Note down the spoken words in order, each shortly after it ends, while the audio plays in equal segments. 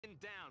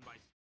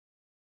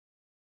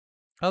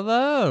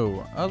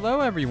Hello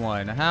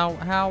everyone.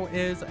 How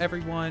is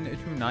everyone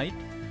tonight?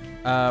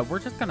 We're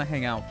just gonna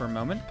hang out for a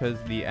moment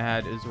because the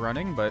ad is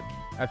running, but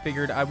I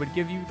figured I would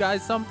give you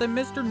guys something.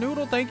 Mr.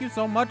 Noodle, thank you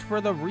so much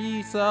for the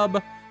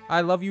resub. I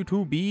love you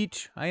too,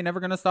 Beach. I ain't never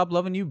gonna stop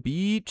loving you,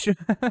 Beach. Shit,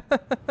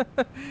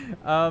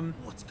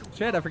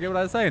 I forget what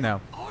I was saying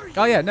now.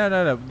 Oh yeah,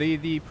 no.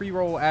 The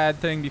pre-roll ad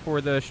thing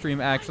before the stream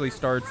actually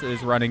starts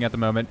is running at the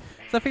moment.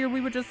 So I figured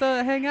we would just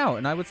hang out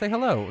and I would say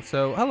hello.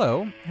 So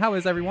hello, how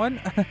is everyone?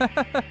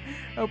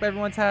 Hope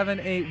everyone's having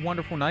a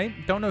wonderful night.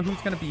 Don't know who's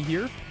gonna be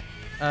here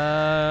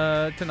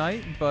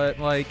tonight, but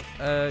like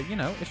you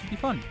know, it should be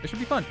fun. It should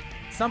be fun.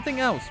 Something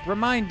else,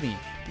 remind me,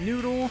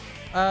 Noodle,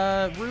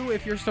 Rue,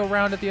 if you're still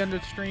around at the end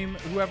of the stream,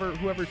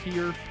 whoever's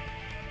here,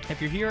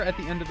 if you're here at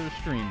the end of the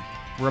stream,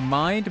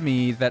 remind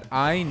me that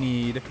I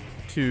need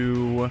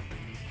to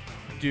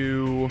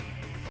do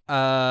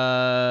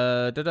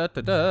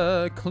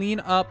clean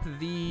up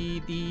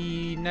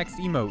the next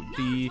emote,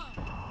 the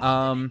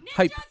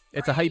hype.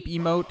 It's a hype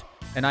emote,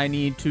 and I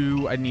need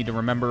to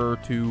remember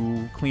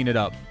to clean it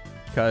up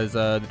because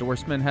the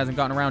Doorsman hasn't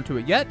gotten around to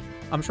it yet.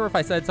 I'm sure if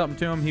I said something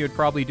to him, he would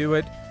probably do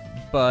it,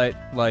 but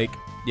like,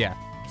 yeah.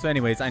 So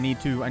anyways, I need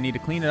to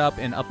clean it up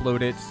and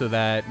upload it so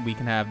that we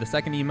can have the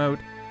second emote,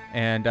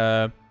 and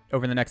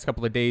over the next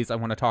couple of days, I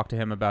want to talk to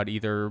him about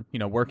either, you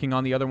know, working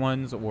on the other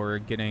ones or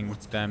getting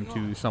them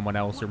to someone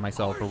else or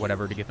myself or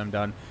whatever to get them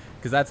done.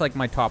 Because that's like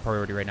my top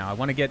priority right now. I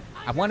want to get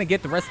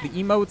the rest of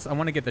the emotes. I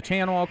want to get the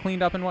channel all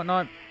cleaned up and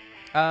whatnot.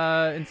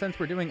 And since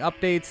we're doing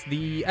updates,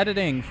 the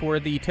editing for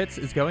the Tits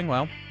is going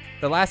well.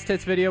 The last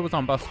Tits video was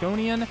on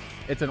Bosconian.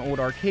 It's an old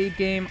arcade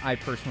game. I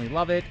personally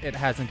love it. It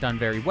hasn't done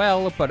very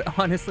well, but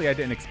honestly, I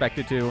didn't expect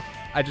it to.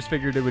 I just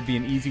figured it would be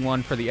an easy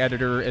one for the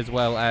editor, as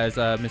well as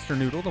Mr.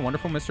 Noodle, the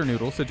wonderful Mr.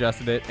 Noodle,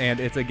 suggested it, and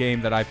it's a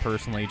game that I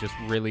personally just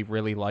really,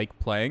 really like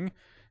playing.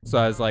 So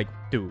I was like,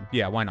 dude,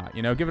 yeah, why not?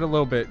 You know, give it a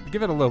little bit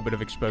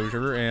of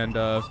exposure,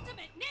 and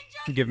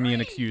give me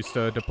an excuse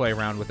to play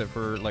around with it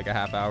for like a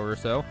half hour or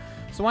so.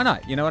 So why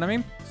not? You know what I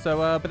mean? So,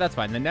 but that's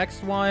fine. The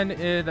next one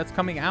that's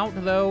coming out,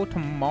 though,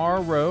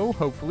 tomorrow,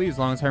 hopefully, as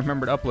long as I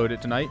remember to upload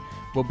it tonight,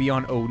 will be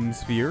on Odin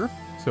Sphere.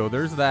 So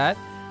there's that.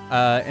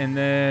 And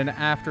then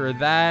after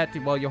that,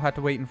 well, you'll have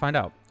to wait and find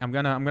out. I'm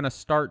gonna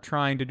start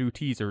trying to do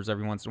teasers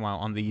every once in a while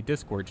on the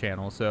Discord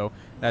channel. So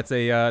that's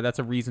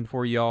a reason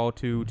for y'all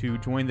to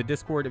join the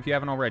Discord if you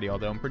haven't already.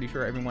 Although I'm pretty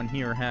sure everyone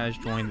here has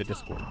joined the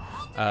Discord.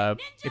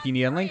 If you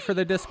need a link for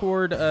the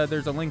Discord,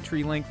 there's a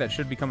Linktree link that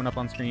should be coming up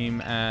on stream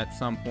at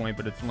some point.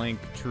 But it's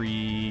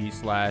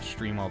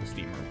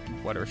Linktree/streamallthesteam or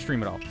whatever.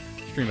 Stream it all.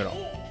 Stream it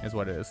all is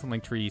what it is.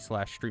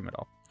 Linktree/stream it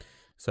all.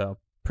 So.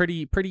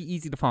 Pretty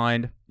easy to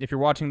find. If you're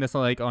watching this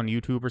like on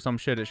YouTube or some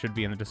shit, it should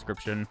be in the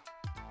description.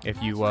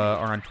 If you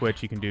are on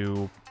Twitch, you can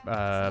do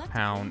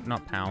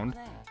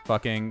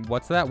fucking,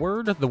 what's that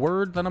word? The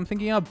word that I'm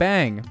thinking of?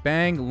 Bang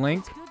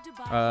link,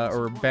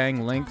 or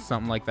bang link,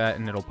 something like that,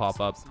 and it'll pop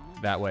up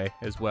that way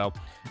as well.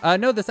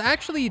 No, this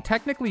actually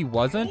technically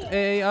wasn't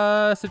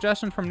a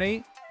suggestion from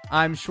Nate.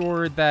 I'm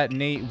sure that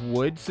Nate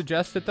would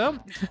suggest it though.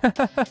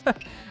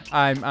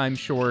 I'm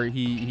sure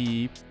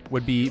he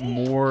would be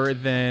more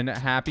than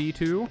happy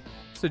to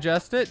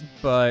suggest it,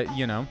 but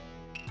you know,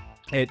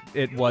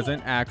 it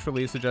wasn't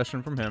actually a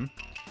suggestion from him.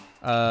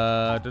 You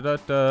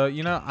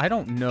know, I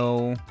don't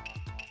know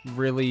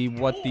really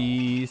what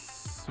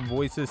these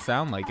voices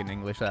sound like in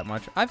English that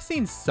much. I've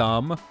seen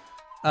some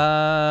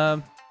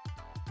Naruto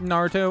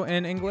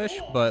in English,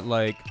 but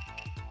like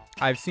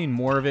I've seen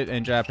more of it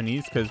in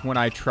Japanese, because when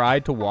I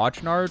tried to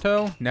watch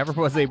Naruto, never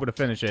was able to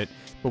finish it,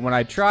 but when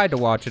I tried to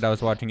watch it, I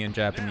was watching it in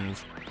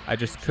Japanese. I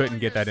just couldn't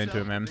get that into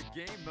it, man.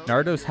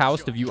 Naruto's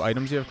house to view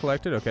items you have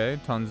collected. Okay,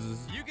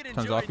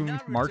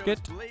 Tanzaku Market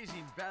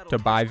to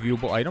buy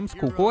viewable items.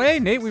 Cool. Hey,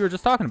 Nate, we were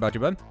just talking about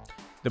you, bud.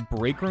 The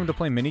break room to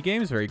play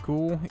minigames. Very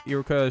cool.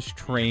 Iruka's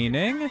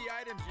training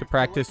to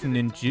practice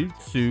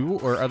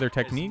ninjutsu or other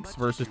techniques.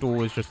 Versus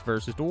duel is just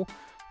versus duel.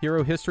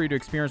 Hero history to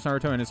experience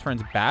Naruto and his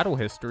friend's battle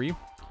history.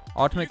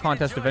 Ultimate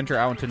contest to venture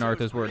out into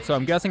Naruto's world. So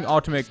I'm guessing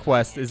Ultimate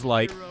Quest is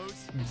like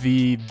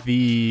the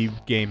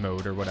game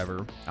mode or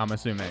whatever, I'm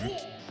assuming.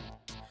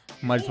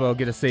 Might as well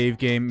get a save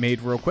game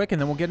made real quick,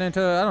 and then we'll get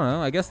into, I don't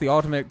know, I guess the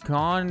Ultimate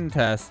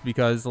Contest,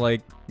 because, like,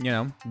 you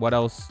know, what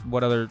else,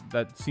 what other,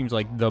 that seems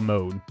like the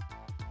mode.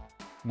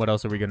 What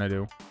else are we gonna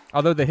do?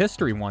 Although the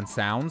history one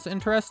sounds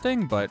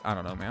interesting, but I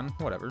don't know, man,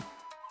 whatever.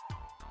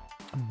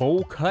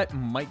 Bowl cut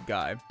mic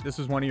guy. This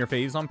is one of your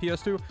faves on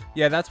PS2?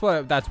 Yeah, that's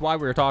why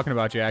we were talking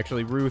about you,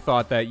 actually. Rue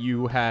thought that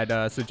you had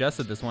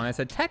suggested this one. I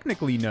said,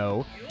 technically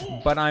no,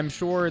 but I'm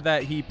sure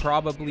that he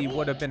probably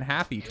would have been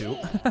happy to.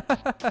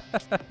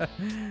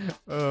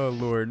 Oh,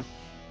 Lord.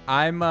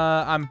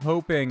 I'm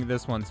hoping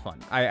this one's fun.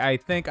 I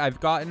think I've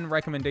gotten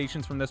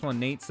recommendations from this one.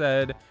 Nate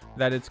said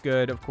that it's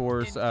good, of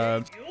course.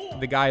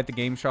 The guy at the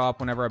game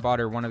shop, whenever I bought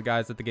it, or one of the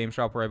guys at the game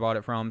shop where I bought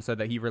it from, said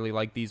that he really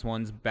liked these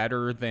ones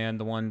better than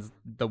the one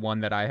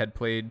that I had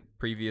played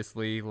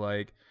previously.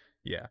 Like,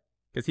 yeah.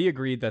 Because he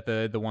agreed that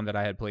the one that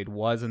I had played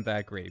wasn't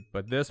that great.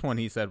 But this one,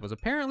 he said, was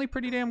apparently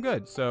pretty damn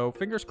good. So,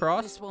 fingers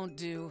crossed. This won't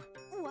do.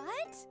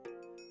 What?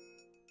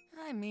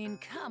 I mean,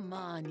 come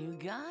on, you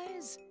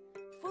guys.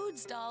 Food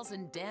stalls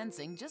and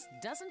dancing just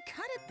doesn't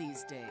cut it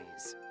these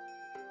days.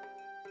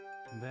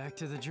 Back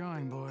to the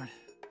drawing board.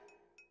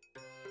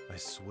 I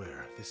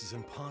swear, this is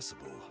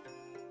impossible.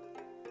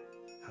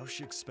 How does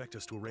she expect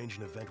us to arrange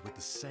an event with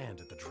the sand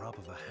at the drop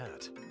of a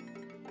hat?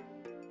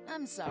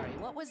 I'm sorry,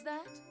 what was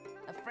that?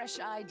 A fresh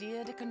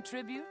idea to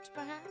contribute,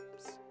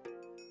 perhaps?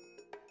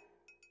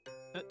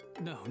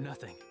 No,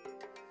 nothing.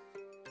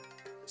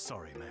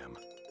 Sorry, ma'am.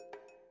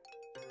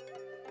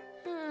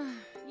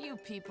 You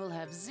people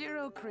have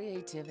zero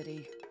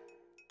creativity.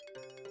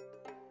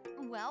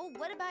 Well,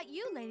 what about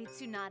you, Lady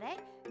Tsunade?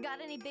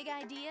 Got any big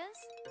ideas?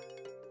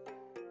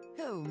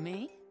 Who,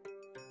 me?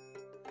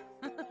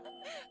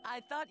 I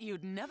thought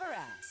you'd never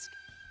ask.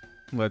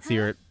 Let's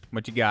hear it.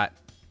 What you got?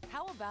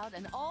 How about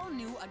an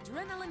all-new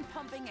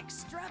adrenaline-pumping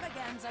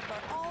extravaganza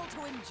for all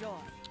to enjoy?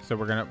 So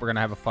we're gonna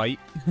have a fight.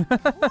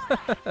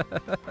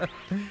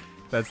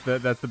 That's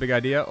the big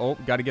idea. Oh,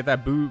 got to get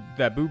that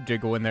boob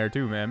jiggle in there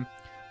too, man.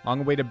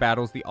 Long-awaited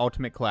battles, the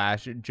ultimate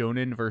clash,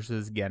 Jonin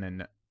versus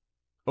Genin.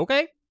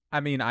 Okay, I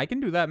mean I can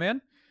do that,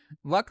 man.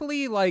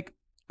 Luckily, like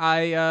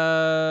I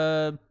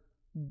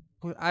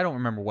don't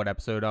remember what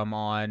episode I'm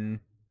on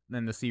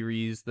in the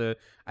series.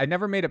 I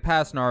never made it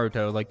past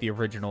Naruto, like the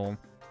original.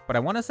 But I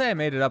want to say I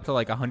made it up to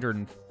like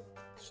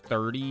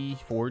 130,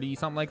 40,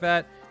 something like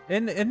that.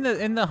 In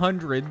the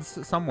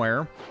hundreds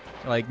somewhere,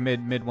 like mid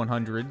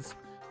 100s.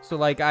 So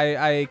like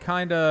I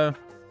kind of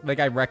like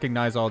I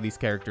recognize all these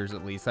characters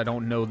at least. I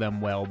don't know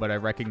them well, but I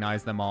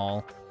recognize them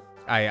all.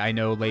 I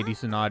know Lady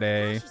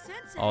Tsunade,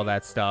 all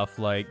that stuff.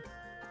 Like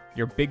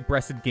your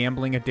big-breasted,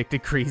 gambling,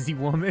 addicted, crazy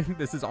woman.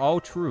 This is all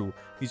true.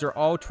 These are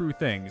all true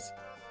things.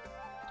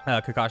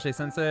 Kakashi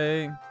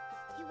Sensei.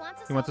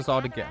 He wants us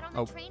all to get.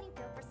 Oh.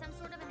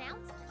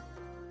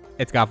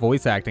 It's got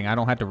voice acting. I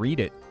don't have to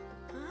read it.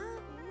 Huh?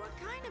 What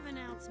kind of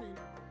announcement?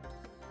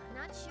 I'm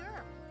not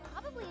sure.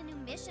 Probably a new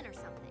mission or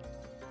something.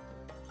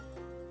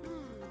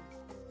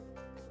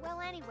 Well,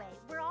 anyway,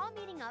 we're all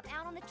meeting up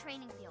out on the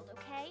training field,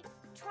 okay?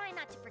 Try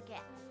not to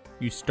forget.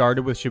 You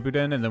started with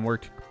Shippuden and then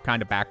worked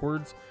kind of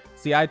backwards.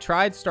 See, I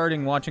tried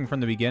starting watching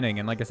from the beginning,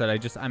 and like I said,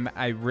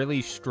 I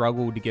really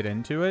struggled to get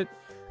into it.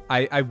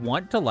 I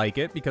want to like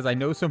it because I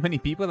know so many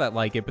people that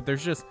like it, but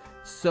there's just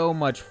so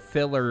much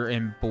filler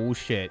and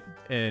bullshit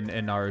in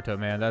Naruto,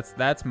 man.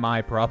 That's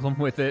my problem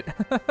with it.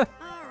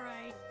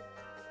 Alright.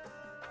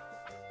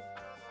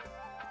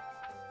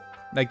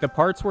 Like the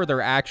parts where they're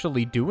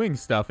actually doing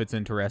stuff, it's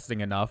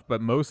interesting enough,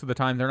 but most of the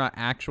time they're not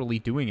actually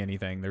doing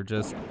anything. They're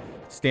just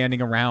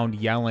standing around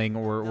yelling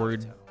or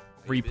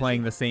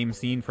replaying the same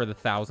scene for the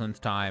 1,000th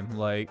time.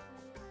 Like,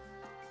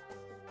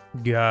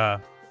 yeah.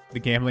 The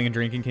gambling and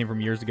drinking came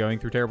from years of going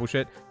through terrible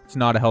shit. It's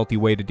not a healthy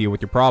way to deal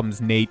with your problems,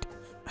 Nate.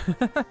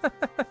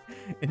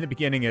 In the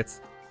beginning,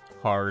 it's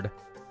hard.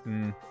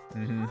 Ruka-sensei?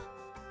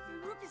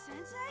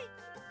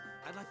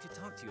 I'd like to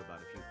talk to you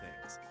about a few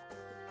things.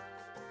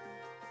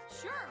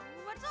 Sure,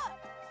 what's up?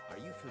 Are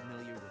you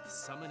familiar with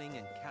summoning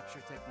and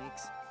capture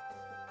techniques?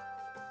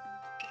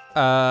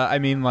 I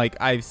mean, like,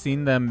 I've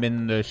seen them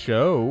in the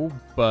show,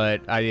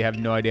 but I have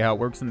no idea how it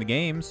works in the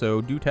game, so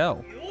do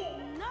tell.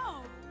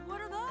 No, what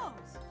are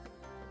those?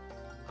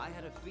 I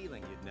had a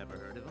feeling you'd never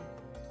heard of them.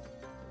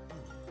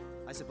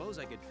 I suppose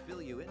I could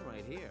fill you in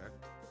right here.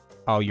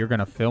 Oh, you're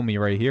gonna fill me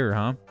right here,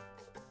 huh?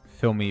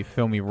 Fill me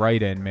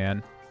right in,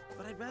 man.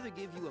 But I'd rather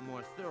give you a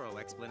more thorough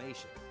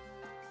explanation.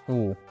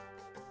 Ooh.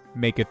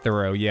 Make it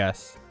thorough,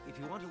 yes. If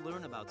you want to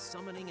learn about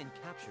summoning and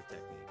capture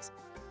techniques,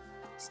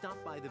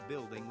 stop by the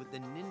building with the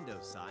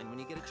Nindo sign when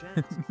you get a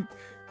chance.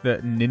 The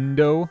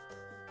Nindo?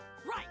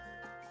 Right.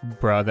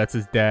 Bruh, that's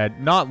his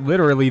dad. Not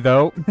literally,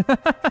 though.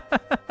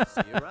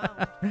 See you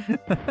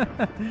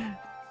around.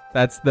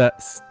 That's the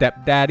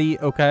stepdaddy,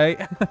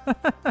 okay?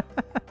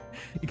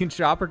 You can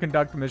shop or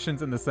conduct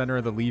missions in the center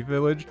of the Leaf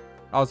Village.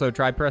 Also,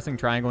 try pressing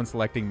triangle and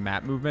selecting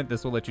map movement.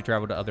 This will let you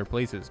travel to other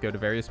places. Go to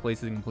various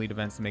places and complete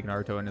events to make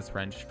Naruto and his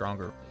friends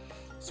stronger.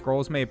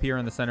 Scrolls may appear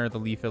in the center of the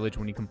Leaf Village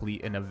when you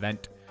complete an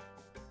event.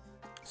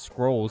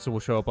 Scrolls will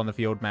show up on the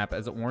field map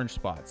as orange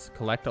spots.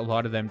 Collect a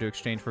lot of them to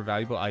exchange for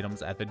valuable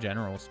items at the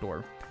general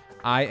store.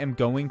 I am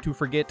going to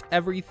forget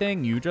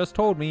everything you just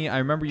told me. I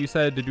remember you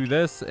said to do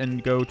this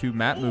and go to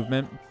map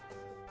movement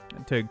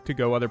to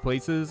go other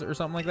places or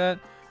something like that.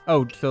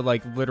 Oh, so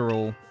like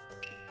literal.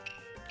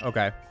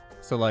 Okay.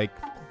 So like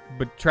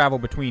but travel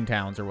between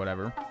towns or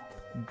whatever.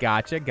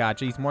 Gotcha.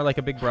 He's more like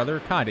a big brother.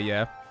 Kinda,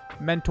 yeah.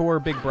 Mentor,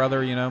 big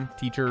brother, you know,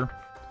 teacher.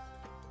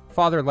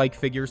 Father-like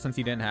figure since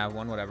he didn't have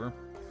one, whatever.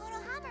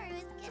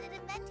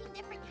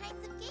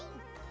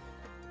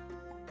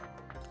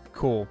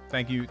 Cool.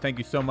 Thank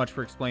you so much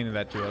for explaining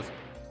that to us.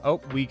 Oh,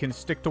 we can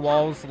stick to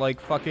walls like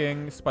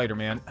fucking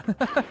Spider-Man.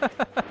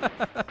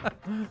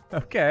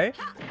 Okay.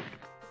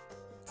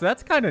 So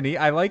that's kind of neat.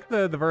 I like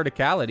the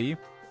verticality.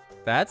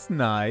 That's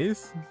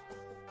nice.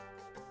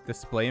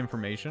 Display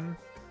information.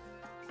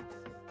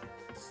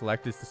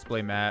 Select is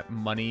display map.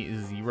 Money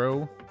is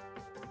 0.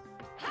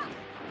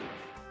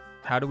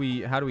 How do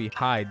we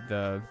hide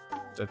the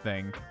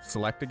thing?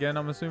 Select again,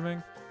 I'm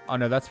assuming? Oh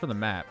no, that's for the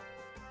map.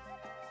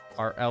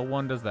 Our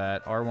L1 does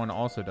that. R1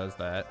 also does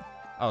that.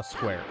 Oh,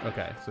 square.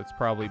 Okay, so it's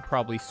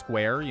probably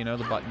square, you know,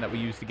 the button that we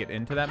use to get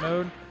into that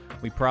mode.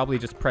 We probably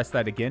just press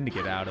that again to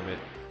get out of it.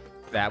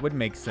 That would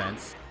make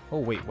sense. Oh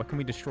wait, what can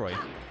we destroy?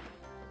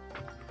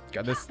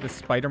 God, this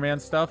Spider-Man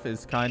stuff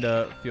is kind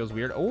of feels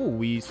weird. Oh,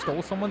 we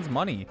stole someone's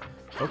money.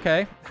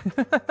 Okay.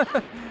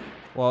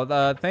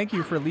 Well, thank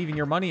you for leaving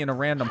your money in a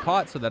random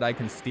pot so that I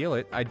can steal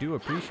it. I do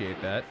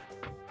appreciate that.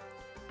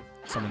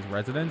 Someone's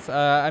residence.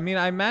 I mean,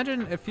 I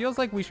imagine it feels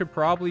like we should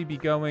probably be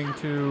going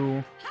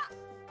to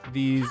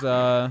these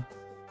the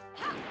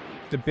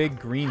big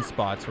green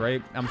spots,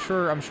 right? I'm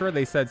sure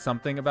they said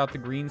something about the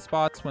green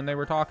spots when they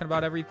were talking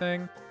about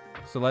everything.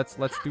 So let's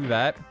do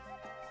that.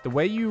 The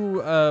way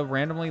you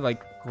randomly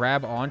like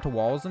grab onto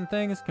walls and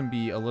things can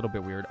be a little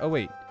bit weird. Oh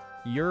wait,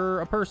 you're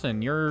a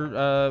person.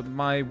 You're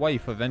my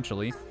wife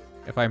eventually,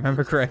 if I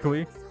remember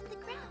correctly. It's on the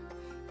ground.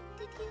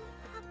 Did you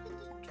happen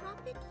to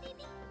drop it,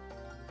 maybe?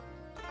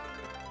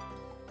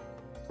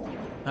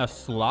 A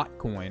slot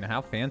coin.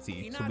 How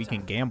fancy. So we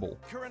can gamble.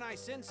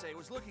 Kurenai-sensei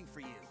was looking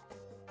for you.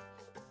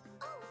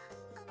 Oh,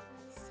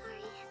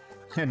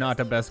 sorry. Not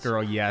the best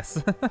girl,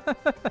 yes.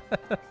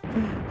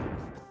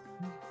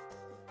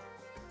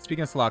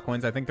 Speaking of slot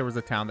coins, I think there was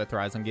a town that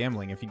thrives on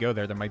gambling. If you go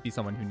there, there might be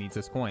someone who needs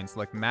this coin.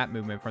 Select map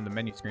movement from the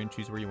menu screen.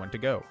 Choose where you want to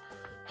go.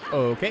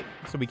 Okay,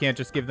 so we can't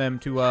just give them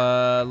to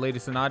Lady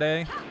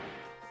Tsunade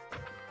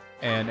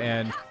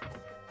and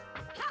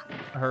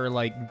her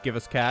like give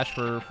us cash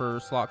for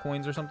slot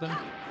coins or something.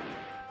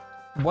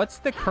 What's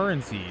the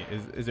currency?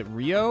 Is it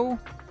Rio?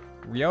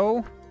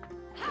 Rio?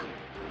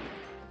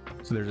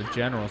 So there's a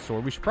general store.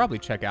 We should probably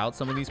check out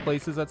some of these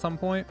places at some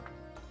point.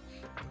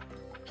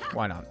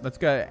 Why not? Let's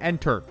go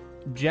enter.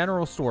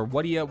 General store.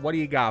 What do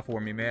you got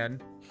for me,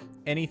 man?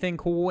 Anything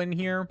cool in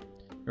here?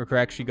 You're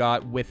correct. She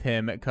got with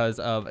him because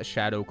of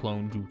shadow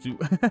clone jutsu.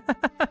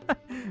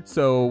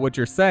 So what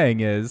you're saying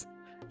is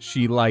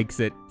she likes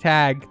it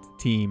tag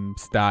team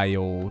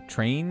style,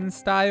 train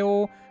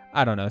style.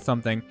 I don't know,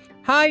 something.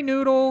 Hi,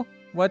 Noodle.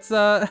 What's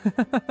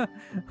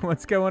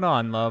what's going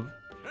on, love?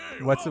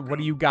 Hey, What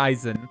are you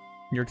guys in?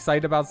 You're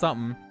excited about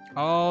something?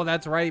 Oh,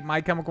 that's right.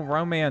 My Chemical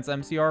Romance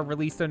MCR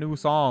released a new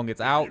song.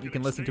 It's out. You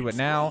can listen to it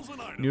now.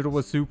 Noodle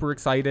was super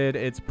excited.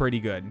 It's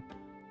pretty good.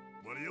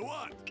 What do you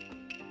want?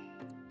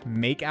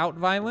 Make out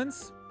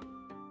violence?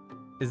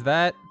 Is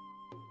that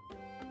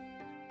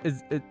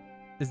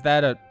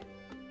a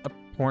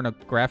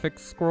pornographic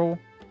scroll?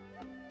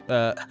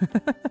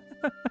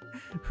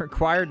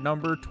 Required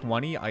number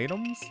 20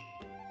 items?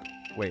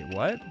 Wait,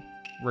 what?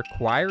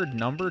 Required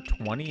number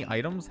 20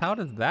 items? How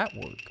does that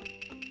work?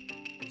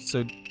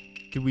 So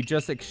do we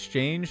just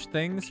exchange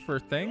things for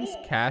things?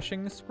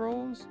 Caching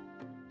scrolls?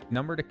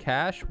 Number to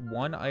cache,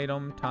 1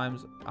 item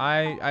times...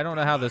 I don't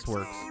know how this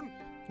works.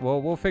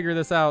 Well, we'll figure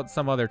this out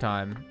some other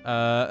time.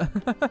 I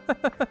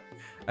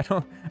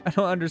don't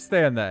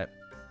understand that.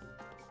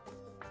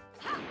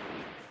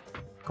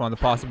 Go on, the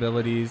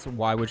possibilities.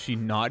 Why would she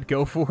not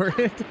go for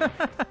it?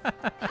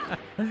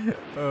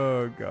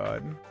 Oh,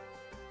 God.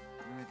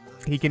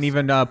 He can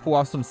even pull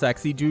off some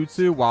sexy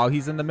jutsu while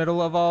he's in the middle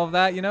of all of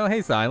that, you know?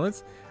 Hey,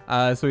 Silence.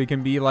 So he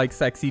can be, like,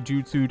 sexy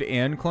jutsu'd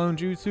and clone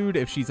jutsu'd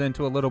if she's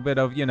into a little bit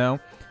of, you know,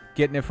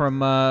 getting it from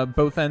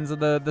both ends of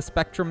the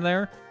spectrum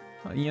there.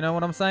 You know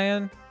what I'm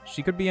saying?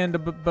 She could be into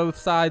both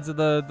sides of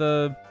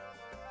the...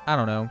 I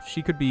don't know.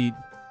 She could be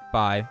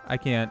bi. I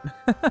can't...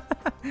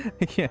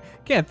 I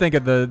can't think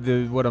of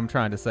the what I'm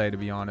trying to say, to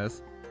be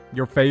honest.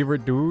 Your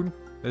favorite dude?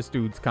 This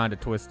dude's kind of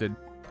twisted.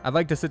 I'd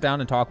like to sit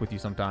down and talk with you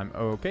sometime.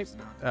 Okay.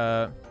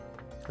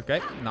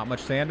 Okay. Not much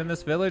sand in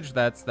this village.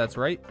 That's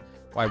right.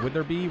 Why would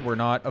there be? We're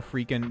not a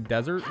freaking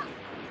desert.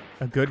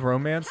 A good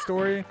romance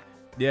story?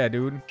 Yeah,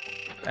 dude.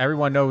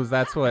 Everyone knows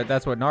that's what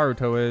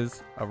Naruto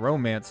is. A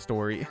romance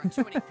story. There are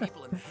too many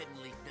people in the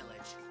Hidden Leaf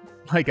Village.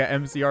 Like a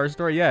MCR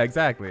story? Yeah,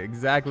 exactly.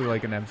 Exactly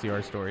like an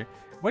MCR story.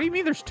 What do you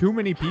mean there's too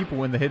many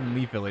people in the Hidden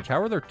Leaf Village? How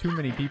are there too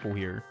many people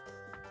here?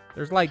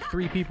 There's like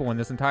 3 people in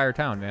this entire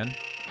town, man.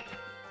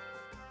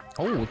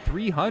 Oh,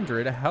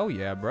 300? Hell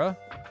yeah, bruh.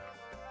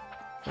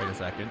 Wait a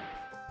second.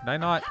 Can I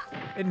not?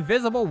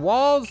 Invisible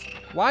walls?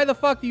 Why the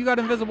fuck do you got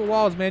invisible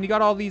walls, man? You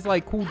got all these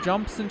like cool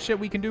jumps and shit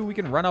we can do. We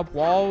can run up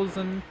walls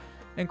and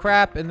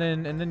crap, and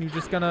then you're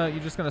just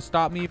gonna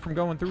stop me from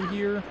going through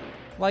here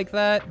like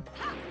that?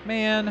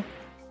 Man,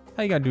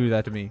 how you gonna do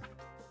that to me?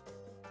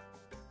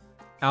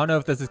 I don't know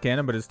if this is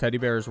canon, but his teddy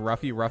bear is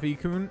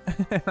Ruffy-Kun.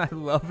 And I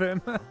love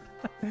him. Did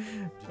you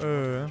want to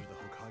enter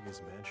the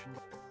Hokage's mansion?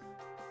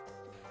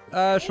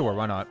 Sure,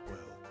 why not? Well,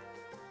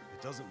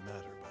 it doesn't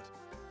matter, but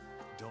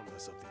don't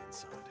mess up the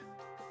inside.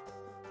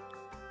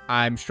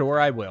 I'm sure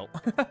I will.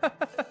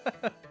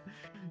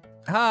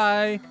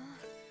 Hi.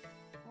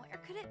 Where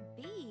could it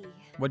be?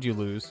 What'd you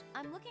lose?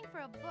 I'm looking for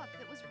a book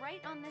that was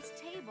right on this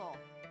table.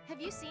 Have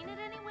you seen it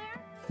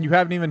anywhere? You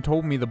haven't even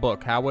told me the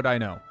book. How would I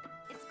know?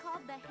 It's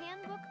called The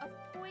Handbook of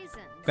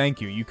Poisons. Thank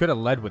you. You could have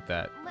led with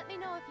that. Let me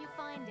know if you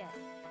find it.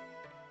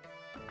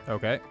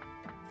 Okay.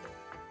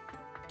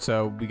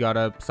 So we got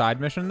a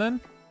side mission then?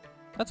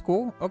 That's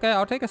cool. Okay,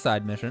 I'll take a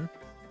side mission.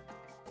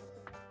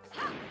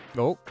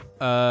 Oh,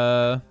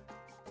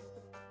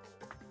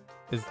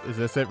 is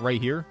this it right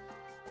here?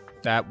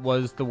 That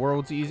was the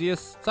world's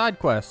easiest side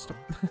quest.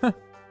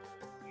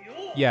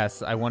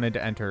 Yes, I wanted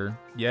to enter.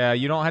 Yeah,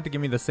 you don't have to give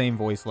me the same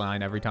voice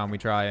line every time we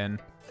try and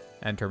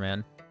enter,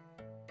 man.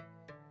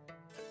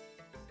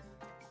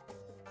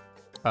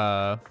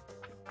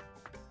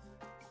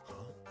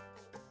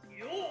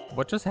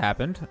 What just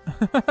happened?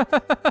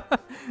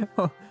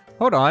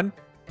 Hold on.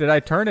 Did I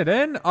turn it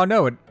in? Oh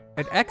no, it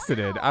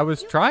exited. I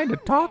was trying to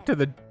talk to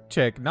the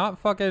chick, not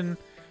fucking...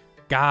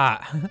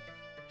 God.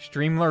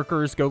 Stream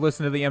lurkers, go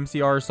listen to the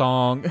MCR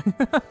song.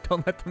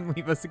 Don't let them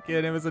leave us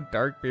again. It was a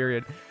dark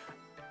period.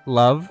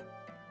 Love,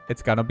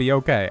 it's gonna be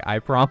okay. I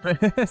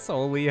promise.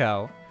 Holy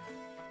hell.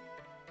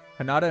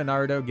 Hinata and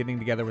Naruto getting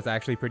together was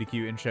actually pretty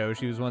cute in show.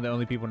 She was one of the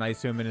only people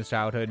nice to him in his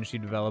childhood, and she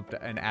developed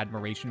an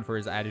admiration for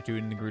his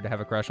attitude and grew to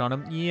have a crush on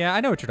him. Yeah,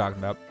 I know what you're talking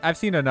about. I've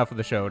seen enough of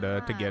the show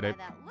to get it.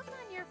 By that look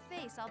on your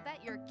face, I'll bet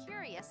you're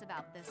curious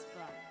about this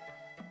book.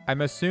 I'm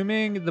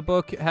assuming the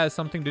book has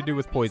something to do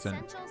with poison.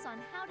 Essentials on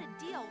how to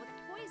deal with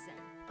poison.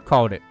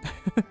 Called it.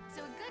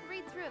 So a good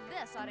read through of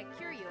this ought to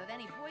cure you of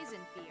any poison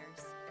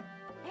fears.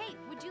 Hey,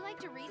 would you like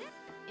to read it?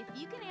 If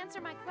you can answer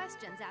my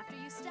questions after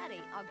you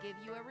study, I'll give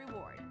you a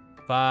reward.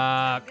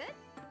 Fuck. Good?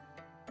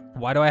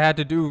 Why do I have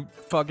to do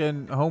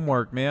fucking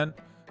homework, man?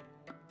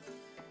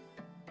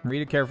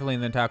 Read it carefully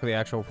and then tackle the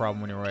actual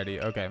problem when you're ready.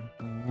 Okay.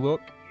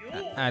 Look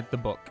at the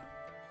book.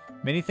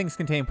 Many things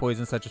contain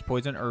poison, such as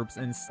poison herbs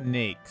and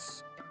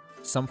snakes.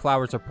 Some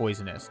flowers are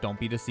poisonous. Don't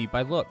be deceived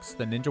by looks.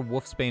 The ninja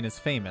wolfsbane is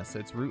famous.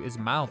 Its root is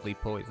mildly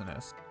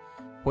poisonous.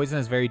 Poison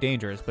is very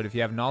dangerous, but if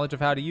you have knowledge of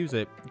how to use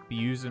it, it can be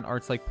used in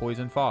arts like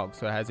poison fog,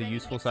 so it has a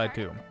useful side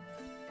too.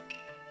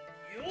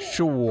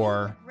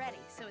 Sure. Ready,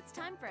 so it's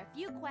time for a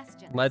few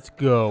questions. Let's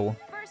go.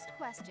 First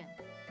question.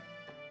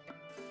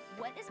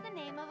 What is the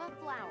name of a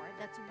flower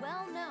that's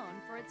well known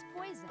for its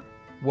poison?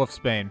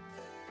 Wolfsbane.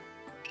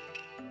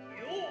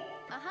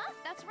 Uh-huh,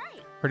 that's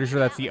right. Pretty sure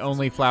that's the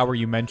only flower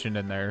you mentioned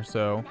in there,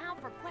 so... Now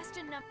for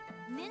question number...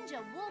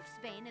 Ninja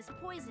wolfsbane is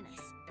poisonous,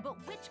 but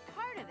which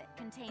part of it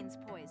contains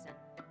poison?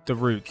 The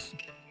roots.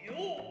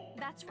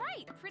 That's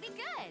right, pretty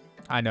good.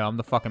 I know, I'm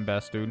the fucking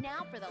best, dude.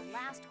 Now for the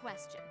last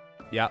question.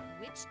 Yep.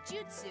 Which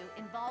jutsu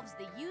involves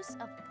the use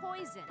of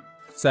poison?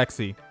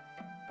 Sexy.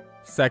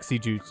 Sexy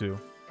jutsu.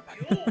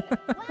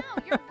 Wow,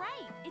 you're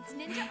right. It's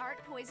ninja art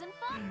poison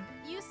fun.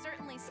 You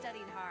certainly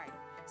studied hard.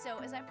 So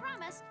as I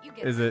promised, you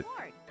get a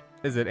reward.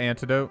 Is it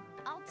antidote?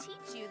 I'll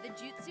teach you the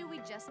jutsu we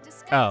just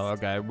discussed. Oh,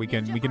 okay. We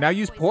can now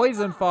use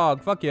poison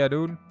fog. Fuck yeah,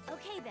 dude.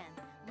 Okay then.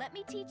 Let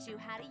me teach you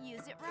how to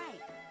use it right.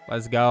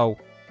 Let's go.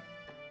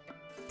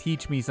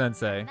 Teach me,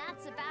 sensei.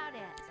 That's about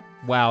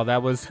it. Wow,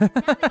 that was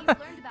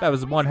that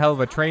was one hell of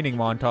a training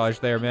montage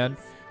there, man.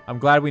 I'm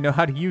glad we know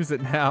how to use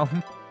it now.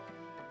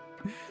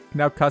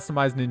 Now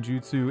customize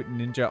ninjutsu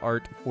ninja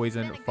art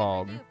poison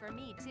fog. For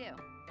me too.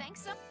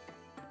 Thanks so.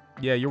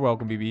 Yeah, you're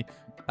welcome, BB.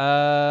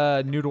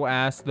 Noodle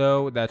ass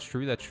though. That's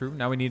true. That's true.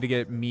 Now we need to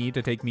get me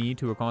to take me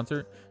to a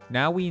concert.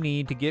 Now we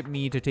need to get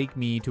me to take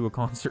me to a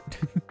concert.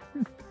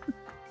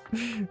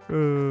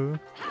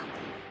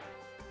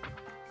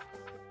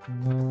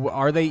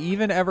 Are they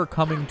even ever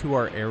coming to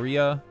our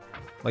area?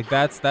 Like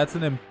that's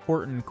an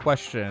important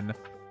question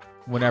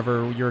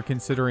whenever you're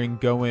considering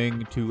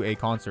going to a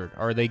concert.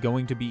 Are they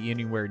going to be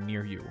anywhere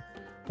near you?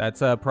 That's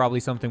probably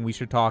something we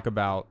should talk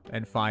about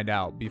and find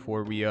out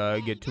before we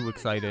get too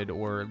excited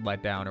or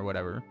let down or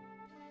whatever.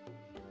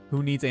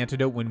 Who needs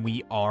antidote when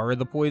we are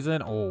the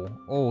poison?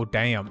 Oh,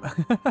 damn.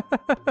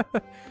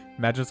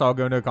 Imagine us all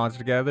going to a concert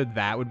together.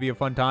 That would be a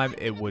fun time.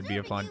 It would be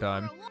a fun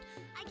time.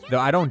 Though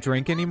I don't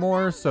drink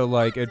anymore, so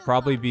like it'd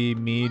probably be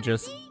me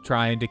just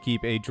trying to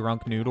keep a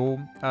drunk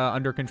noodle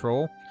under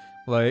control.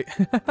 Like,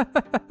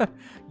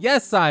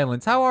 yes,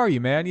 Silence. How are you,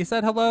 man? You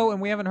said hello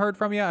and we haven't heard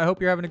from you. I hope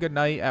you're having a good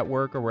night at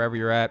work or wherever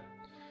you're at.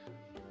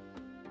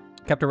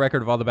 Kept a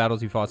record of all the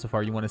battles you fought so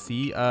far. You want to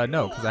see?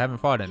 No, because I haven't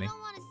fought any.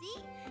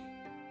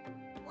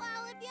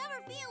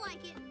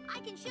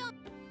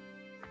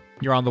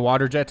 You're on the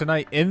water jet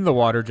tonight? In the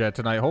water jet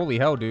tonight. Holy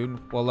hell,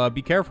 dude. Well,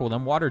 be careful.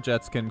 Them water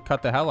jets can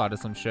cut the hell out of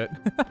some shit.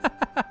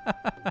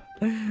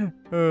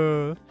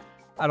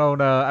 I don't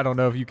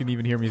know if you can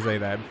even hear me say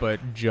that,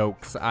 but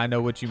jokes. I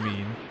know what you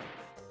mean.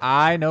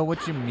 I know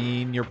what you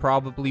mean. You're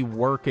probably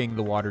working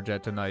the water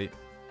jet tonight.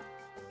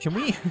 Can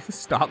we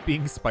stop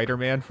being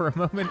Spider-Man for a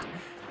moment?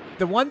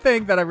 The one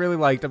thing that I really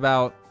liked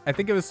about, I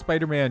think it was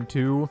Spider-Man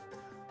 2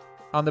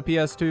 on the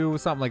PS2,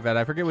 something like that.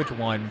 I forget which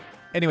one.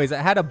 Anyways, it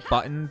had a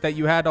button that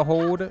you had to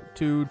hold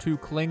to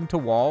cling to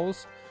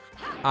walls.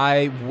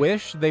 I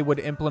wish they would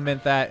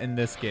implement that in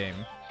this game.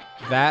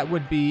 That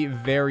would be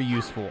very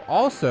useful.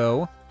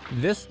 Also,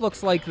 this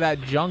looks like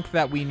that junk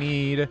that we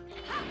need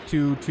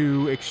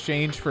to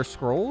exchange for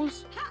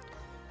scrolls.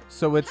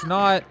 So it's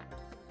not...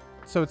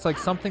 So it's like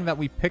something that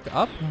we pick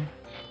up?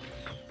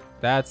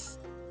 That's...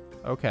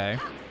 Okay.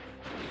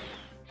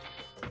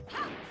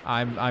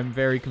 I'm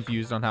very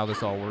confused on how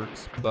this all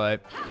works,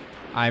 but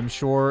I'm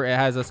sure it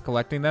has us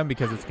collecting them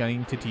because it's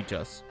going to teach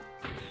us.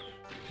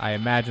 I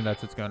imagine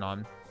that's what's going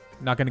on.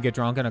 Not going to get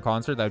drunk in a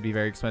concert. That would be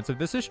very expensive.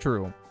 This is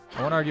true.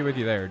 I won't argue with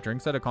you there.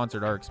 Drinks at a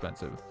concert are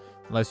expensive.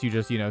 Unless you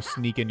just, you know,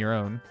 sneak in your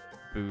own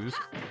booze.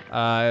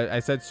 I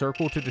said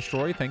circle to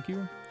destroy. Thank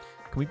you.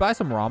 Can we buy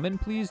some ramen,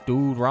 please?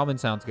 Dude, ramen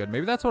sounds good.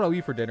 Maybe that's what I'll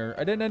eat for dinner.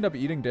 I didn't end up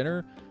eating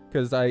dinner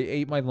because I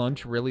ate my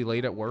lunch really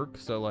late at work.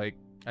 So, like,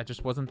 I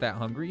just wasn't that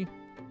hungry.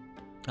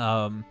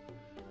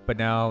 But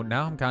now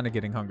I'm kind of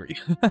getting hungry.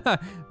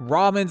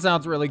 Ramen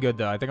sounds really good,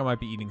 though. I think I might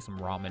be eating some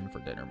ramen for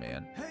dinner,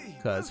 man.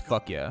 Because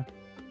fuck yeah.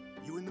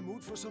 You in the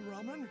mood for some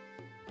ramen?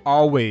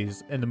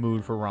 Always in the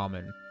mood for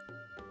ramen.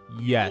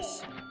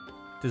 Yes.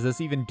 Does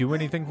this even do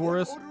anything for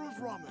us? Order of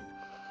ramen.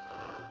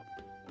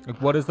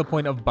 Like, what is the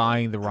point of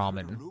buying the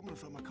ramen?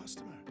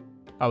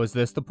 Oh, is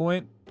this the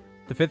point?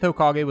 The 5th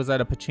Hokage was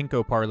at a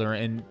pachinko parlor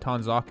in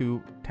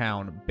Tanzaku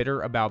Town,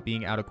 bitter about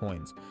being out of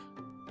coins.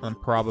 I'm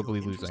probably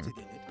losing.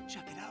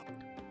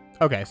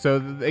 Okay,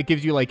 so it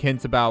gives you, like,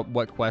 hints about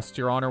what quest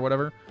you're on or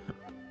whatever.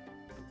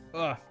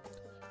 Ugh.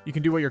 You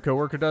can do what your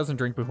coworker does and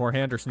drink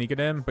beforehand or sneak it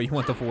in, but you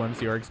want the full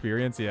MCR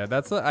experience. Yeah,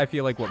 that's, I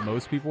feel like, what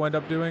most people end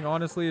up doing,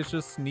 honestly, is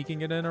just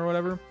sneaking it in or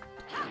whatever.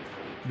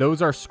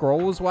 Those are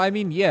scrolls? Well, I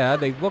mean, yeah,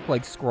 they look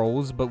like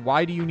scrolls, but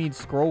why do you need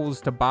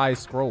scrolls to buy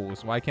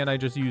scrolls? Why can't I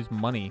just use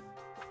money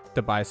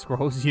to buy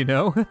scrolls, you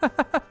know?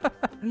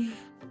 You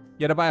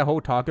had to buy a whole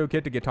taco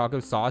kit to get taco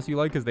sauce you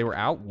like because they were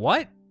out?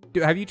 What?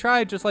 Dude, have you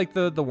tried just like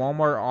the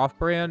Walmart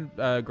off-brand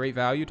Great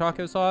Value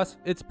taco sauce?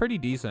 It's pretty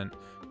decent.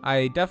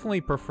 I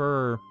definitely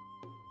prefer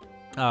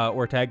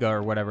Ortega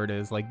or whatever it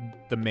is, like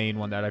the main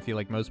one that I feel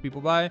like most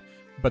people buy.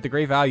 But the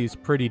Great Value is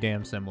pretty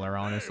damn similar,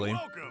 honestly. Hey,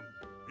 welcome.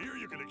 Here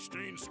you can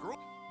exchange scroll.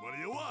 What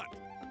do you want?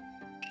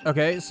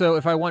 Okay, so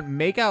if I want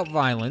make out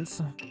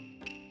violence,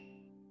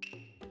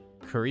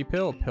 curry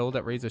pill, a pill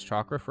that raises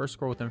chakra. First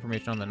scroll with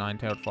information on the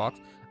nine-tailed fox.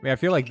 I mean, I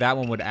feel like that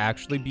one would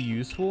actually be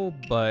useful,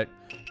 but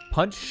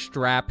punch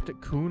strapped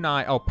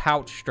kunai, oh,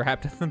 pouch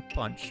strapped,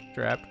 punch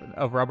strapped,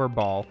 a rubber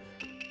ball.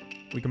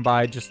 We can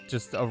buy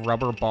just a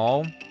rubber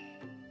ball.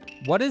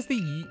 What is the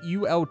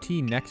ULT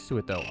next to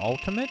it though?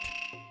 Ultimate?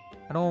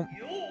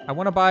 I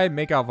want to buy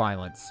make out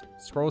violence.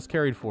 Scrolls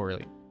carried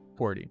 40.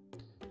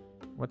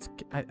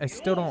 I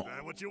still don't,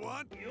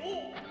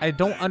 I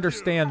don't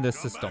understand this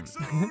system.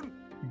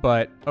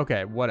 But,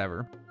 okay,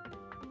 whatever.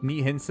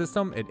 Neat hint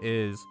system? It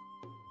is.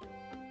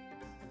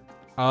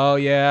 Oh,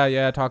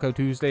 yeah, Taco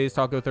Tuesdays,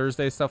 Taco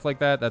Thursdays, stuff like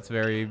that. That's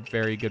very,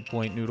 very good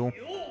point, Noodle.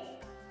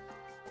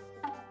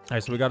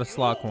 Alright, so we got a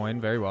slot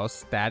coin. Very well.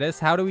 Status.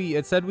 How do we...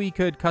 It said we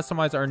could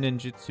customize our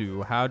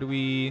ninjutsu. How do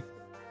we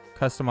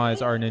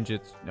customize our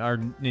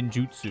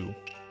ninjutsu?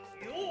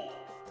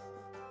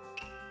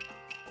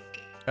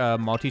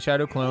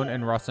 Multi-shadow clone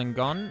and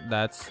Rasengan.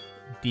 That's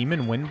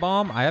Demon Wind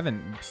Bomb. I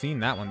haven't seen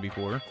that one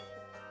before.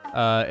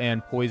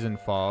 And Poison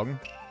Fog.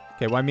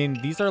 Okay, well, I mean,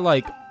 these are,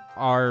 like,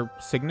 our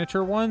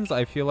signature ones.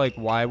 I feel like,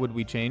 why would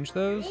we change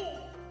those?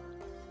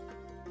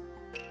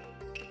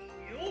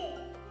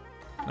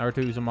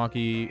 Naruto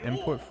Uzumaki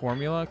input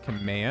formula.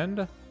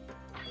 Command.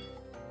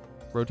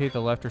 Rotate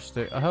the left or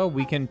stick. Oh,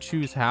 we can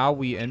choose how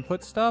we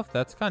input stuff?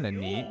 That's kind of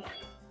neat.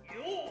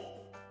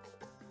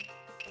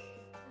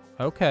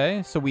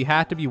 Okay, so we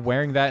have to be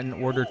wearing that in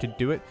order to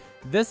do it.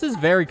 This is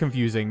very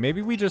confusing.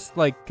 Maybe we just,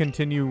 like,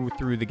 continue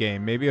through the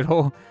game. Maybe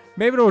it'll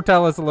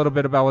tell us a little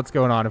bit about what's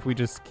going on if we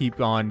just keep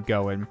on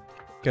going.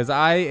 Because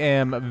I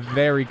am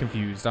very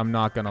confused. I'm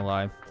not gonna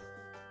lie.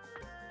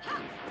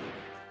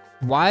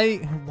 Why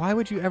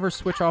would you ever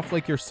switch off,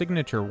 like, your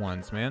signature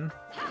ones, man?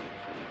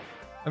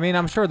 I mean,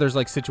 I'm sure there's,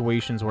 like,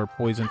 situations where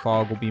Poison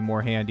Fog will be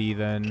more handy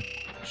than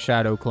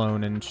Shadow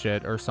Clone and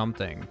shit or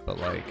something. But,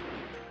 like...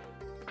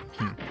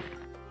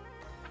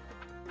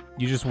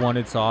 You just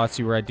wanted sauce.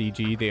 You were at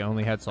DG. They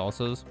only had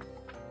salsas.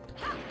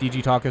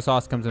 DG taco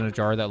sauce comes in a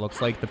jar that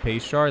looks like the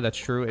paste jar. That's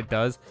true. It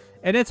does.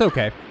 And it's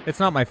okay. It's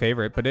not my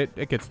favorite, but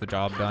it gets the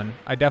job done.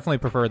 I definitely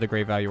prefer the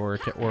Great Value or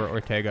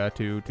Ortega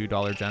to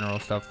Dollar General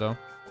stuff, though.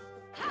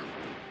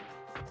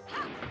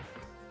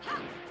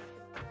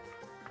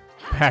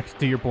 Back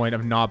to your point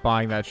of not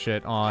buying that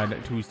shit on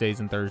Tuesdays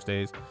and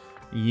Thursdays.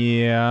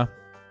 Yeah.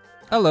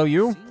 Hello,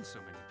 you. So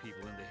many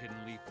people in the Hidden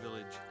Leaf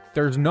Village.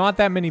 There's not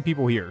that many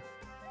people here.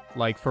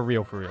 Like, for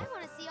real, for real. I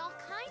want to see all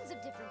kinds of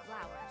different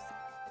flowers.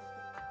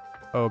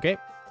 Okay.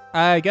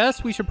 I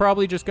guess we should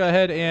probably just go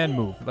ahead and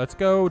move. Let's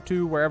go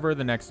to wherever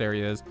the next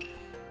area is.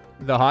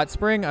 The hot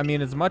spring. I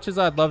mean, as much as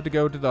I'd love to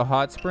go to the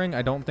hot spring,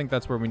 I don't think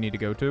that's where we need to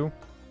go to.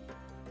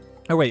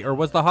 Oh, wait. Or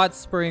was the hot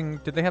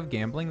spring... Did they have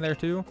gambling there,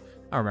 too?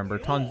 I remember.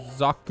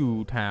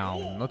 Tanzaku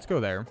Town. Let's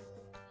go there.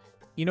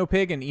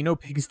 Enopig and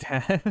Enopig's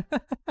dad.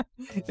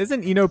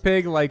 Isn't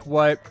Enopig like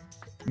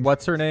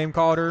what's her name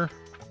called her?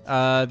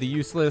 The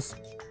useless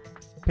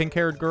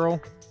pink-haired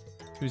girl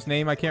whose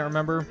name I can't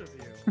remember.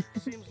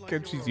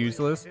 Because she's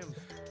useless.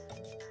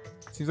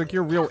 Seems like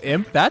you're a real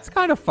imp. That's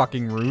kind of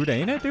fucking rude,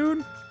 ain't it,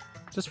 dude?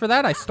 Just for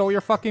that, I stole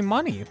your fucking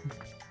money.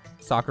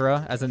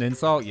 Sakura as an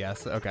insult?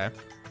 Yes, okay.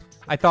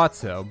 I thought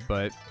so,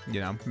 but, you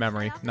know,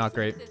 memory, not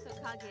great.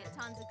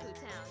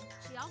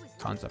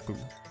 Tanzaku.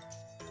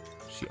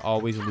 She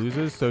always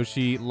loses, so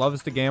she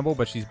loves to gamble,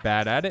 but she's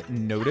bad at it.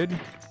 Noted.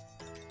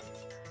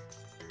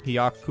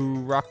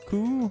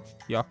 Hyakuraku?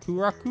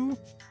 Yakuraku?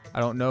 I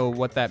don't know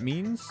what that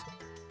means.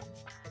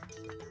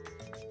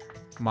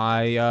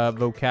 My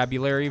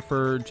vocabulary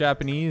for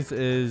Japanese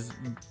is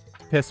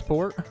piss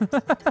poor.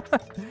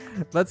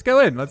 Let's go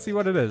in. Let's see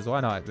what it is.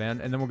 Why not,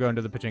 man? And then we'll go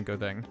into the pachinko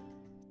thing.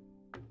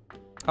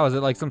 Oh, is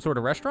it like some sort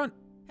of restaurant?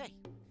 Hey,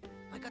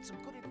 I got some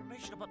good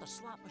information about the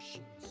slot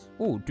machines.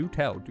 Oh, do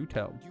tell, do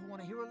tell. Do you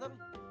want to hear a little?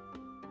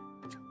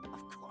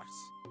 Of course.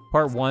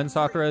 Part 1,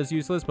 Sakura is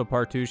useless, but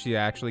part 2, she's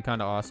actually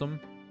kind of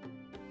awesome.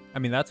 I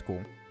mean, that's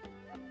cool.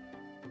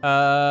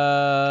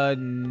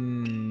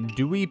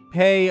 Do we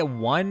pay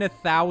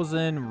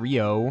 1,000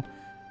 Rio?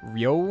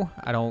 Rio?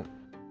 I don't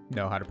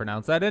know how to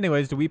pronounce that.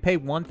 Anyways, do we pay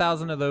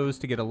 1,000 of those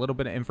to get a little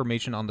bit of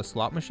information on the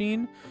slot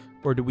machine?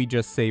 Or do we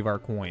just save our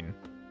coin?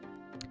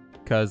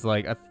 Because,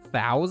 like,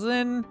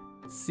 1,000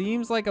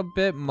 seems like a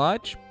bit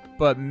much,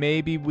 but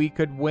maybe we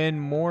could win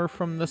more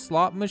from the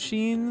slot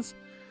machines?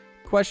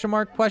 Question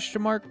mark,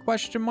 question mark,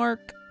 question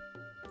mark?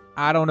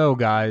 I don't know,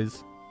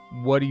 guys.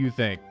 What do you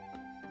think?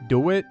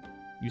 Do it?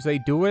 You say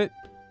do it?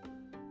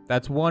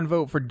 That's one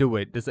vote for do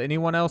it. Does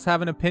anyone else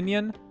have an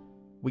opinion?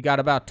 We got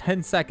about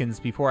 10 seconds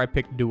before I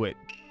pick do it.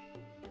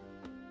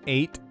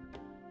 8,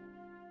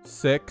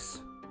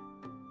 6,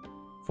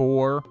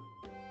 4,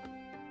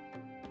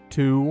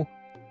 2,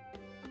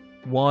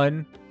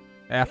 1.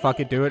 Ah, fuck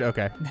it, do it.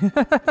 Okay.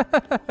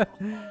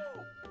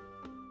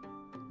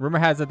 Rumor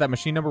has it that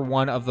machine number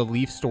 1 of the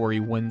Leaf story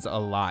wins a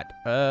lot.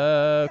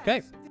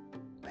 Okay.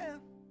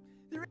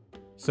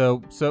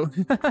 So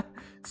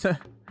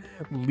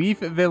Leaf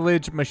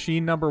Village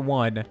machine number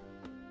 1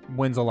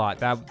 wins a lot.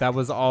 That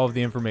was all of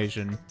the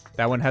information.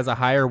 That one has a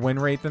higher win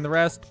rate than the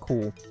rest.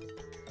 Cool.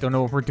 Don't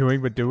know what we're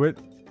doing, but do it.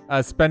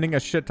 Spending a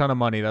shit ton of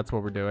money. That's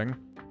what we're doing.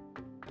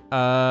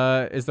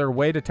 Is there a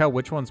way to tell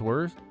which one's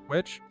worse?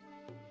 Which?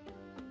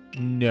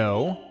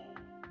 No.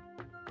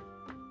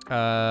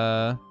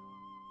 Of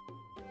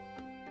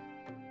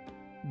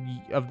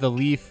the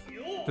Leaf.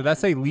 Did that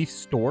say Leaf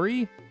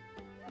Story?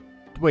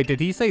 Wait, did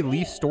he say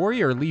Leaf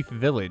Story or Leaf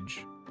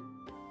Village?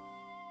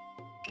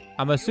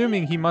 I'm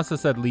assuming he must have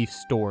said Leaf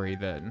Story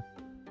then.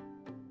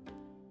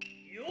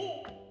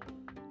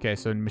 Okay,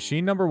 so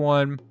machine number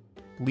 1,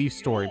 Leaf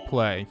Story,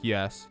 play.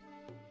 Yes.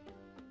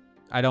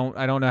 I don't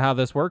know how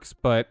this works,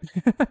 but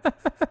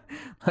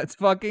let's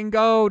fucking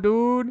go,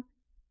 dude.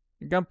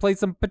 You're gonna play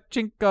some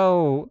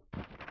pachinko.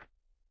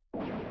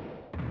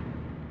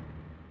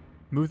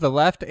 Move the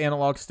left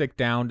analog stick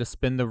down to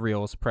spin the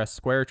reels. Press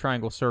square,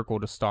 triangle, circle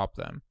to stop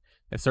them.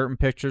 If certain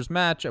pictures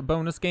match, a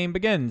bonus game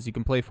begins. You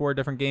can play 4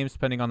 different games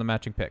depending on the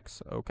matching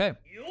picks. Okay.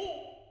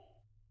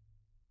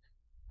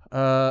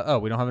 Oh,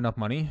 we don't have enough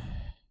money.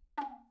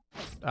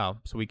 Oh,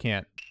 so we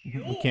can't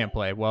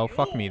play. Well,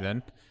 fuck me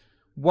then.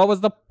 What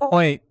was the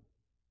point?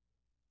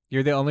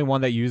 You're the only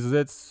one that uses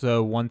it,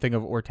 so one thing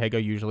of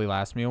Ortega usually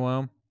lasts me a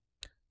while.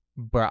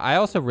 But I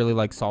also really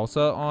like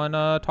salsa on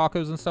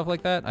tacos and stuff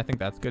like that. I think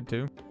that's good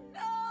too.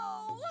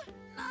 No,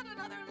 not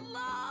another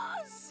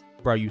loss.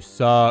 Bro, you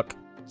suck.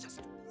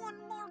 Just one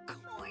more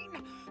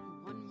coin.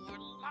 One more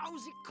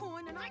lousy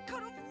coin and I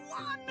could have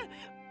won.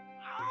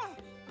 Ah.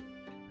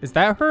 Is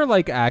that her,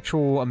 like,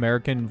 actual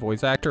American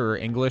voice actor or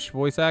English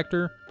voice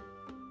actor?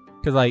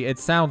 Because, like, it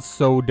sounds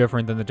so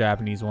different than the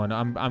Japanese one.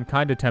 I'm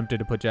kind of tempted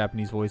to put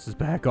Japanese voices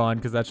back on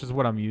because that's just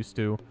what I'm used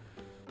to.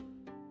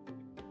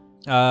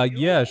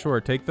 Yeah, sure.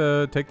 Take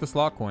the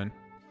slot coin.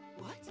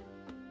 What?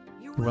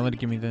 You're willing to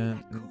give me the...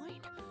 Coin?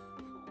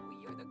 Oh,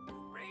 you're the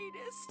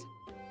greatest.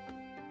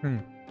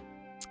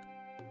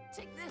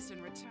 Take this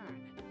in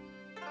return.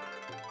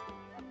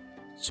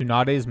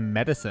 Tsunade's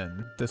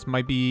medicine. There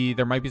might be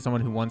someone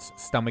who wants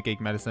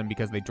stomachache medicine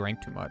because they drank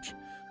too much.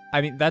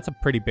 I mean, that's a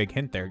pretty big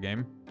hint there,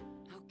 game.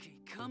 Okay,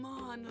 come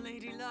on,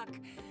 Lady Luck.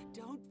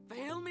 Don't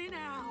fail me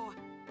now.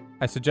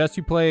 I suggest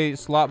you play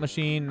slot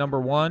machine number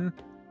 1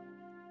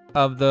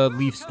 of the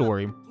Leaf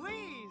story.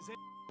 Please.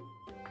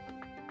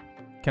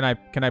 Can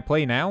I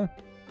play now?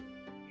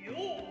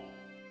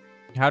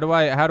 How do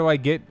I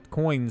get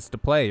coins to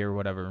play or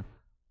whatever?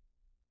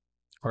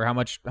 Or how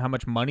much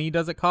money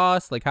does it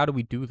cost? Like, how do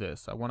we do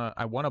this? I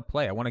wanna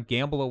play. I wanna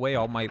gamble away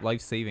all my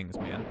life savings,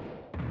 man.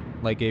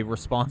 Like a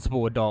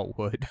responsible adult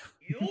would.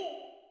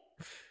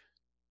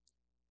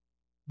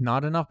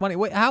 Not enough money.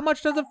 Wait, how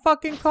much does it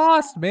fucking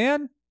cost,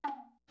 man?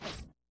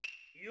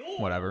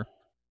 Whatever.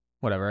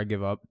 Whatever, I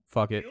give up.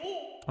 Fuck it.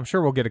 I'm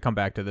sure we'll get to come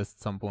back to this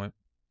at some point.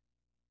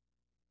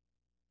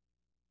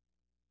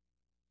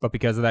 But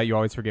because of that, you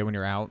always forget when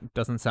you're out.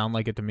 Doesn't sound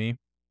like it to me.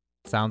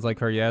 Sounds like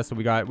her, yes. So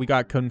we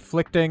got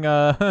conflicting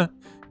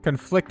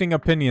conflicting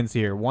opinions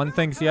here. One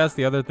thinks yes,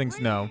 the other thinks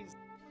no.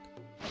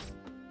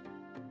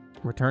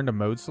 Return to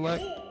mode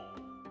select?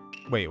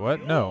 Wait,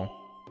 what? No.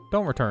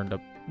 Don't return to...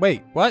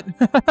 Wait, what?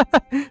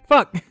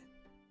 Fuck!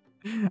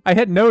 I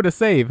hit no to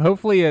save.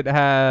 Hopefully it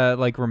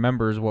like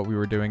remembers what we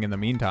were doing in the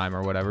meantime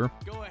or whatever.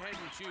 Go ahead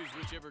and choose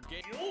whichever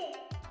game.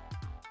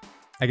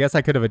 I guess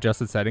I could have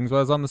adjusted settings while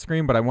I was on the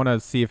screen, but I want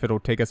to see if it'll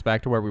take us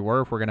back to where we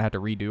were, if we're going to have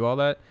to redo all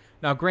that.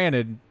 Now,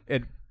 granted,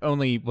 it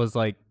only was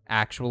like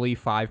actually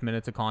 5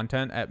 minutes of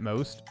content at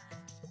most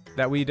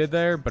that we did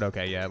there, but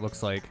okay, yeah, it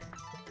looks like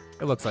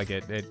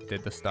it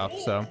did the stuff,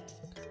 so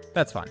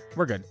that's fine.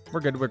 We're good. We're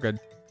good. We're good.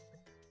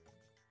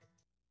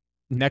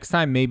 Next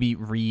time, maybe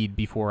read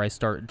before I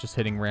start just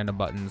hitting random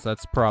buttons.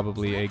 That's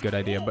probably a good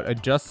idea, but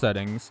adjust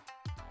settings.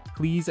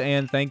 Please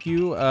and thank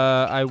you.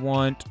 I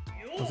want...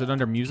 Was it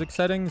under music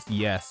settings?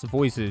 Yes.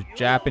 Voices.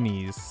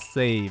 Japanese.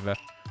 Save.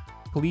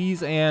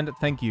 Please and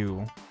thank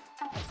you.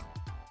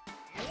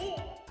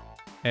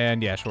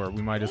 And yeah, sure.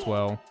 We might as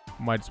well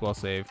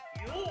save.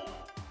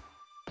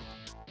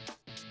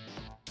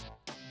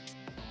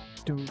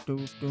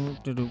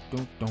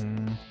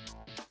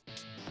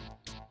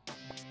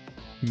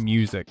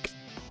 Music.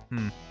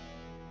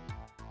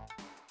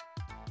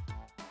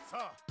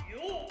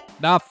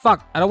 Nah,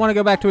 fuck. I don't want to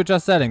go back to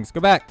adjust settings.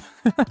 Go back.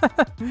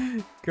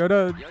 Go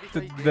to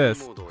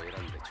this.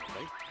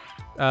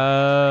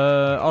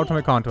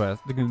 Ultimate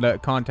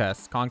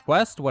contest.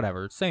 Conquest?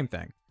 Whatever. Same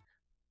thing.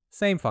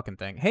 Same fucking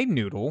thing. Hey,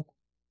 Noodle.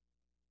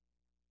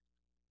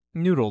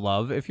 Noodle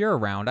love, if you're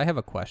around, I have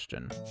a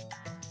question.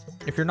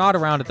 If you're not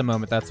around at the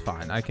moment, that's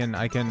fine. I can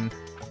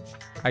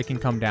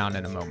come down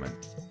in a moment.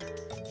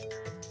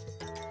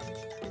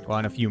 Well,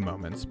 in a few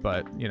moments,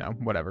 but, you know,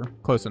 whatever.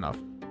 Close enough.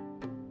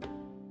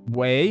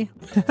 Way?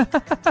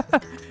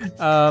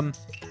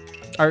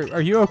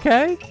 Are you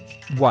okay?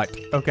 What?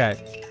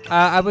 Okay.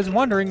 I was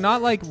wondering,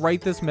 not like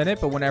right this minute,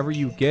 but whenever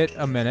you get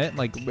a minute,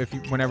 like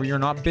whenever you're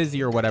not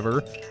busy or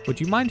whatever, would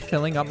you mind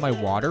filling up my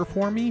water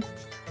for me?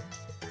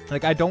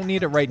 Like, I don't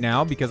need it right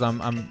now because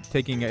I'm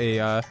taking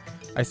a,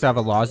 I still have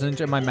a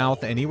lozenge in my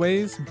mouth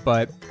anyways,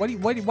 but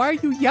why are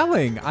you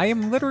yelling? I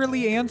am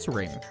literally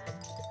answering.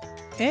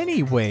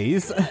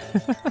 Anyways.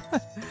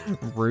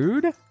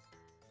 Rude?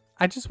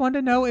 I just wanted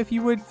to know if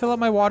you would fill up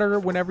my water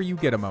whenever you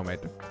get a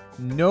moment.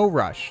 No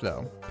rush,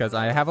 though, because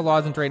I have a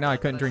lozenge right now. I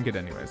couldn't drink it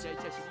anyways.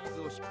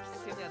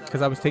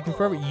 Because I was taking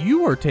forever.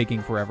 You are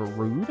taking forever,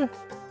 rude.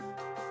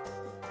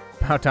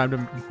 About time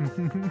to...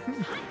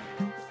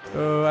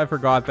 Oh, I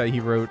forgot that he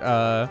wrote,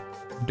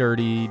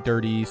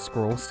 dirty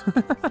scrolls.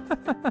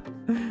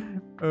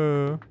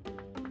 Can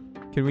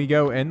we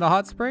go in the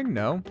hot spring?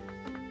 No.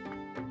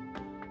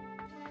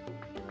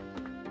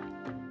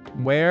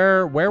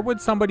 Where would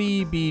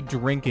somebody be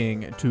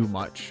drinking too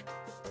much?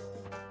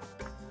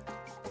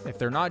 If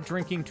they're not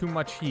drinking too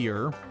much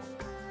here...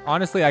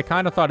 Honestly, I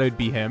kind of thought it'd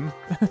be him.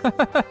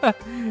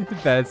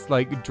 That's,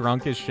 like,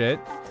 drunk as shit.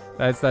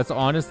 That's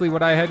honestly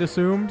what I had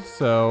assumed,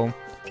 so...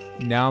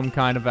 Now I'm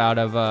kind of out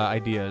of,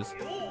 ideas.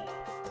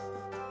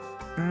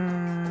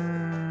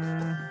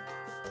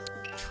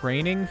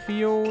 Training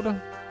field?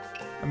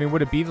 I mean,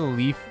 would it be the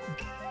Leaf...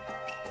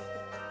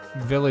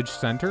 Village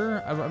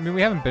Center? I mean,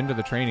 we haven't been to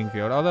the training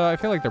field, although I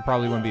feel like there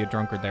probably wouldn't be a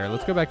drunkard there.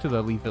 Let's go back to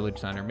the Leaf Village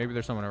Center. Maybe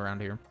there's someone around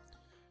here.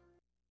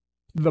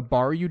 The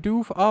bar, you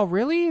doof? Oh,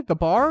 really? The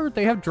bar?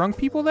 They have drunk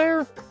people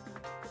there?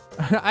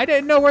 I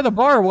didn't know where the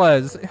bar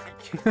was.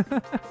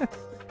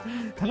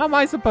 How am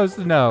I supposed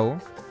to know?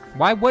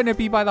 Why wouldn't it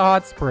be by the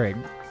hot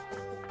spring?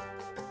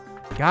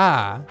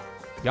 Gah.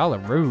 Y'all are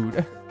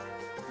rude.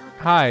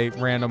 Hi,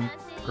 random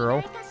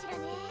girl.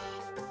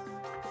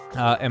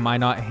 Am I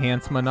not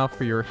handsome enough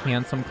for your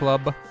handsome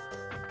club?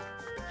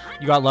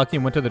 You got lucky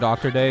and went to the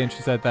doctor today, and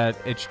she said that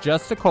it's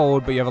just a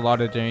cold, but you have a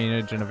lot of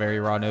drainage and a very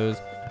raw nose.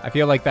 I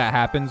feel like that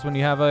happens when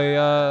you have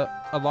a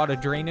lot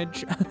of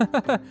drainage.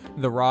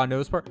 The raw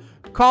nose part.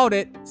 Called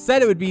it.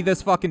 Said it would be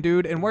this fucking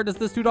dude. And where does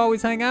this dude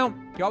always hang out?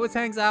 He always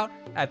hangs out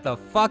at the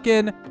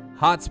fucking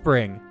hot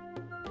spring.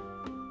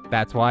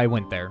 That's why I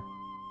went there.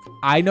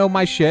 I know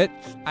my shit.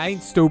 I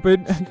ain't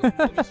stupid.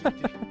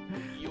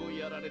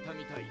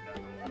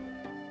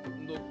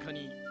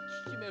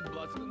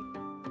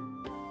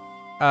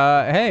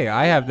 Hey,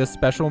 I have this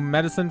special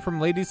medicine from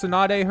Lady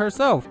Tsunade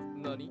herself.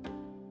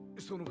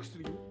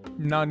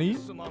 Nani?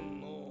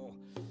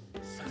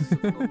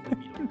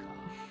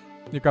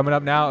 You're coming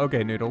up now?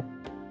 Okay, Noodle.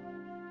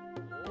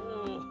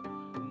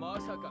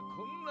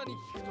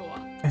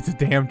 It's a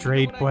damn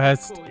trade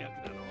quest.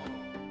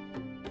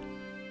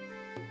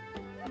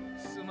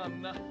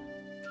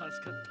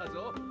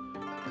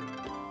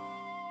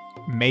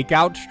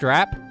 Makeout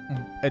strap?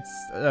 It's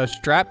a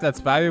strap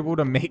that's valuable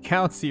to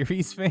Makeout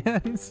series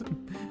fans.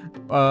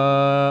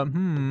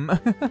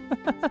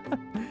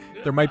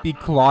 There might be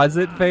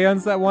closet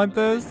fans that want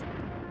this.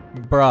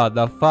 Bruh,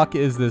 the fuck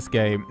is this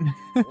game?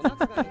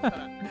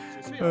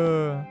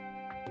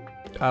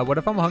 What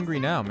if I'm hungry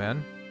now,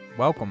 man?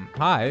 Welcome.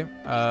 Hi.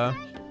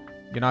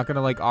 You're not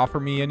gonna, like, offer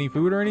me any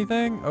food or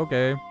anything?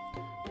 Okay.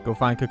 Go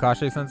find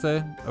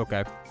Kakashi-sensei?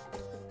 Okay.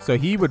 So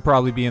he would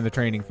probably be in the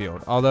training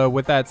field. Although,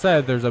 with that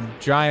said, there's a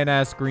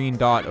giant-ass green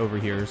dot over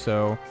here,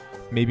 so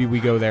maybe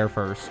we go there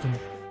first.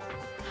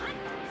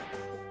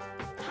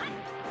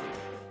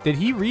 Did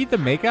he read the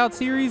Makeout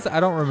series?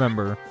 I don't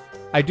remember.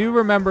 I do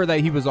remember that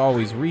he was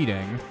always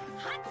reading.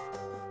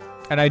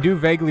 And I do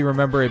vaguely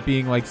remember it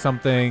being like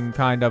something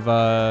kind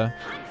of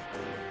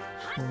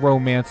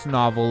romance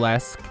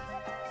novel-esque.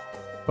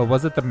 But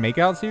was it the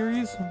Makeout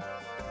series?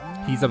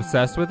 He's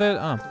obsessed with it?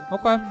 Oh,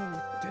 okay.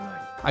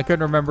 I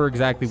couldn't remember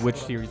exactly which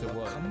series it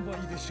was.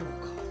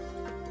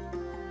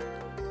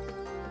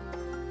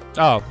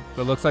 Oh,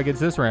 it looks like it's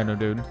this random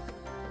dude.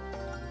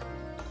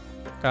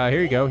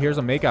 Here you go. Here's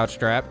a makeout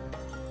strap.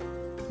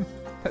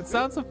 That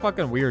sounds so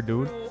fucking weird,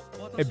 dude.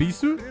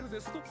 Ebisu?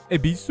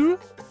 Ebisu?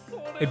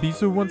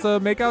 Ebisu wants a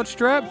makeout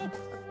strap?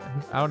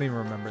 I don't even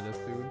remember this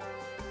dude.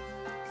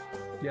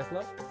 Yes,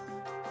 love?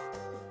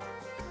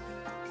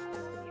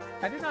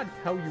 I did not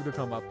tell you to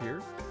come up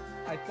here.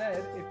 I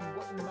said if you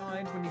wouldn't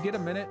mind when you get a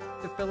minute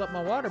to fill up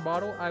my water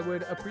bottle, I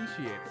would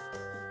appreciate it.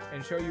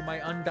 And show you my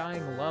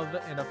undying love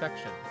and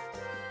affection.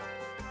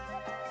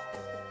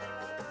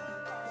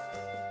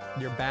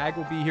 Your bag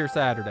will be here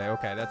Saturday.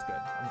 Okay, that's good.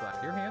 I'm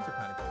glad. Your hands are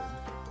kind of cold.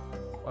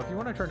 Well, if you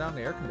want to turn down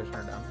the air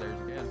conditioner downstairs,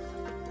 you can.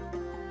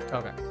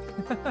 Okay.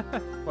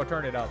 Well,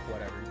 turn it up,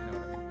 whatever. You know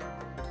what I mean.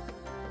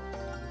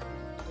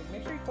 Like,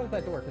 make sure you close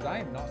that door, because I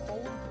am not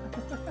cold.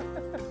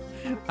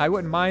 I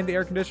wouldn't mind the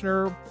air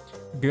conditioner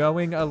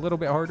going a little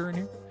bit harder in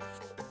here.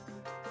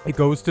 It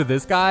goes to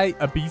this guy,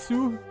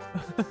 Abisu.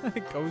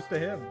 It goes to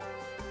him.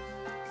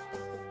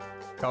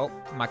 Oh,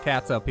 my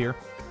cat's up here.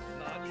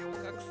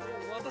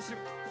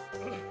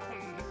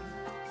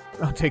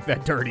 I'll take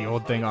that dirty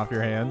old thing off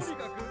your hands.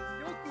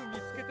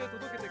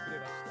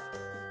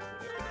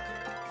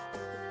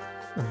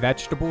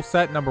 Vegetable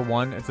set number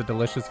 1. It's a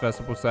delicious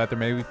vegetable set. There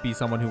may be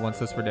someone who wants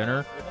this for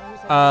dinner.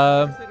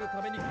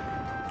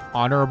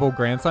 Honorable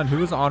grandson.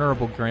 Who is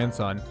honorable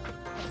grandson?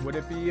 Would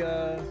it be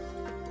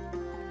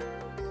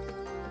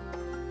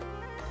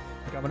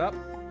coming up?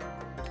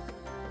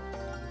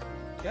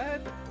 Go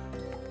ahead.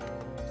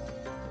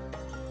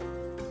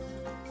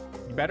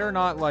 You better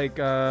not like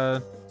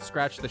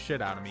scratch the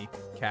shit out of me,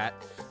 cat.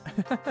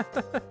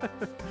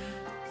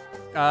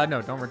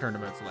 No, don't return to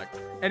mode select.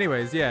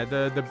 Anyways, yeah,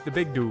 the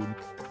big dude.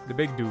 The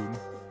big dude.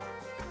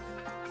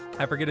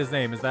 I forget his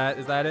name. Is that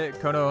it?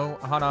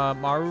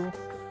 Konohanamaru?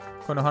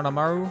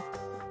 Konohanamaru?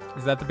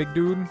 Is that the big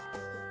dude?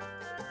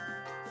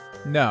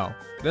 No.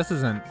 This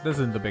isn't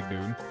the big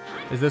dude.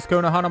 Is this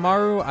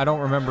Konohanamaru? I don't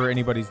remember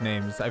anybody's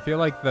names. I feel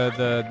like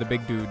the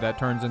big dude that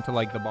turns into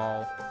like the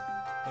ball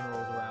and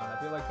rolls around.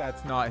 I feel like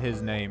that's not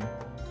his name.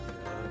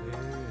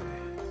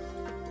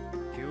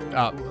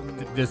 Oh,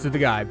 this is the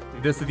guy.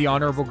 This is the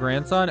honorable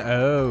grandson?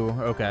 Oh,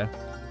 okay.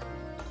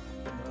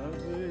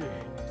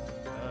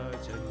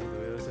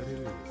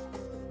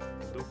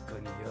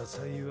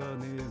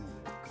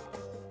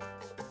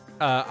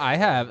 I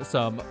have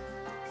some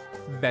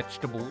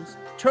vegetables.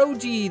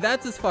 Choji,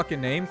 that's his fucking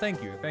name.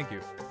 Thank you, thank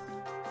you.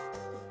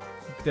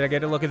 Did I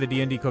get a look at the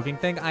D&D cooking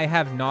thing? I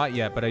have not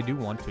yet, but I do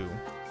want to.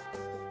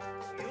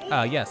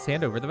 Yes,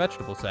 hand over the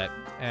vegetable set.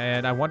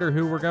 And I wonder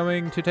who we're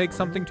going to take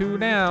something to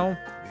now.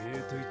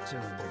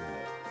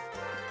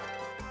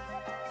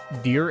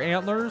 Deer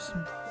antlers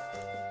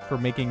for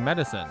making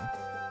medicine.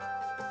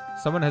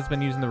 Someone has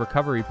been using the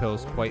recovery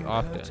pills quite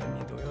often.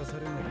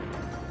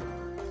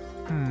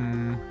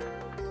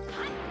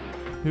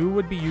 Who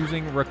would be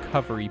using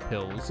recovery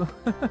pills?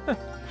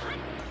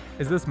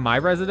 Is this my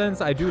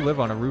residence? I do live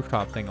on a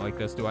rooftop thing like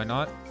this, do I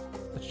not?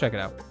 Let's check it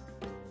out.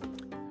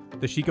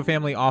 The Sheikah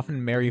family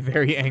often marry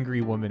very angry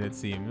women, it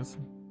seems.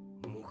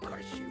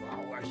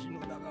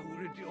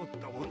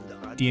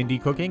 D&D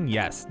cooking?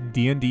 Yes,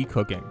 D&D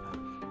cooking.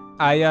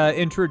 I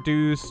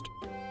introduced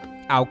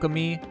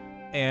alchemy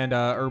and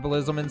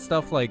herbalism and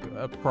stuff like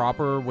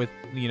proper with,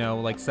 you know,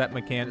 like set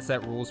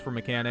rules for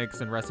mechanics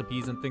and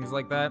recipes and things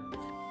like that.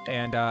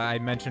 And I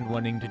mentioned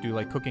wanting to do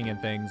like cooking and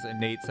things,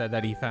 and Nate said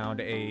that he found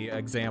a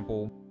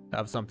example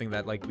of something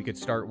that like we could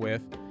start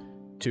with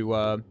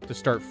to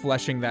start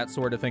fleshing that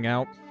sort of thing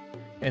out.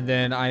 And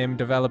then I am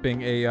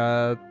developing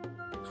a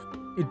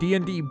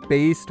D&D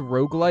based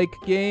roguelike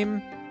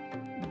game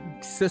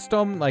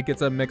system. Like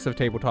it's a mix of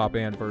tabletop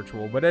and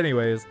virtual. But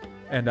anyways,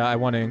 and I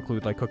want to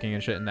include like cooking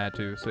and shit in that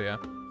too. So yeah.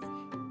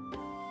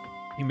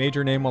 You made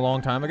your name a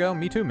long time ago?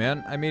 Me too,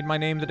 man. I made my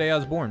name the day I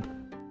was born.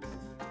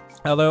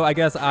 Although, I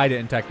guess I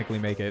didn't technically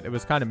make it. It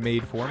was kind of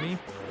made for me.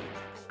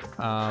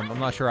 I'm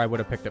not sure I would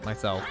have picked it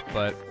myself,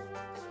 but,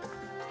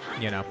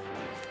 you know.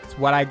 It's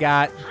what I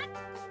got.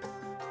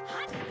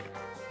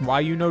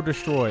 Why you no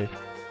destroy?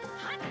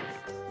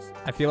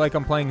 I feel like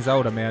I'm playing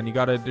Zelda, man. You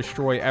gotta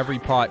destroy every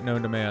pot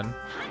known to man.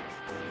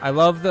 I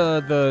love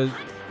the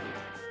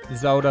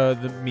Zelda,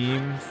 the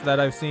memes that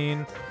I've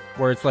seen,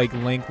 where it's like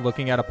Link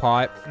looking at a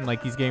pot, and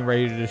like he's getting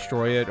ready to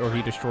destroy it, or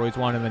he destroys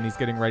one, and then he's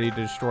getting ready to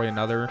destroy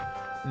another.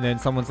 And then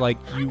someone's like,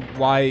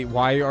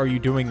 why are you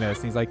doing this?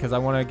 And he's like, because I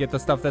want to get the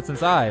stuff that's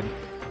inside.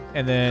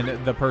 And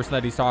then the person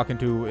that he's talking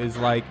to is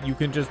like, you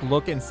can just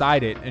look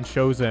inside it, and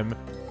shows him.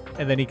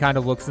 And then he kind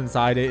of looks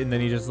inside it, and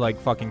then he just like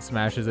fucking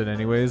smashes it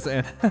anyways.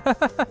 And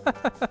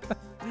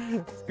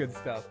it's good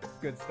stuff.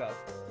 Good stuff.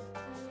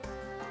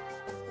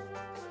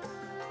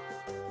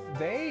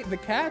 The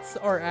cats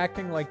are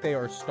acting like they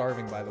are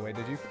starving, by the way.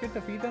 Did you forget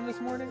to feed them this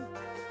morning?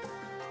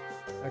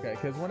 Okay,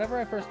 because whenever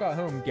I first got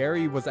home,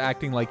 Gary was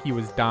acting like he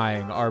was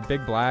dying. Our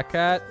big black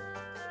cat,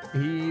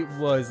 He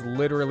was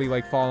literally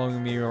like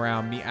following me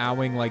around,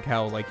 meowing like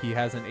hell, like he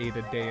hasn't ate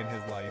a day in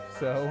his life.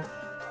 So,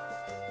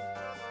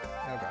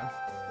 okay.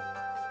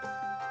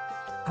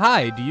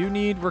 Hi, do you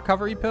need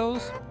recovery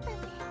pills?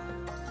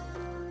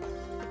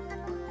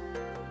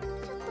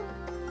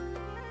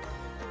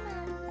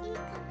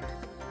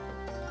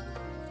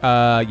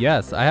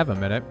 Yes, I have a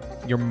minute.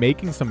 You're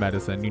making some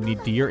medicine. You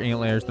need deer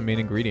antlers, the main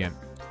ingredient.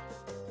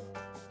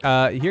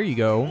 Here you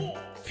go,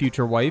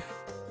 future wife.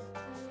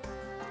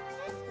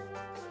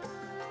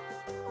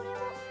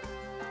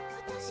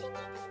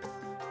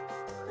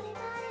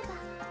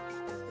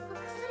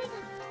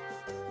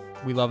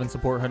 We love and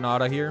support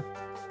Hinata here.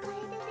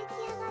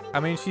 I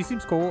mean, she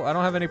seems cool. I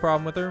don't have any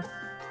problem with her.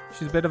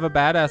 She's a bit of a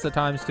badass at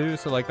times too,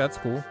 so like that's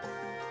cool.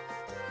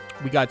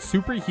 We got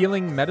super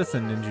healing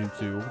medicine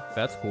ninjutsu.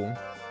 That's cool.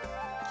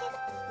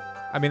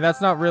 I mean,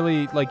 that's not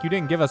really, like, you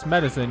didn't give us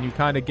medicine, you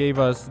kind of gave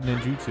us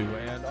ninjutsu.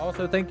 And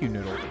also, thank you,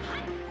 Noodle.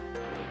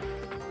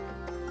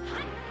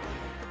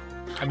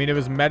 I mean, it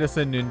was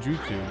medicine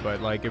ninjutsu,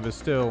 but, like, it was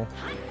still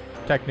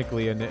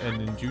technically a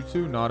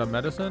ninjutsu, not a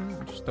medicine.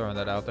 Just throwing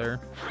that out there.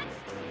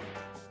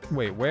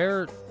 Wait,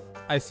 where?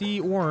 I see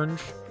orange.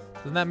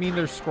 Doesn't that mean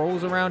there's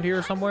scrolls around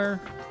here somewhere?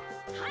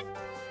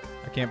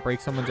 I can't break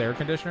someone's air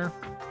conditioner?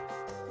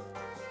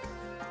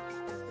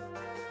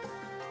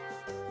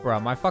 Bro,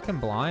 am I fucking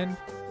blind?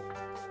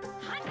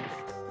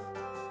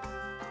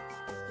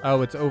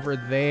 Oh, it's over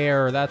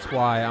there. That's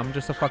why. I'm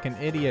just a fucking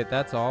idiot.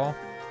 That's all.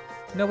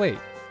 No, wait.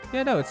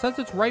 Yeah, no, it says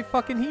it's right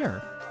fucking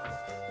here.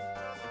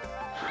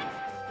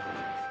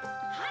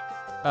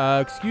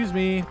 Excuse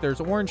me. There's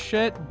orange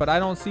shit, but I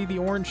don't see the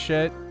orange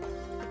shit.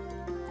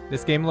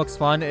 This game looks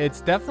fun.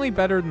 It's definitely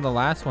better than the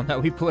last one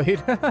that we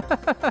played.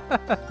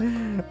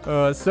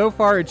 So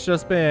far, it's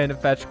just been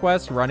fetch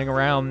quests, running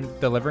around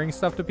delivering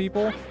stuff to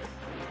people.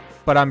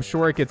 But I'm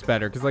sure it gets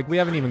better, because like we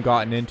haven't even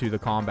gotten into the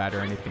combat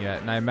or anything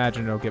yet. And I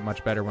imagine it'll get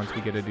much better once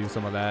we get to do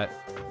some of that.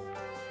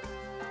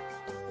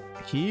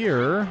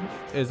 Here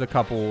is a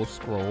couple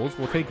scrolls.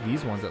 We'll take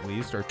these ones at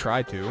least, or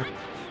try to.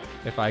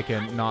 If I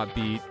can not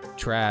be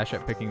trash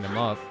at picking them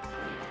up.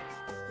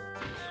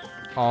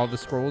 All the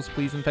scrolls,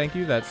 please and thank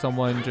you, that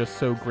someone just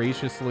so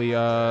graciously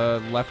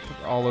left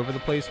all over the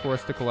place for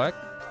us to collect.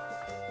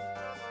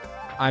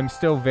 I'm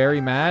still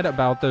very mad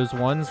about those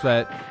ones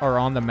that are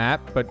on the map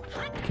but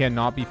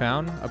cannot be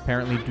found.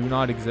 Apparently do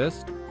not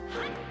exist.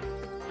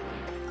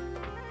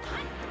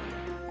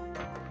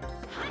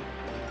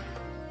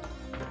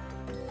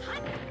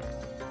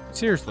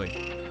 Seriously.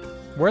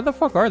 Where the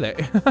fuck are they?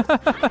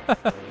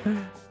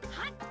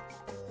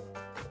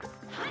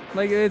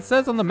 Like, it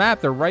says on the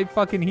map they're right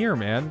fucking here,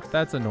 man.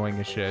 That's annoying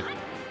as shit.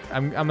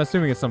 I'm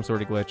assuming it's some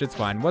sort of glitch. It's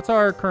fine. What's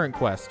our current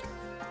quest?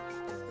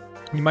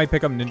 You might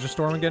pick up Ninja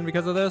Storm again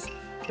because of this.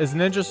 Is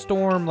Ninja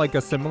Storm like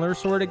a similar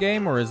sort of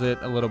game, or is it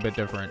a little bit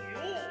different?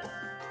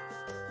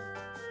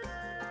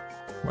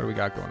 What do we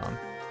got going on?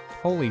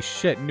 Holy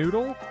shit,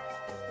 Noodle?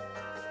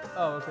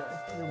 Oh, okay.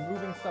 You're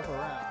moving stuff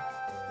around.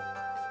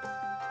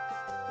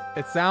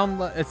 It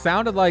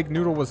sounded like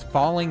Noodle was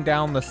falling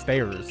down the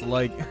stairs.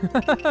 Like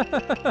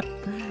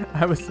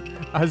I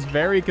was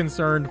very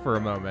concerned for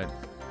a moment.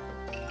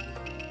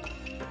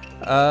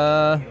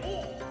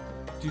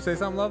 Did you say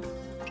something, love?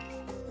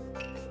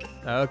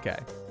 Okay.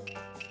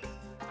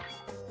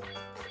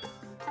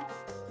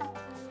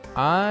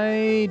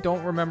 I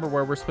don't remember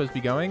where we're supposed to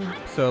be going,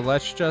 so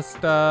let's just,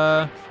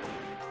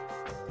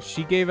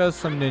 she gave us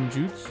some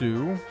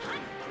ninjutsu,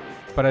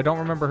 but I don't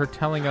remember her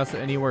telling us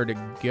anywhere to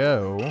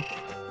go.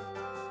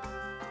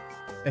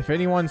 If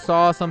anyone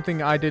saw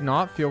something I did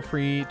not, feel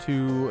free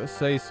to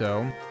say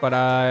so, but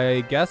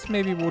I guess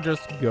maybe we'll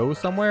just go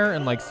somewhere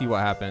and, like, see what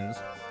happens.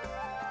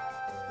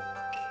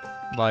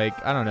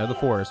 Like, I don't know, the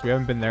forest. We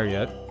haven't been there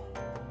yet.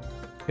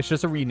 It's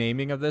just a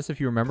renaming of this,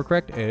 if you remember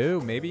correct. Oh,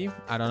 maybe.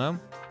 I don't know.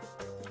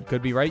 You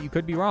could be right, you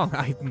could be wrong.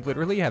 I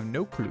literally have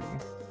no clue.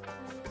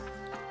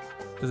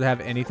 Does it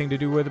have anything to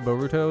do with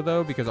Boruto,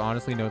 though? Because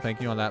honestly, no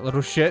thank you on that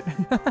little shit.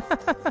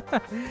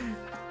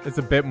 It's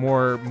a bit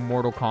more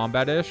Mortal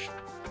Kombat-ish.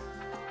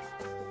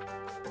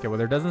 Okay, well,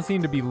 there doesn't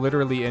seem to be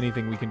literally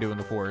anything we can do in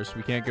the forest.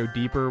 We can't go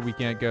deeper. We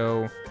can't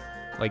go,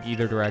 like,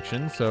 either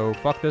direction. So,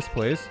 fuck this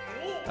place.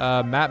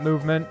 Map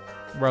movement.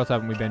 Where else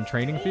haven't we been?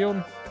 Training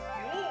field?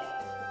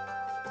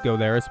 Go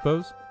there, I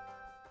suppose.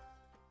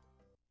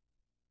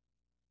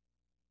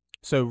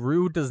 So,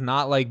 Rue does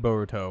not like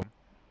Boruto.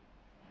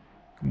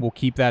 We'll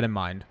keep that in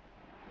mind.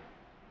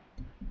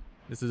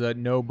 This is a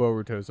no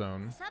Boruto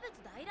zone.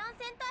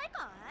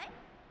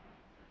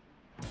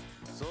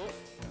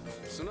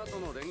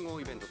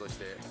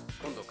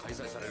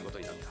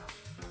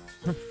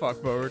 Fuck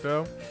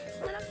Boruto.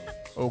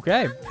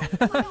 Okay.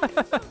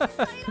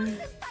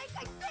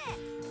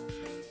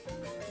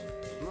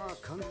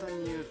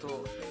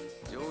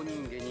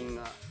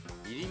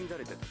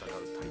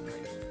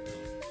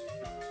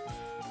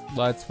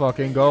 Let's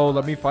fucking go.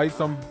 Let me fight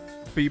some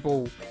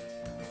people.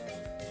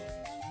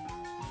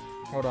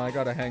 Hold on, I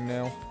got a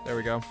hangnail. There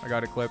we go. I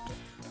got it clipped.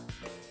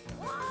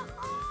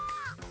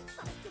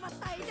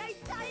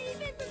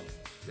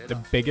 The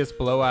biggest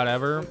blowout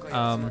ever.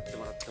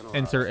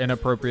 Insert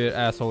inappropriate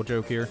asshole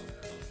joke here.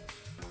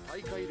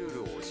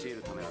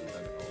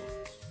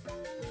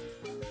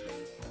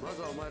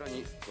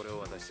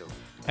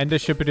 Enda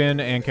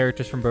Shippuden and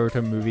characters from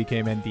Boruto movie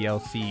came in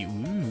DLC.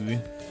 Ooh,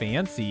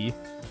 fancy.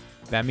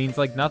 That means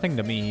like nothing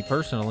to me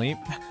personally.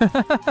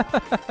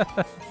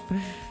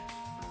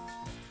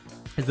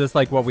 Is this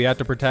like what we have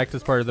to protect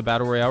as part of the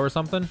battle royale or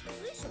something?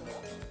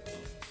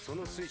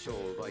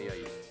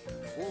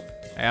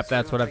 Yep,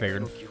 that's what I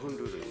figured.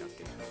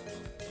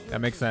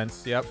 That makes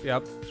sense. Yep,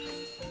 yep.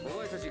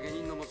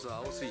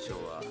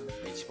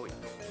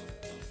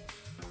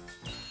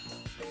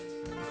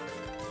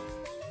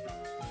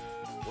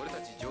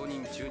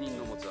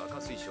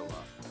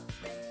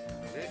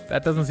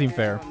 That doesn't seem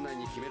fair.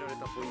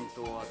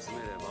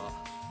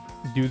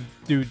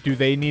 Do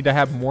they need to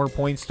have more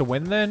points to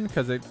win then?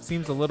 Because it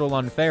seems a little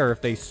unfair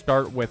if they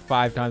start with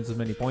 5 times as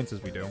many points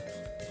as we do.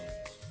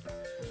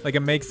 Like,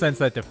 it makes sense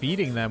that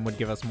defeating them would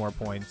give us more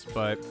points,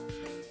 but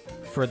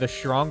for the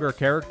stronger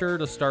character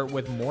to start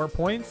with more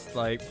points,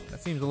 like,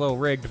 that seems a little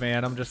rigged,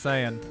 man. I'm just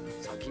saying.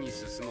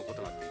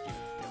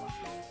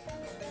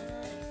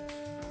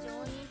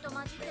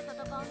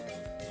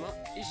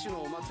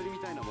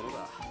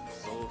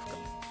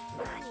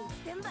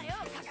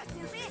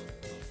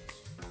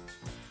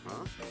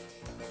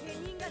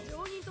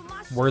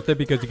 Worth it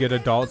because you get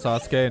adult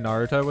Sasuke and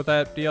Naruto with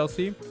that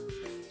DLC.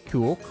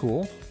 Cool,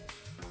 cool.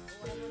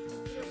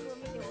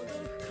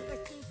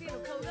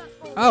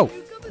 Oh,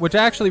 which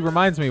actually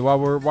reminds me, while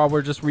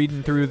we're just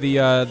reading through the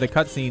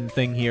cutscene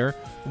thing here,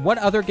 what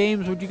other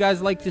games would you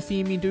guys like to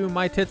see me do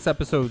my tits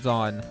episodes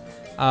on?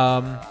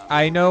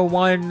 I know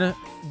one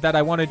that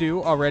I want to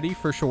do already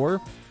for sure,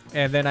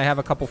 and then I have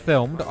a couple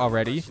filmed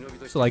already,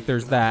 so like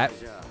there's that.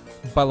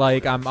 But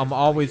like I'm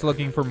always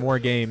looking for more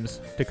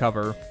games to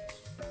cover.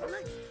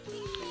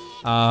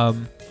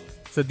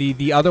 So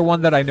the other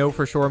one that I know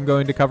for sure I'm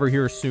going to cover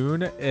here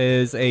soon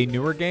is a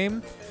newer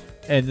game.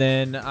 And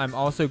then I'm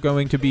also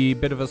going to be, a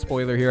bit of a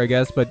spoiler here, I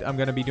guess, but I'm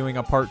going to be doing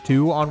a part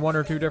 2 on 1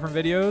 or 2 different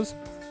videos.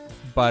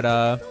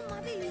 But,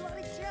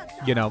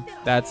 you know,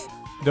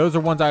 those are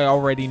ones I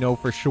already know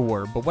for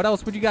sure. But what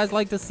else would you guys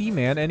like to see,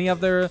 man? Any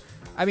other,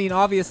 I mean,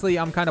 obviously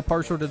I'm kind of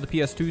partial to the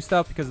PS2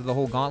 stuff because of the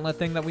whole Gauntlet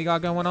thing that we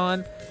got going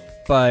on.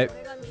 But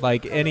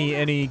like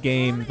any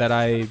game that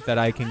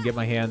I can get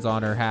my hands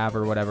on or have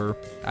or whatever,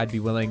 I'd be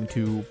willing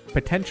to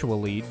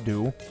potentially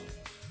do.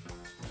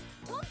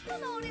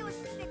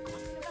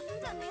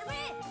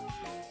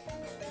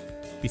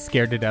 Be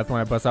scared to death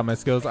when I bust out my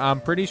skills. I'm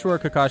pretty sure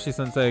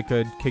Kakashi-sensei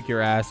could kick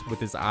your ass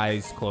with his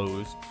eyes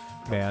closed,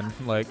 man.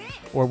 Like,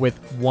 or with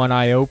one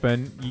eye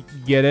open. You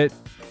get it?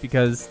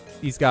 Because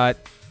he's got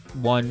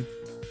one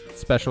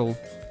special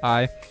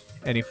eye.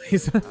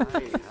 Anyways.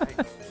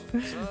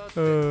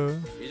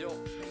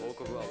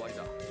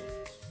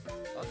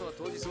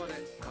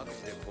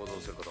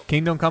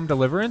 Kingdom Come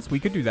Deliverance? We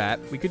could do that.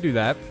 We could do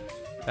that.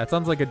 That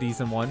sounds like a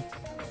decent one.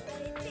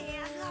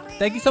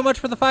 Thank you so much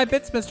for the 5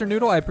 bits, Mr.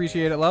 Noodle. I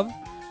appreciate it, love.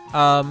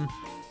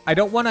 I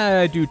don't want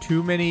to do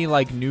too many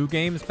like new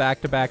games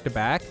back to back to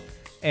back.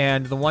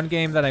 And the one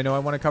game that I know I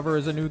want to cover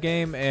is a new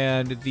game,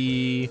 and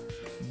the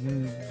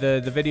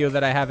video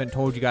that I haven't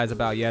told you guys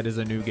about yet is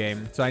a new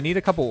game. So I need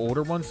a couple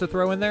older ones to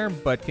throw in there,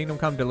 but Kingdom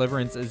Come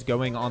Deliverance is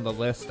going on the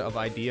list of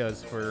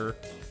ideas for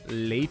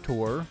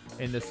later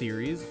in the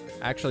series.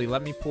 Actually,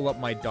 let me pull up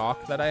my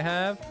doc that I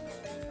have,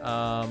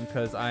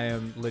 because I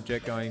am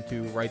legit going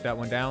to write that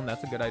one down.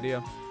 That's a good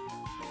idea.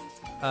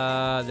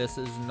 This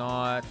is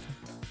not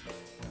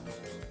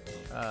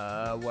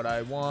what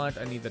I want.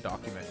 I need the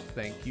document.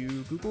 Thank you,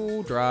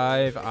 Google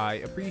Drive. I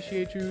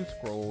appreciate you.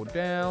 Scroll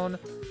down.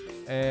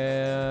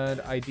 And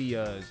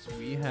ideas.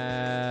 We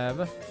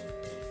have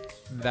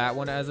that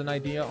one as an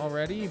idea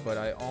already, but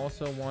I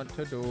also want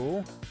to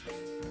do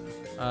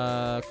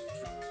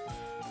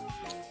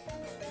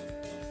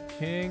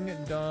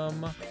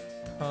Kingdom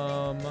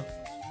Come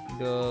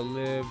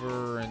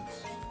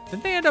Deliverance.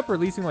 Didn't they end up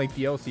releasing like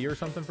DLC or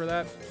something for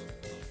that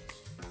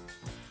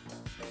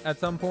at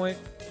some point?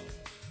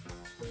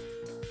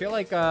 I feel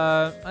like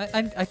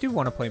I do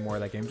want to play more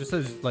of that game, just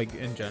as like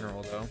in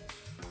general though.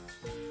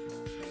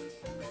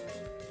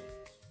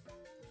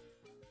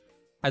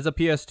 As a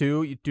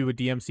PS2, you do a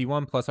DMC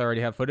one, plus I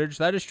already have footage.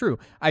 That is true.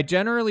 I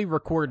generally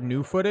record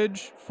new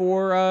footage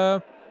for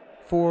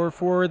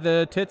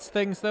the tits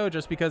things though,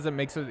 just because it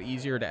makes it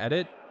easier to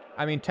edit.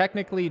 I mean,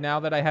 technically now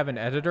that I have an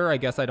editor, I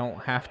guess I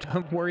don't have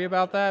to worry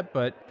about that,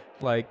 but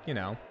like, you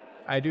know,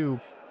 I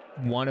do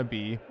want to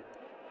be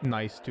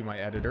nice to my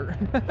editor.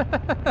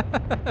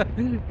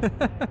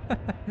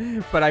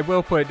 But I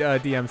will put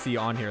DMC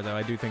on here though.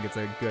 I do think it's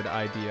a good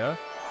idea.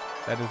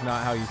 That is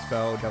not how you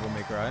spell Devil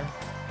May Cry.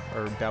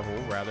 Or devil,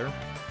 rather.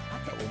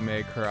 Devil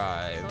May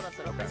Cry.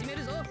 Okay.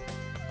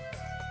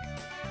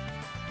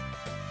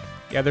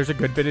 Yeah, there's a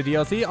good bit of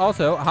DLC.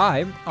 Also,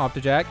 hi,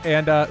 Optajack,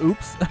 and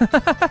oops.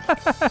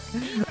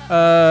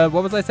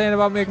 What was I saying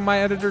about making my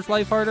editor's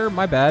life harder?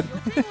 My bad.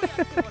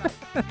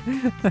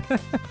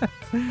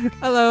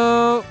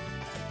 Hello.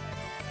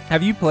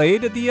 Have you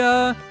played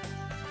the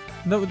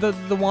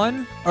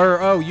one?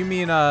 Or oh, you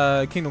mean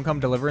Kingdom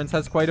Come Deliverance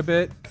has quite a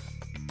bit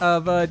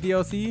of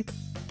DLC?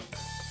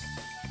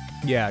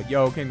 Yeah,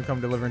 yo, Kingdom Come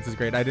Deliverance is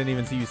great. I didn't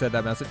even see you said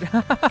that message.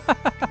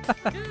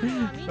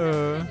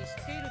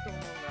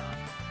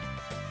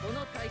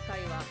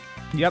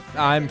 Yep,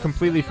 I'm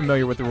completely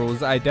familiar with the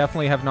rules. I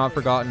definitely have not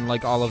forgotten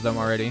like all of them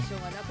already.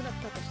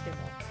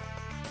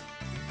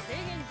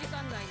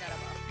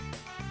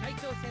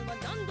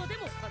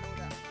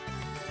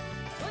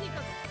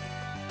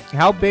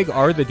 How big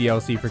are the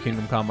DLC for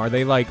Kingdom Come? Are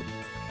they like,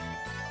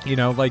 you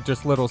know, like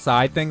just little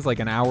side things, like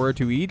an hour or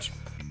two each?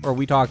 Or are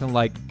we talking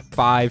like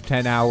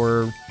 5-10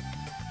 hour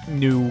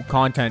new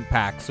content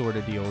pack sort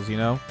of deals, you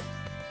know?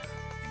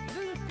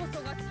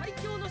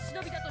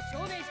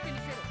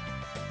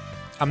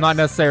 I'm not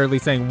necessarily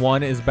saying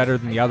one is better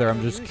than the other.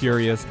 I'm just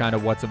curious kind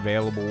of what's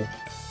available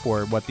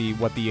for what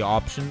the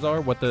options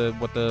are, what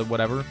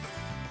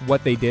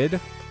they did.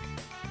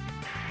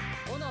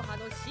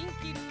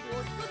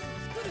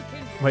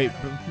 Wait,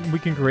 we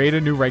can create a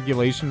new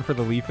regulation for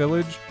the Leaf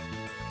Village?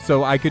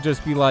 So I could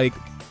just be like,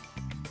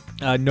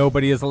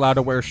 nobody is allowed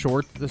to wear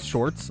shirts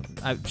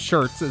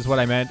is what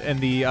I meant, in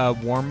the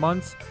warm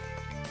months.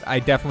 I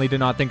definitely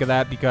did not think of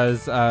that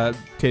because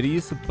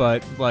titties,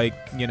 but like,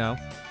 you know,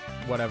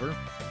 whatever.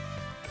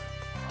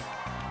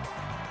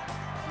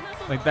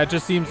 Like, that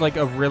just seems like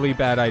a really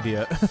bad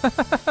idea.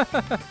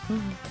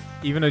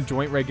 Even a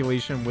joint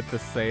regulation with the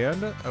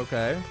sand?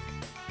 Okay.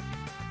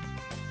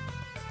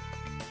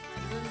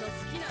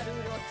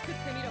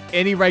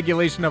 Any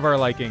regulation of our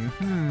liking.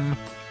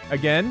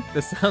 Again,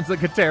 this sounds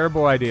like a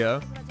terrible idea.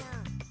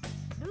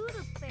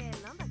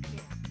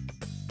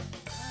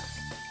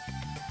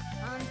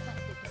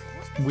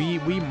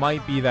 We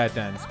might be that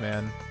dense,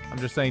 man. I'm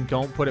just saying,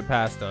 don't put it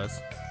past us.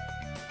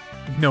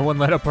 No one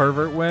let a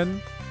pervert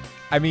win?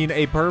 I mean,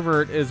 a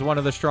pervert is one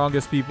of the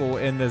strongest people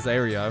in this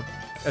area.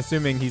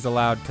 Assuming he's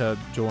allowed to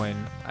join.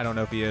 I don't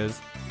know if he is.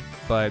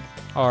 But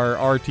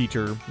our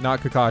teacher, not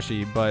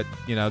Kakashi, but,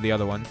 you know, the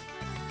other one.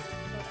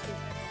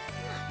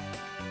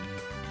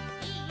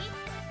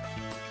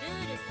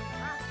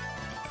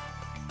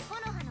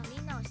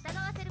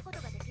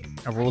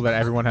 A rule that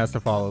everyone has to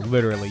follow.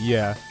 Literally,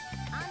 yeah.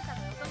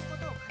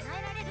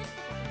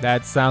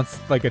 That sounds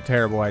like a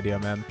terrible idea,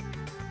 man.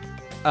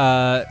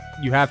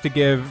 You have to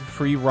give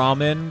free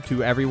ramen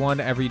to everyone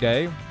every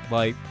day?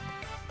 Like,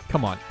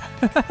 come on.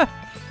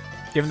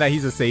 Given that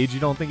he's a sage,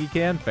 you don't think he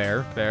can?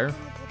 Fair, fair.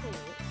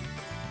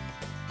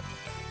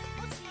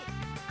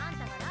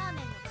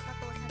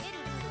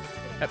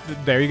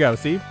 There you go,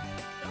 see?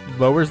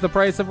 Lowers the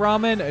price of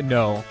ramen?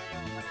 No.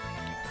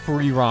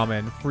 Free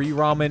ramen. Free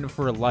ramen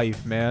for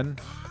life, man.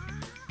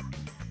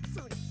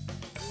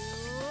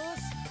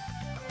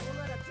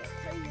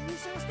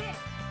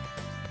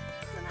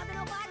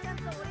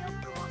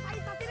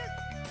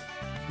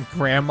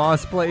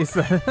 Grandma's place?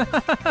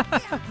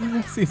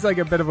 Seems like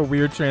a bit of a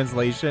weird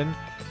translation.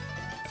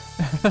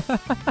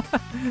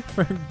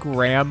 For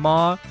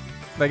grandma?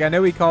 Like, I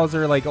know he calls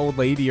her, like, old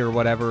lady or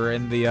whatever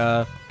in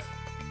the,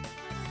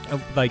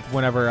 like,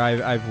 whenever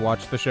I've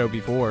watched the show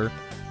before.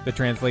 The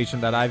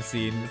translation that I've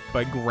seen.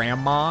 But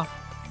grandma?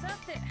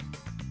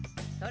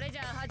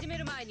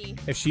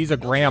 If she's a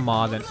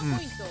grandma, then...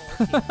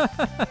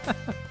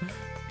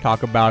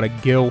 Talk about a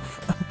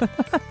gilf.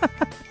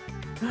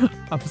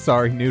 I'm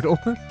sorry, Noodle.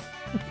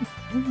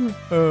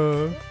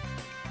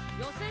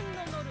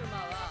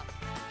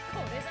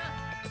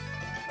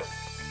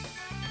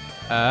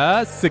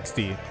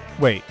 60.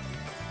 Wait.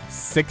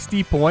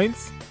 60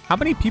 points? How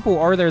many people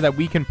are there that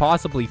we can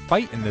possibly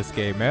fight in this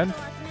game, man?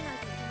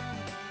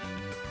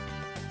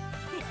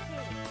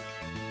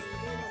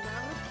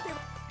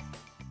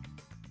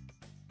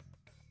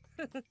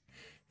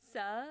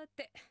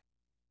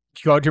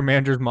 You called your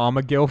manager's mom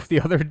a gilf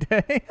the other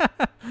day?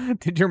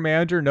 Did your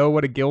manager know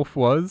what a gilf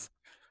was?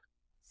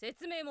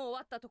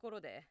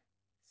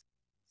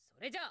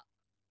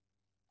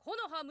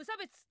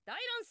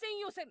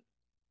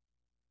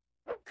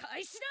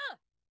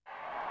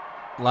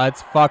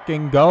 Let's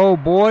fucking go,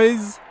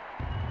 boys.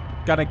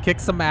 Gotta kick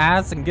some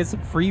ass and get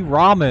some free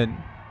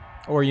ramen.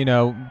 Or, you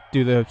know,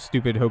 do the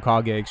stupid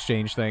Hokage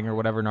exchange thing or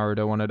whatever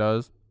Naruto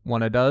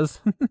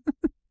does.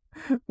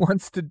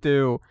 Wants to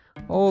do.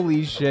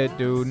 Holy shit,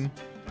 dude.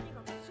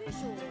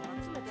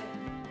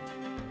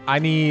 I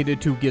need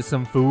to get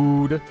some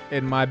food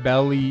in my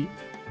belly.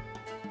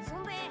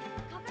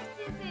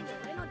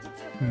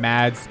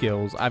 Mad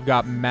skills. I've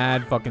got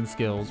mad fucking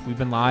skills. We've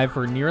been live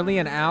for nearly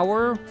an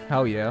hour.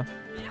 Hell yeah.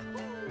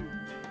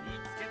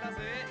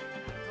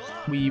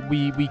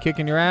 We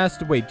kicking your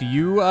ass? Wait, do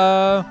you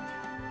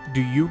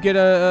get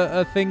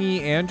a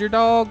thingy and your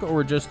dog,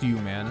 or just you,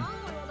 man?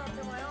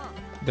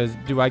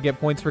 Do I get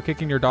points for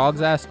kicking your dog's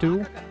ass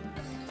too?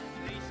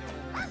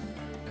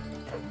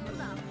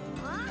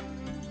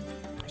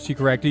 She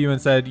corrected you and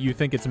said you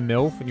think it's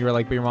MILF, and you were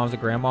like, but your mom's a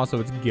grandma, so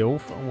it's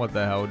GILF? What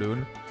the hell,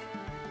 dude?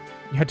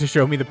 You had to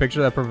show me the picture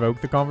that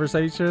provoked the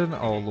conversation?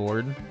 Oh,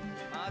 Lord.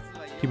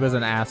 He was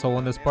an asshole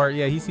in this part?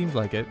 Yeah, he seems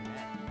like it.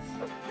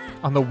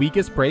 On the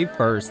weakest brave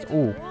first.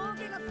 Ooh.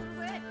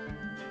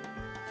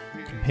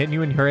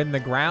 Continuing, you're in the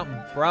ground.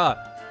 Bruh.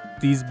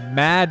 These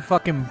mad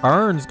fucking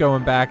burns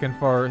going back and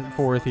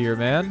forth here,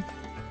 man.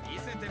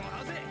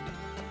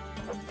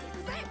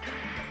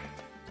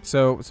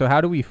 So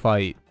how do we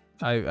fight?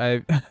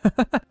 I'm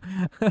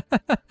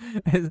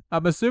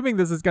assuming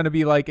this is going to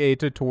be like a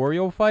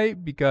tutorial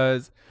fight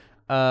because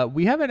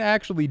we haven't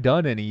actually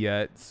done any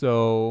yet.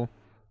 So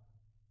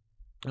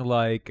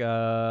like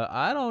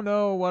I don't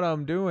know what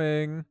I'm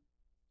doing.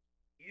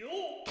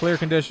 Clear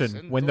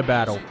condition. Win the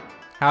battle.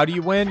 How do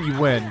you win? You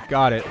win.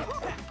 Got it.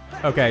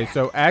 Okay,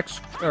 so X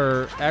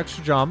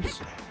jumps.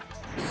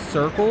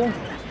 Circle.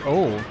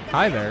 Oh,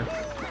 hi there.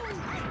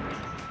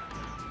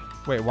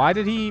 Wait, why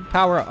did he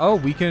power? Oh,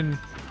 we can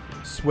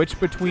switch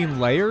between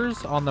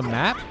layers on the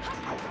map?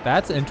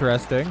 That's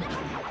interesting.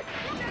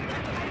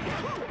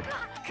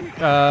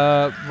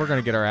 We're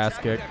gonna get our ass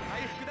kicked.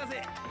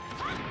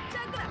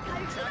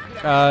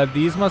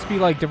 These must be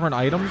like different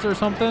items or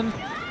something.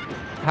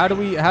 How do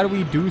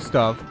we do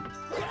stuff?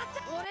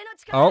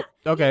 Oh,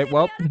 okay,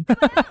 well,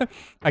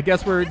 I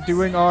guess we're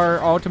doing our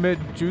ultimate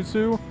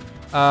jutsu,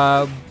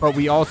 but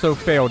we also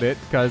failed it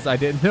because I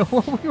didn't know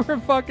what we were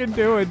fucking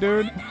doing,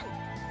 dude.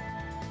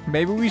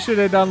 Maybe we should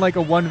have done like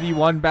a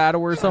 1v1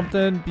 battle or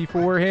something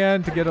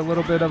beforehand to get a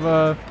little bit of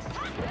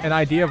an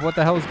idea of what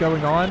the hell is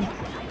going on.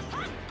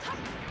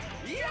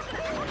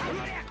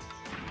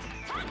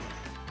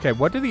 Okay,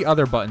 what do the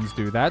other buttons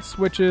do? That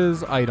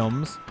switches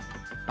items.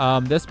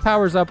 This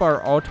powers up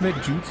our ultimate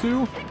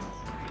jutsu.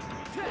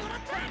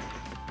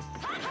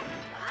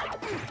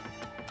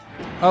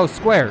 Oh,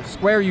 square.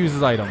 Square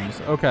uses items.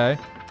 Okay.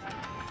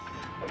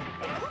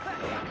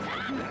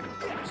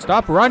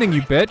 Stop running,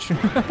 you bitch.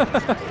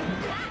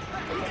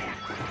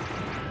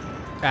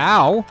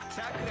 Ow.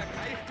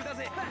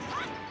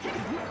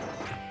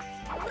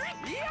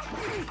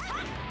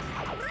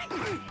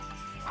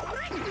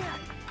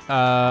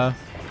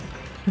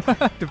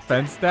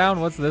 Defense down?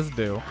 What's this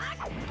do?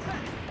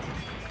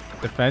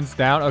 Defense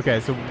down?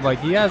 Okay, so like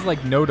he has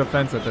like no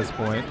defense at this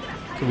point.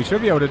 So we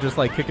should be able to just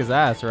like kick his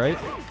ass, right?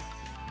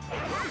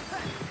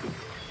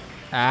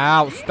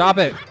 Ow, stop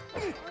it.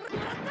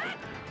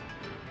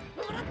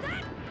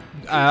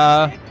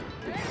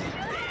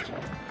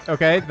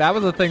 Okay, that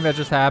was a thing that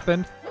just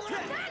happened.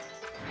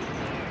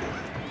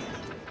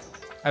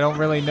 I don't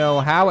really know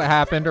how it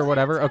happened or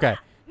whatever. Okay,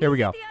 here we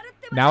go.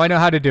 Now I know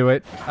how to do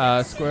it.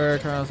 Square,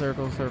 triangle,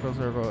 circle, circle,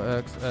 circle,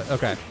 X.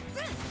 Okay.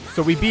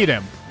 So we beat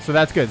him. So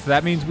that's good. So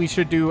that means we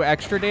should do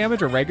extra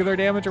damage or regular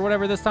damage or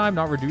whatever this time,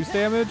 not reduced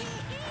damage.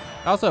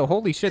 Also,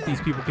 holy shit, these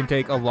people can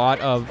take a lot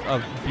of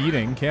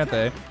beating, can't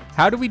they?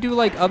 How do we do,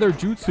 like, other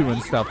jutsu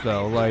and stuff,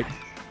 though? Like,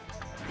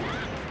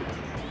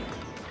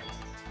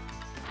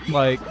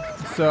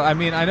 so, I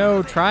mean, I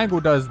know triangle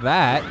does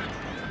that.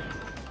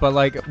 But,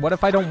 like, what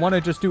if I don't want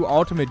to just do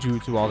ultimate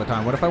jutsu all the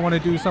time? What if I want to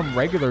do some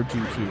regular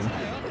jutsu?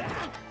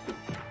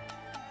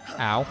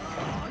 Ow.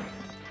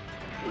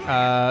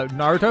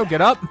 Naruto,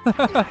 get up.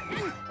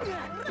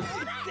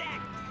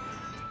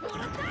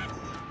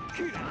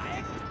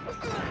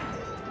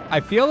 I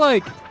feel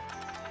like...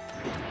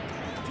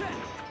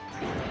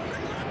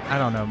 I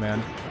don't know,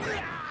 man.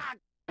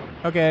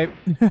 Okay.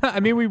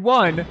 I mean, we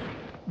won.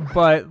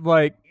 But,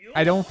 like,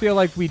 I don't feel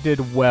like we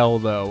did well,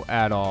 though,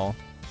 at all.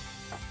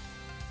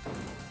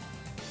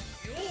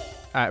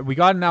 We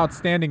got an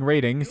outstanding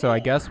rating, so I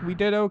guess we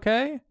did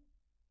okay.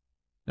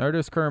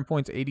 Naruto's current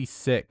point's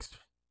 86.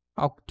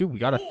 Oh, dude, we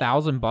got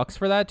 $1,000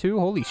 for that, too?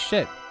 Holy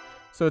shit.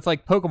 So it's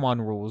like Pokemon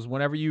rules.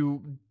 Whenever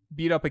you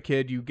beat up a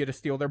kid, you get to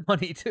steal their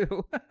money,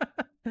 too.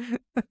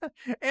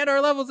 And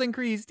our levels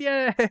increased.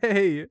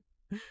 Yay!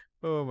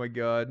 Oh, my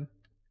God.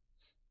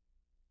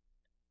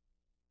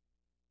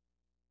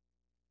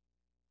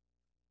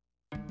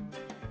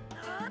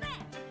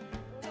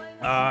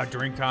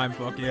 Drink time.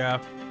 Fuck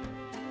yeah.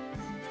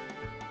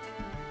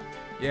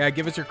 Yeah,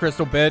 give us your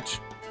crystal, bitch.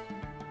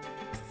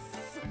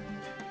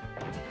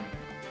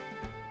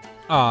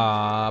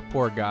 Ah,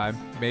 poor guy.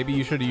 Maybe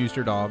you should have used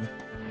your dog.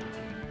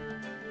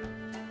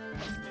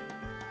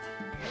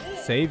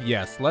 Save?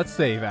 Yes, let's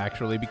save,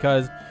 actually,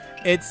 because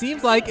it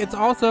seems like it's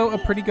also a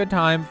pretty good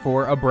time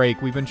for a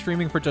break. We've been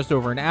streaming for just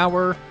over an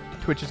hour.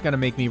 Twitch is going to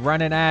make me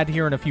run an ad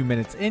here in a few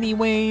minutes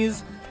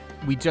anyways.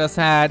 We just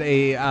had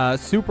a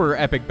super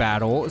epic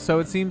battle, so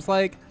it seems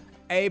like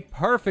a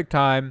perfect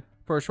time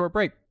for a short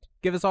break.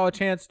 Give us all a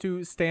chance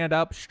to stand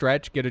up,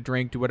 stretch, get a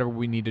drink, do whatever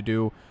we need to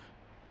do.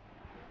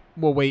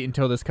 We'll wait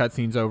until this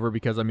cutscene's over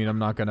because, I mean, I'm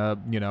not gonna,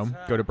 you know,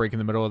 go to break in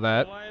the middle of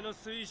that.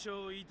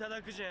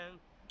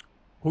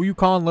 Who you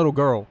calling little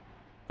girl?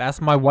 That's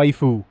my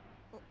waifu.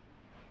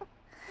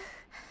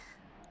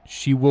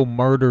 She will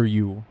murder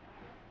you.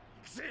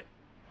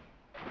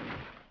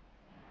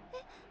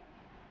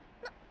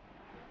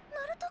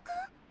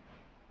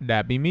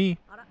 That be me.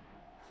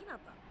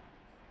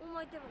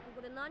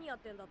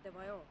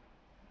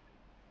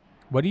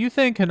 What do you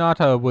think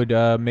Hinata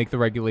would make the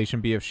regulation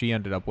be if she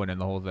ended up winning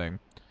the whole thing?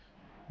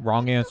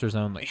 Wrong answers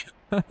only.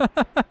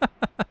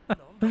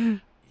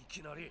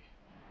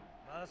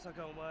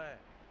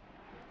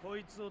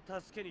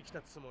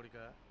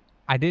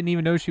 I didn't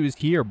even know she was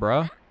here,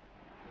 bruh.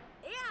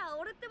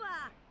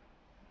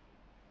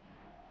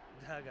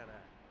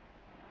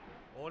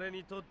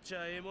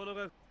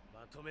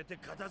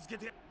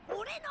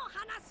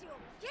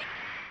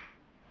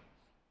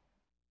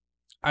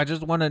 I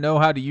just want to know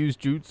how to use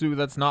jutsu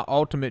that's not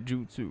ultimate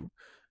jutsu.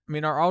 I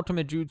mean, our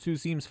ultimate jutsu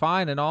seems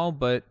fine and all,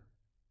 but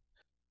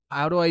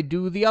how do I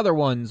do the other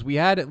ones? We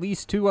had at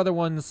least 2 other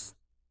ones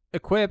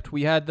equipped.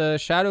 We had the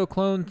shadow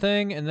clone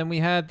thing, and then we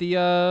had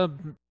the,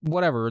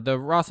 whatever, the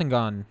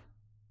Rasengan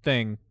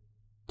thing,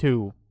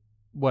 too.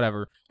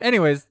 Whatever.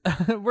 Anyways,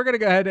 we're going to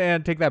go ahead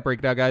and take that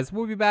break now, guys.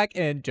 We'll be back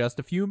in just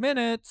a few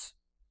minutes.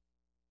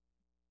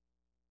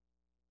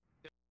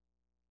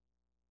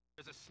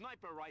 There's a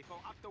sniper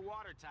rifle up the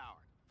water tower.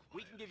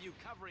 We can give you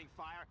covering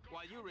fire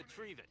while you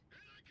retrieve it.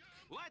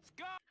 Let's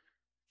go!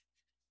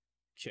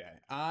 Okay,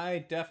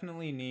 I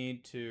definitely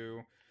need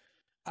to...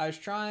 I was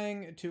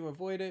trying to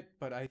avoid it,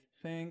 but I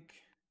think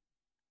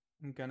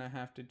I'm gonna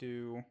have to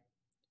do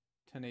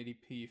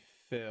 1080p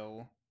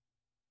fill.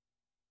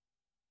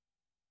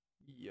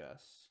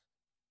 Yes.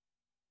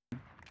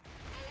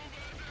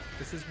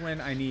 This is when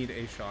I need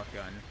a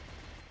shotgun.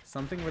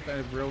 Something with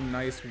a real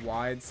nice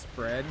wide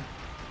spread.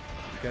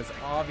 Because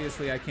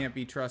obviously I can't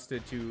be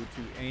trusted to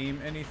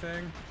aim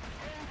anything.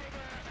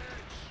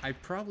 I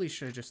probably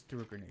should have just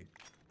threw a grenade.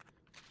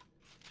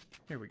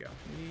 Here we go.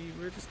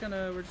 We're just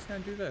gonna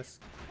do this.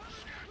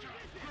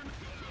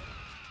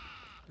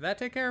 Did that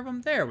take care of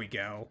him? There we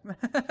go.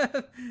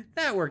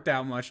 That worked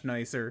out much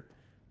nicer.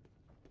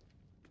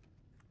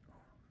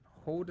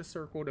 Hold a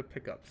circle to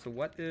pick up. So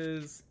what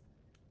is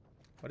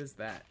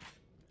that?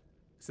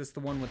 Is this the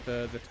one with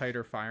the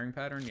tighter firing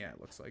pattern? Yeah, it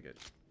looks like it.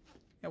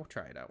 Yeah, we'll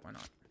try it out. Why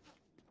not?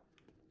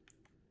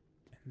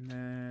 And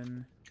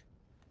then,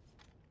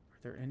 are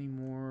there any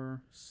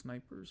more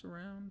snipers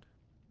around?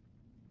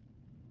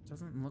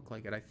 Doesn't look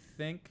like it. I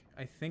think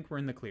we're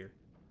in the clear.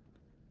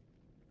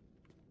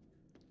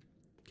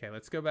 Okay,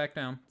 let's go back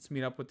down. Let's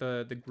meet up with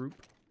the group.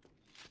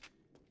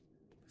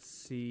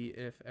 See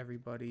if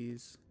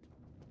everybody's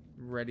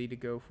ready to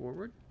go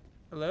forward.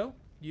 Hello?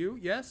 You?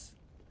 Yes?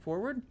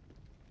 Forward?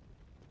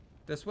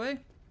 This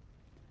way?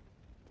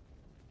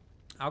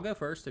 I'll go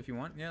first if you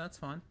want. Yeah, that's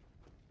fine.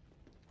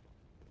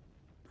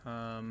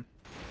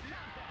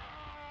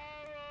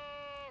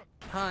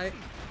 Hi.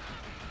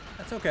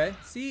 That's okay.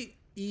 See?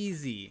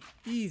 Easy.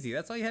 Easy.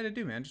 That's all you had to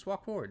do, man. Just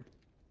walk forward.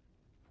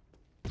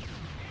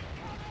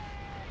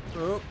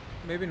 Oh,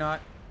 maybe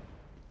not.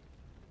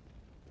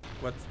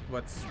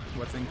 What's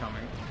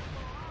incoming?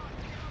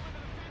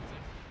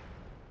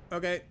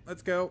 Okay,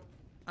 let's go.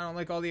 I don't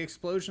like all the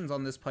explosions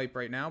on this pipe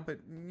right now, but,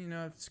 you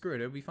know, screw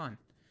it. It'll be fun.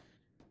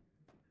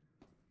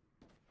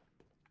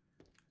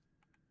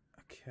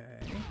 Okay.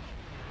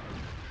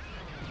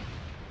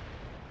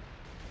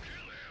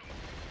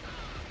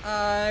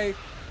 I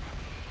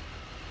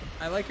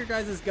like your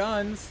guys'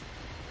 guns.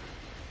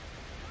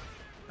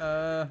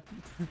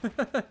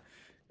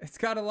 It's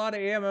got a lot of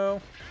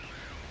ammo.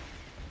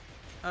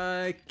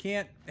 I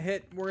can't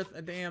hit worth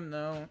a damn,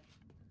 though.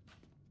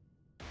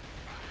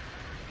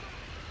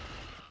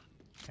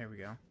 There we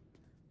go.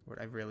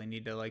 I really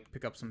need to, like,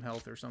 pick up some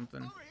health or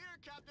something. Over here,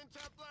 Captain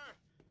Templar.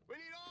 We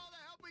need all the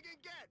help we can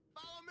get.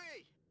 Follow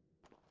me.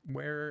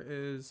 Where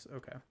is...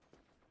 Okay.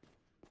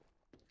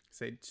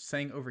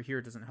 Saying over here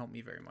doesn't help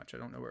me very much. I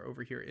don't know where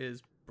over here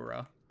is,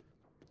 bruh.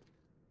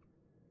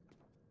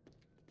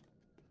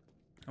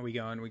 Are we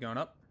going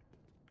up?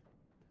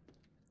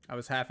 I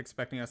was half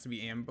expecting us to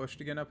be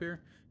ambushed again up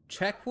here.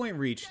 Checkpoint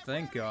reached,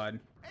 thank God.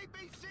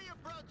 APC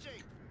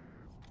approaching.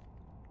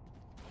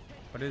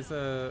 What is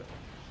Is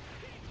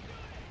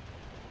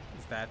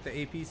that the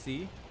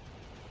APC?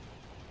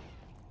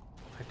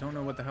 I don't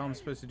know what the hell I'm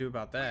supposed to do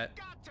about that.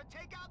 Got to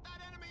take out that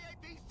enemy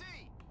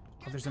APC.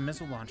 Oh, there's a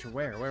missile launcher.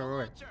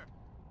 Where?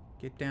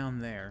 Get down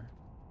there.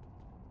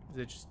 Is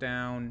it just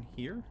down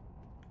here?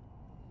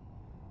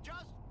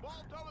 Just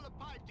vault over the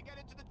pipe to get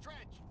into the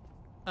trench.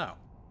 Oh.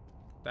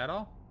 That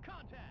all?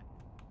 Contact.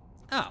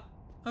 Oh.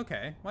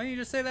 Okay. Why didn't you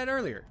just say that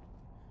earlier?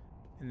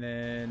 And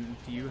then,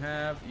 do you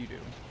have... You do.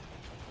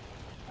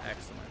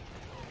 Excellent.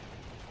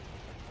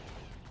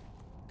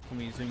 Can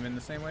we zoom in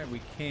the same way?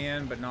 We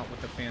can, but not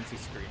with the fancy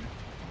screen.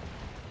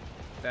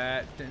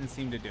 That didn't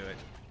seem to do it.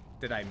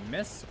 Did I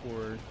miss,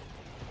 or...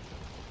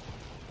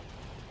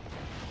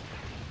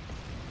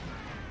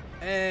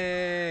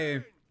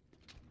 Hey!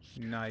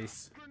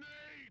 Nice.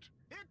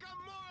 Here come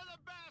more of the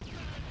bastards.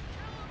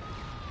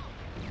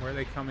 Where are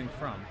they coming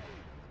from?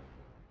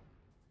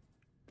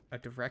 A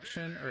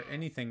direction or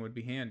anything would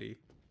be handy.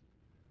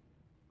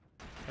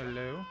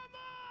 Hello?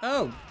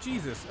 Oh,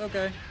 Jesus.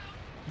 Okay.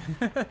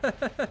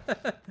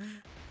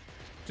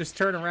 Just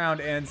turn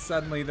around and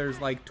suddenly there's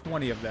like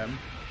 20 of them.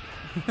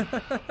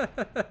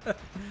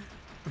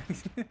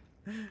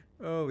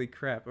 Holy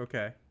crap.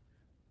 Okay.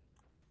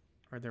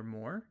 Are there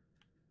more?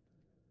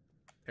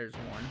 There's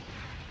one.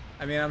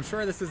 I mean, I'm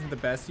sure this isn't the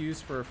best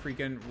use for a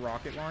freaking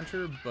rocket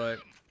launcher, but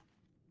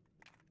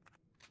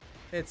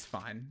It's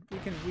fine.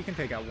 We can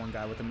take out one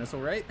guy with a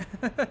missile, right?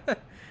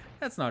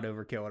 That's not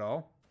overkill at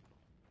all.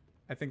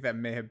 I think that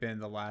may have been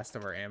the last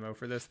of our ammo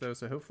for this, though,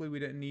 so hopefully we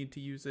didn't need to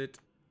use it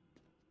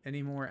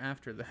anymore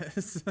after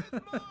this.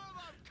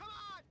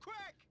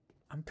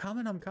 I'm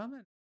coming.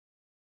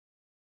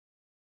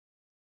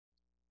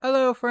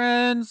 Hello,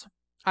 friends.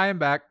 I am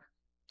back.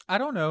 I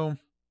don't know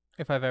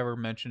if I've ever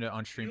mentioned it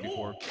on stream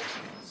before,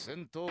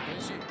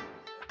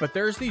 but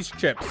there's these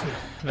chips.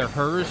 They're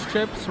Hers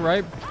chips,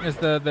 right? Is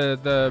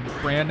the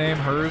brand name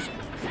Hers?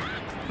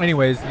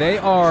 Anyways, they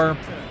are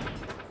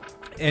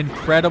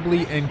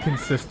incredibly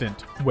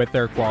inconsistent with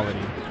their quality.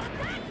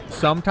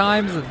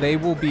 Sometimes they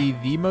will be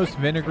the most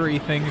vinegary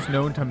things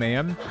known to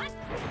man,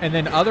 and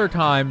then other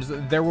times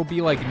there will be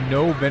like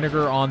no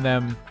vinegar on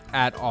them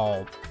at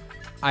all.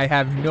 I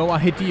have no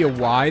idea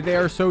why they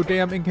are so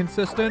damn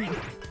inconsistent,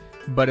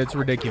 but it's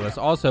ridiculous.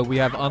 Also, we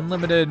have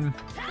unlimited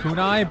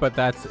kunai, but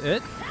that's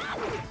it.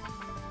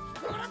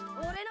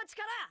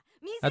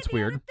 That's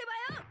weird.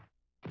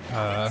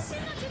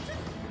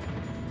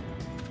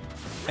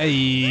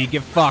 Hey,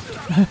 get fucked.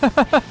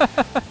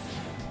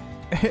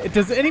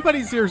 Does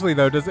anybody, seriously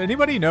though, does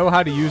anybody know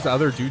how to use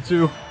other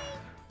jutsu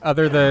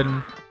other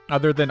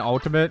than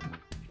ultimate?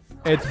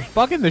 It's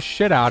bugging the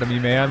shit out of me,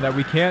 man, that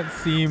we can't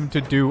seem to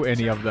do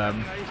any of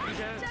them.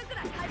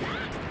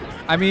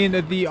 I mean,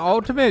 the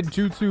ultimate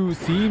jutsu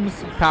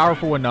seems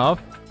powerful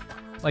enough.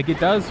 Like, it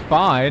does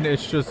fine.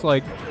 It's just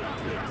like,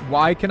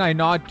 why can I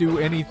not do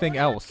anything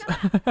else?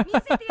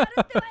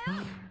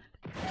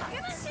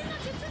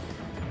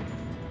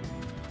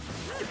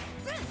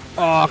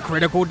 Oh,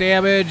 critical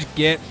damage.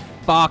 Get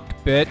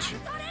fucked, bitch.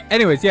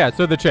 Anyways, yeah,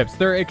 so the chips.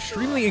 They're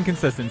extremely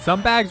inconsistent.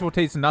 Some bags will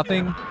taste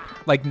nothing,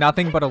 like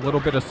nothing but a little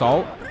bit of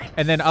salt.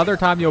 And then other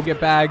time you'll get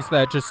bags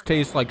that just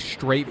taste like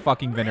straight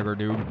fucking vinegar,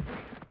 dude.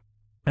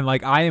 And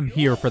like, I am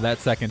here for that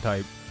second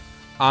type.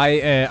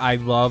 I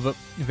love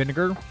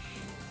vinegar.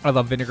 I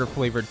love vinegar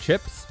flavored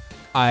chips.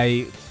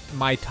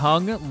 My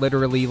tongue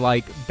literally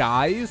like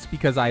dies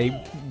because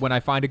when I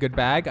find a good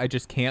bag, I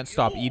just can't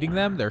stop eating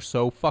them. They're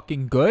so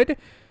fucking good.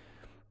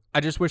 I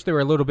just wish they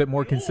were a little bit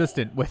more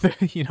consistent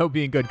with, you know,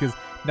 being good, because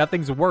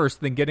nothing's worse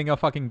than getting a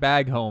fucking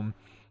bag home,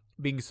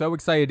 being so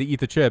excited to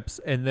eat the chips,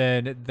 and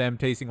then them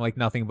tasting like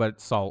nothing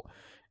but salt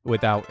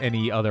without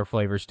any other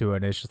flavors to it.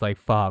 And it's just like,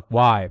 fuck,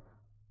 why?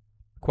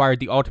 Acquired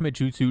the ultimate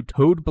jutsu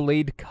Toad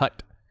Blade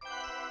Cut.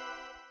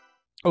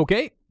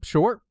 Okay,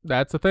 sure,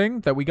 that's a thing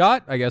that we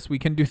got. I guess we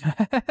can do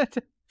that.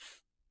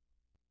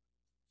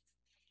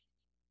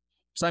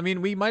 So, I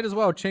mean, we might as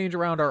well change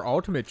around our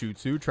ultimate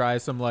jutsu, try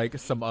some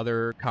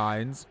other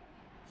kinds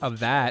of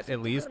that,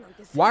 at least.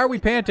 Why are we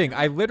panting?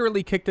 I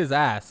literally kicked his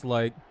ass.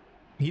 Like,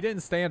 he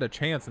didn't stand a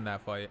chance in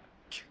that fight.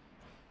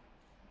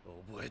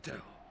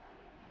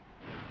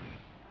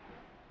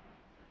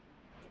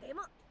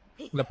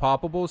 The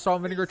poppable salt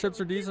and vinegar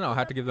chips are decent. I'll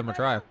have to give them a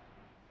try.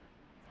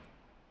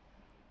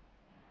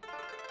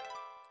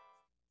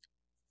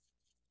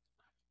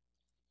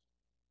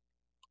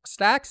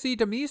 Stacks, see,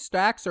 to me,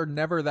 stacks are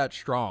never that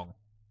strong.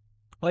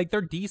 Like,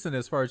 they're decent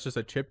as far as just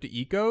a chip to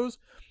eat goes,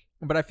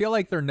 but I feel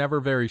like they're never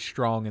very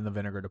strong in the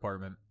vinegar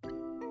department.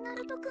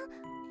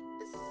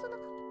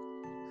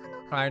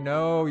 I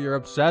know, you're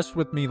obsessed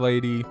with me,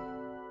 lady.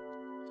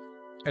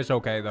 It's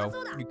okay, though.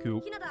 Be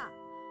cool.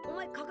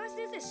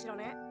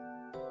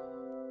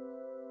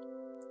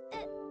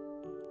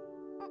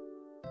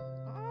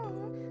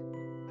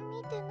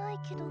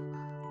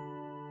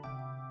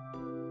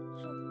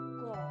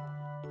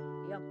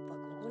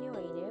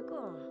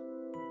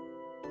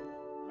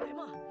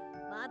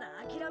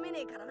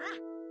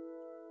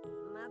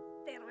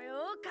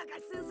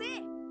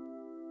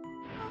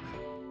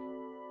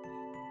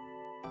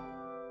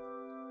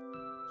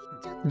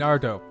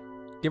 Naruto,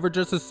 give her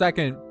just a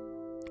second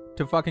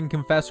to fucking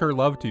confess her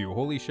love to you.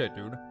 Holy shit,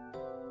 dude.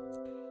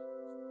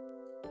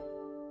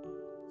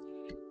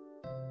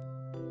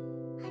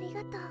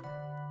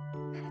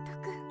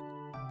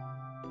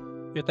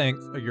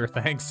 Your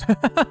thanks.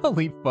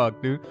 Holy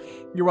fuck, dude.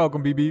 You're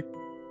welcome, BB.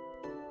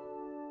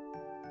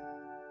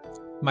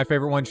 My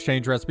favorite one's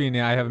change recipe, and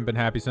yeah, I haven't been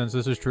happy since.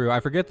 This is true. I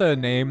forget the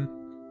name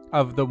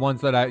of the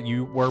ones that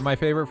you were my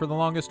favorite for the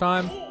longest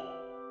time.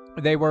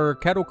 They were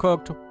kettle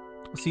cooked,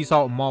 sea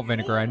salt, and malt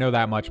vinegar. I know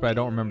that much, but I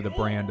don't remember the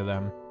brand of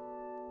them.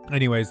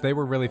 Anyways, they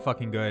were really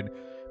fucking good.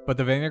 But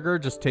the vinegar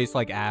just tastes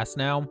like ass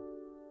now.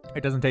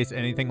 It doesn't taste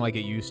anything like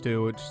it used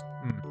to. It's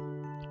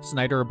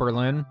Snyder of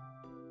Berlin.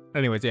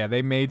 Anyways, yeah,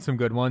 they made some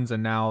good ones,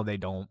 and now they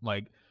don't.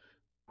 Like,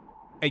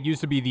 it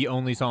used to be the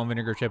only salt and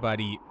vinegar chip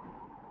I'd eat,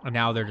 and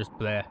now they're just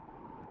bleh.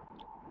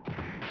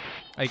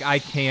 Like, I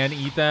can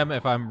eat them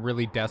if I'm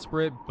really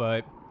desperate,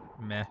 but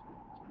meh.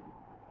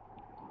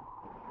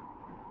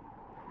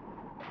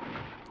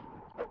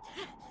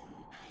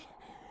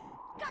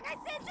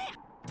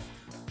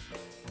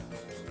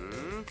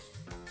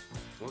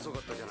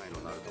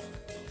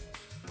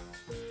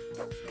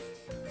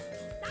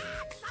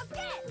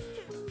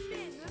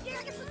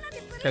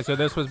 Okay, so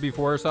this was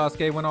before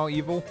Sasuke went all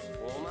evil?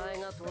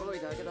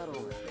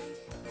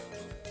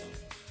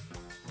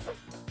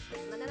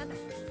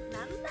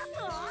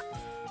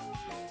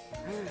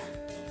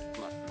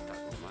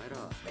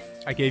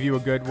 I gave you a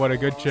good, what a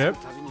good chip.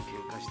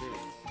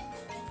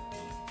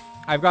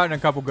 I've gotten a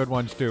couple good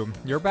ones too.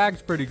 Your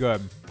bag's pretty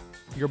good.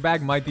 Your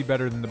bag might be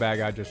better than the bag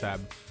I just had.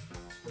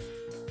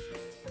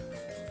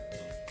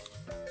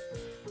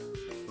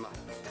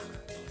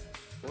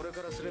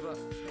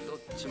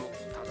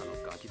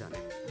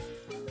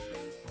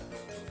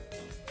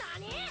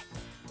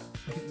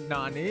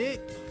 Nani?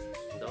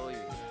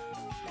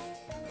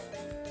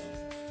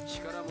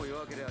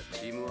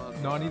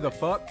 Nani the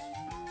fuck?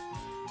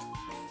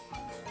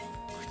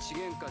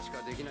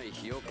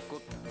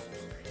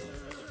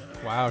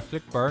 Wow,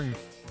 sick burn.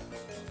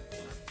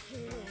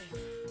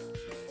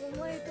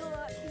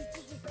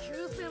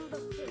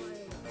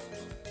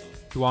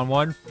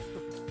 2-on-1?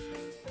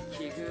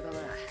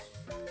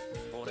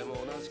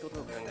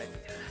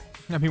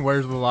 I mean,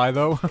 where's the lie,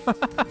 though?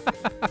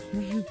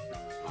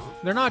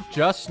 They're not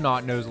just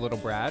snot-nosed little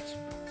brats.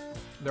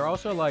 They're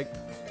also, like,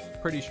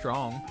 pretty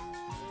strong.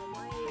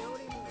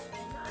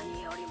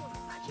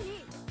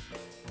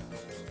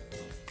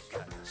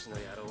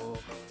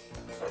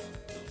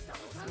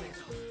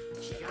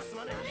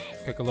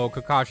 Kick a little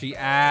Kakashi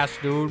ass,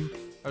 dude.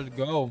 Let's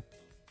go.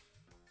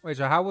 Wait,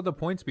 so how will the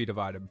points be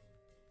divided?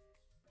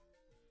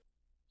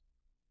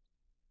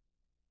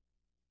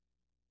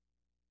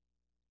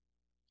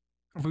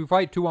 If we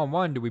fight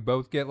 2-on-1, do we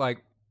both get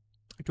like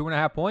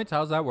 2.5 points?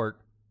 How's that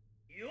work?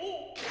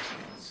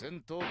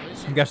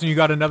 I'm guessing you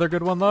got another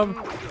good one, love?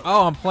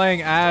 Oh, I'm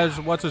playing as,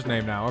 what's his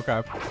name now?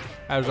 Okay.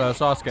 As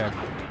Sasuke.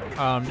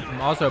 I'm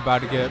also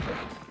about to get...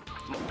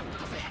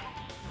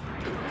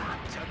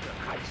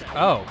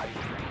 Oh.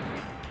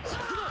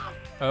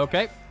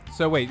 Okay.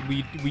 So wait,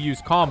 we use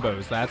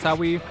combos. That's how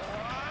we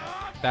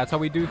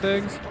do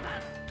things?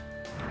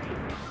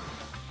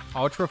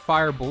 Ultra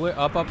Fire Bullet,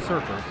 up,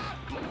 circle.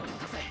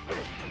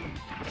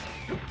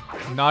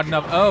 Not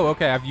enough. Oh,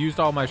 okay. I've used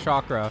all my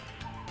chakra.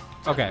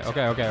 Okay.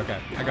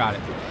 I got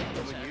it.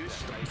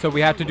 So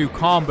we have to do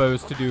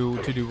combos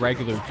to do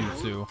regular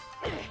jutsu.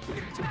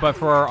 But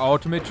for our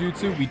ultimate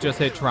jutsu, we just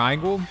hit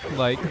triangle.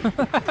 Like,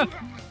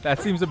 that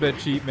seems a bit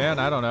cheap, man.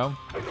 I don't know.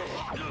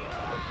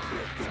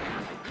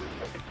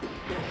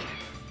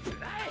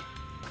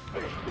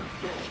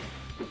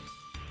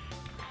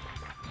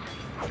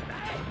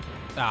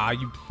 Ah,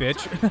 you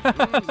bitch.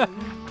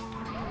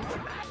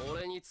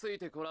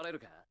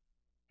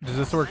 Does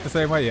this work the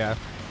same way? Yeah.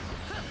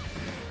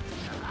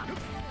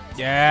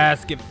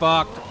 Yes, get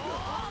fucked.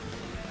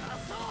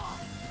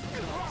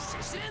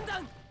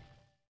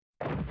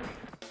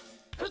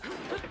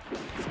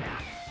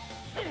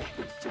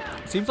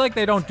 Seems like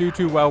they don't do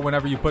too well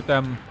whenever you put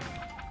them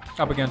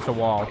up against a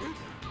wall.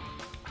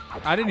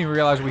 I didn't even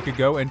realize we could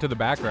go into the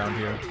background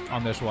here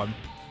on this one.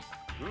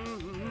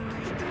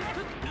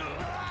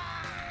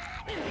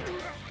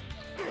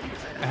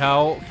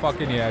 Hell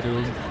fucking yeah,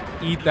 dude.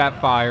 Eat that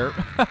fire.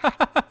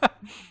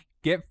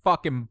 Get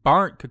fucking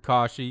burnt,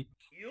 Kakashi.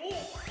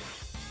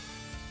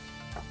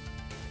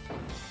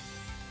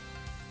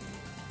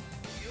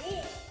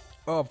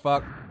 Oh,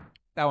 fuck.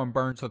 That one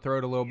burns the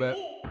throat a little bit.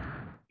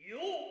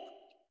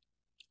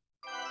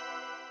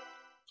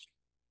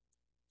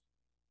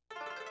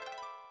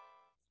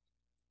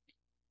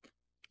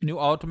 New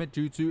ultimate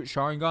jutsu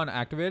Sharingan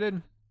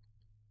activated?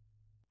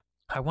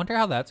 I wonder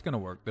how that's gonna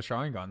work, the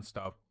Sharingan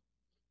stuff.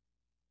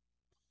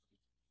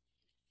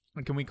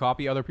 Can we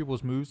copy other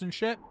people's moves and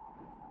shit?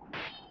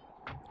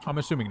 I'm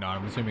assuming not.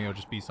 I'm assuming it'll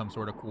just be some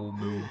sort of cool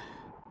move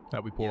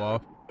that we pull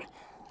off.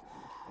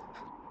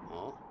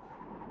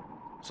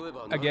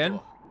 Again,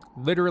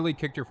 literally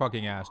kicked your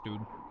fucking ass, dude.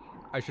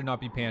 I should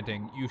not be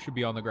panting. You should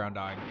be on the ground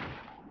dying.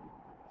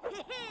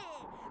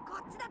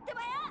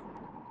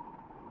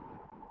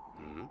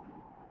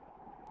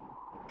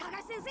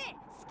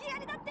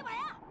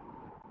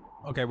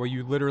 Okay, well,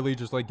 you literally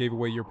just, like, gave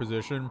away your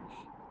position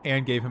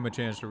and gave him a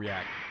chance to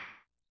react.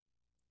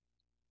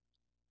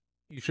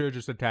 You should have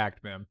just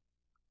attacked, man.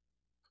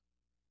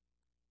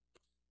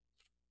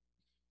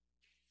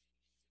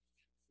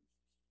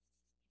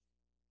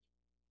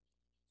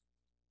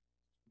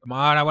 Come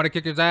on, I want to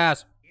kick his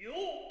ass.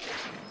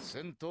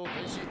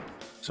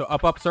 So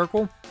up,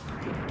 circle.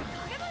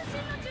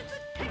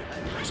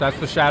 So that's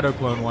the Shadow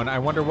Clone one. I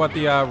wonder what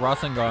the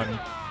Rasengan...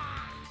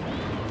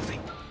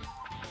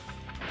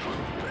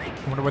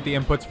 I wonder what the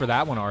inputs for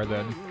that one are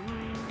then.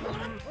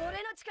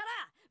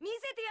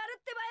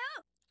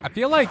 I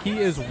feel like he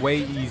is way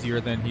easier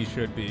than he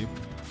should be.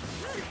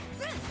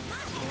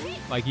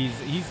 Like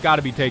he's got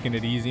to be taking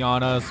it easy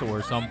on us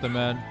or something,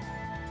 man.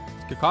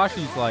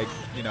 Kakashi's like,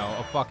 you know,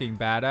 a fucking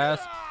badass.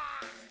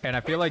 And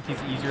I feel like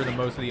he's easier than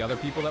most of the other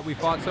people that we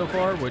fought so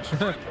far, which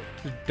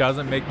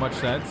doesn't make much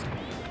sense.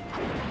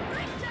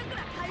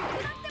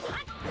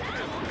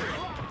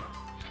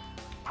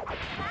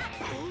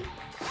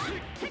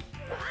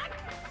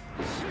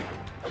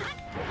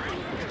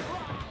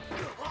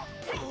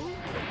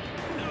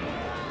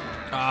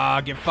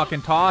 Ah, get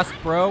fucking tossed,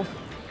 bro.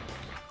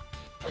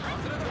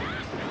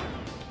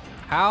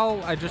 How?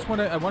 I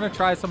want to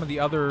try some of the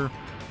other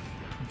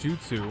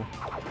jutsu.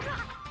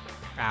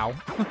 Ow.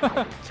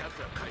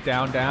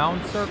 Down,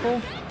 down,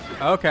 circle.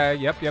 Okay,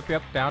 yep.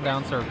 Down,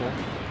 down, circle.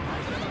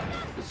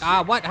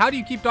 Ah, what? How do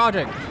you keep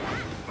dodging?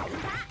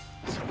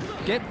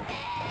 Get...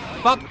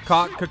 Fuck,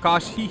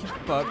 Kakashi.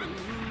 Fuck.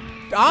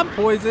 I'm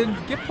poisoned.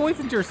 Get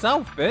poisoned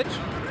yourself, bitch.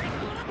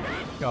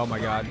 Oh my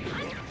god.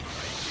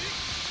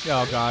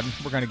 Oh god,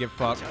 we're gonna get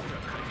fucked.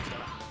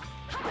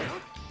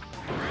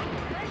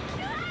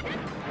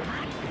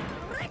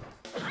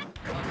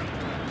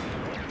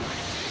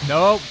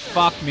 Nope,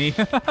 fuck me.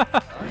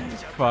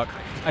 Fuck.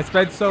 I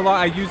spent so long,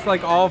 I used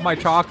like all of my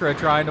chakra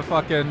trying to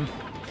fucking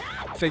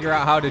figure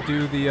out how to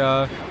do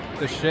the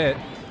shit.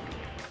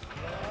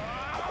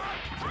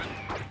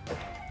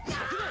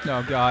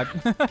 Oh god.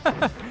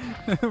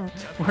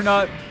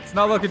 It's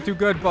not looking too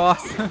good,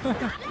 boss.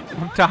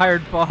 I'm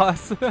tired,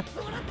 boss.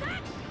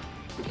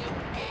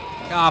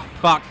 Ah,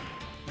 fuck.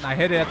 I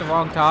hit it at the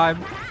wrong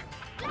time.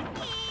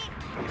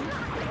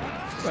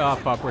 Oh,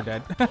 fuck, we're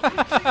dead.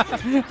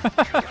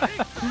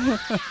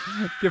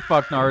 Get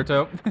fucked,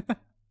 Naruto.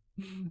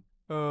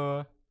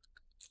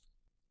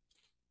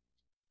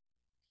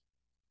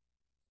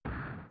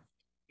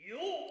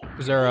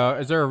 Is there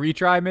a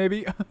retry,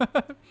 maybe?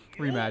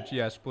 Rematch,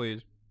 yes,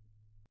 please.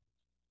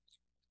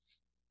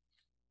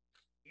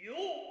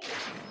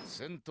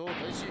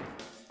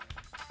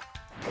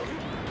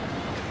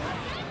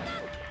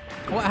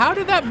 Well, how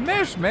did that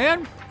miss,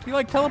 man? He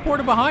like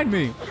teleported behind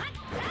me.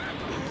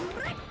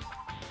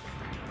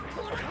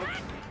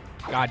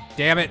 God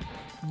damn it.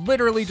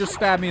 Literally just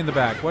stabbed me in the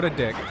back. What a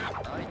dick.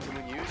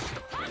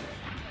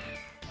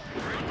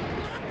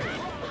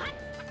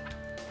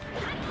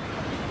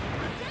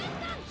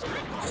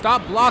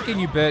 Stop blocking,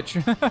 you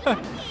bitch.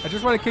 I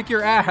just want to kick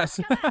your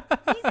ass.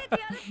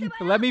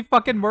 Let me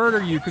fucking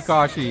murder you,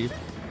 Kakashi.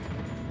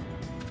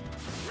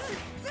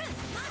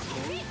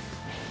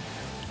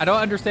 I don't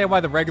understand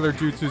why the regular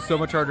jutsu is so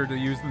much harder to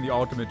use than the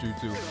ultimate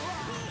jutsu.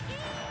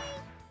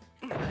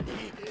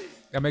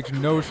 That makes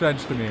no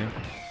sense to me.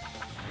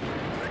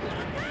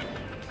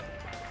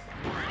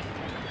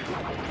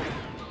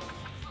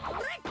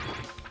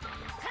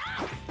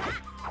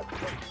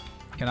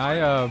 Can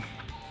I,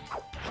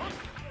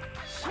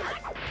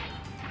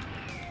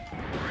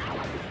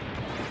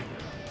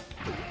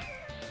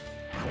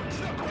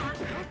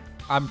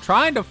 I'm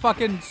trying to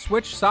fucking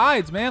switch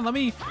sides, man. Let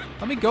me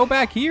go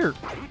back here.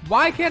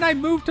 Why can't I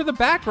move to the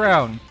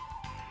background?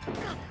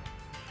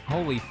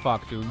 Holy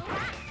fuck, dude.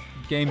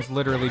 Game's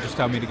literally just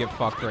telling me to get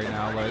fucked right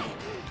now, like.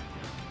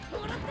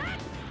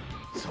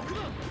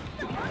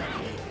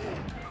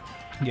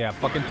 Yeah,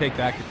 fucking take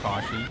that,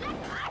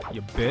 Kakashi.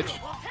 You bitch.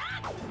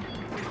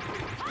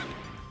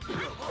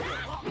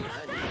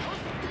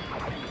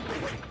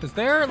 Is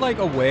there, like,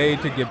 a way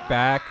to get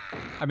back?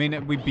 I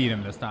mean, we beat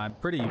him this time.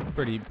 Pretty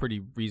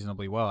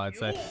reasonably well, I'd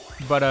say.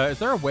 But, is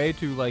there a way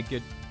to, like,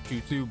 get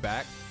jutsu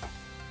back?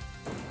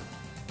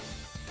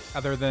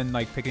 Other than,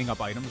 like, picking up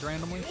items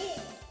randomly?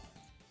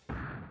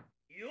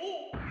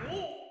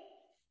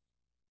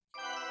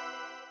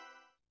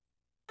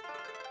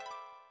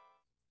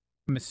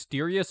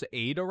 Mysterious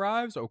aid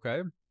arrives? Okay.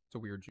 It's a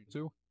weird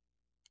jutsu.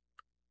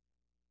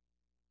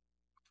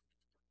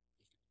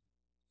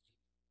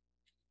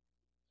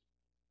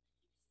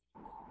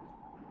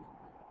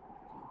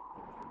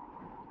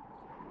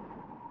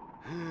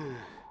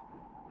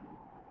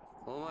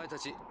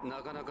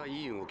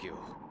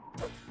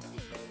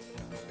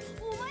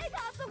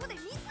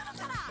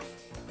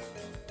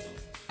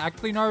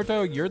 Actually,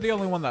 Naruto, you're the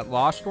only one that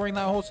lost during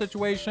that whole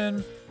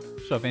situation.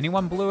 So if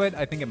anyone blew it,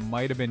 I think it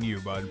might have been you,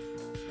 bud.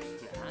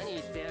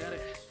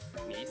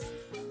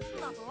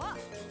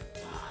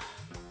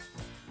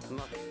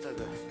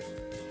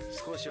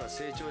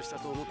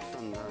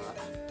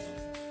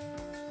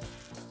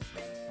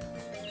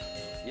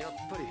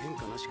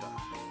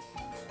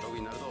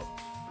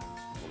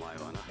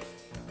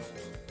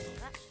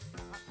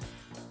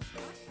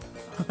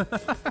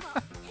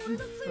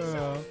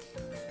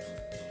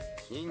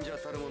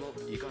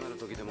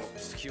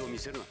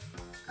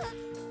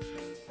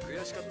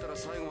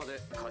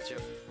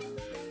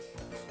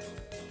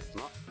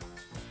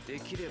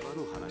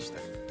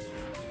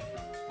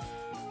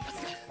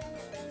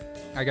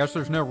 I guess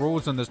there's no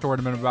rules in this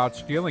tournament about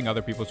stealing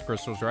other people's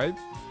crystals, right?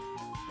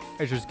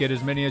 It's just get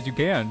as many as you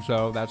can,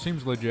 so that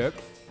seems legit.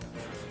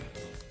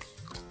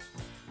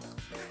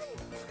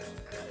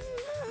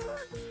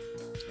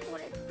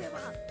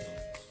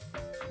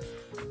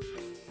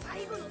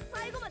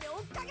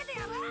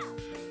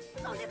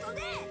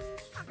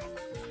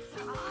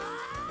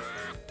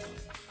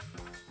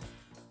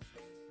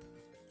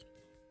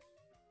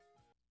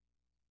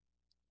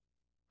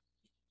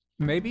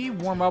 Maybe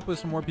warm up with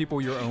some more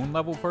people your own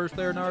level first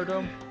there,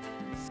 Naruto.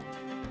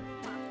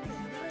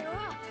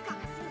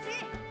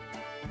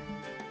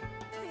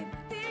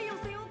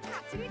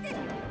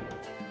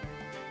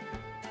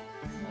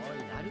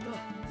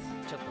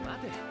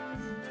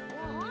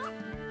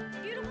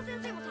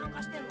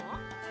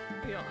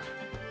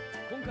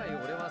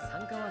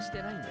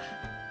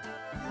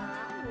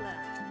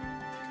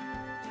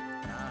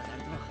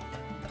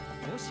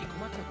 し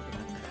困ったことが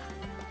あった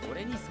ら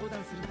俺に相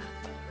談するんだ。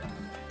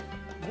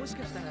もし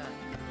かしたら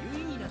有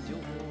意義な情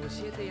報を教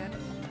えてやる。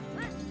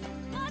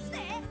マジで？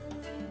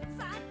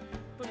さ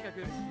とにかく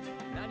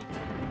何か。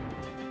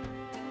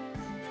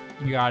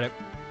 You got it.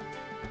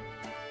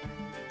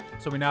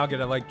 So we now get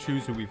to like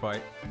choose who we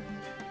fight.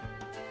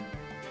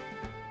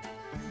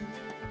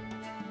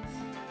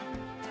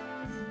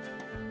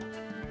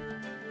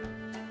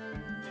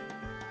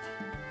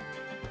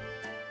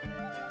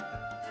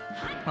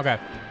 Okay,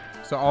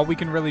 so all we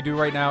can really do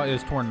right now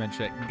is tournament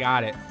shit.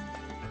 Got it.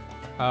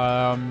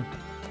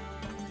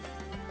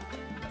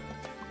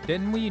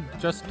 Didn't we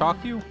just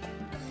talk to you?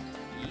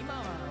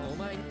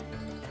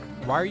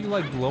 Why are you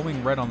like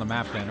glowing red on the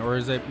map then? Or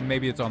is it,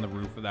 maybe it's on the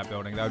roof of that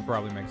building? That would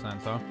probably make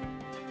sense, huh?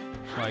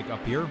 Like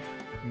up here?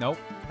 Nope.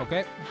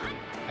 Okay.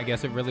 I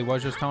guess it really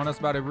was just telling us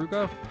about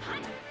Iruka.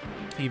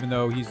 Even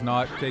though he's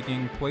not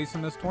taking place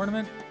in this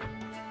tournament.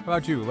 How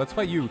about you? Let's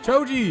fight you.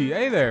 Choji!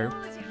 Hey there!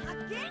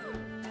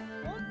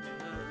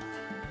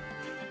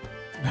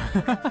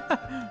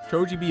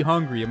 Choji be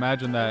hungry,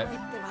 imagine that.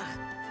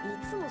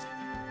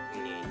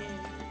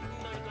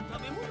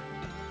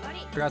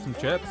 I got some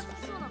chips.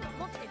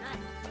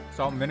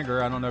 Salt and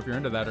vinegar, I don't know if you're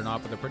into that or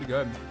not, but they're pretty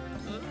good.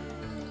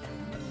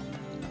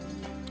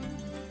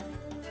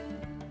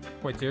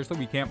 Wait, seriously?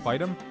 We can't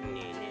fight him?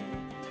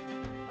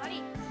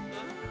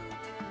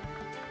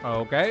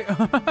 Okay.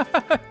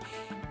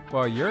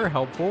 Well, you're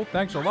helpful.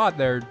 Thanks a lot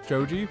there,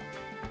 Choji.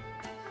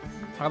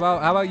 How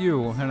about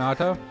you,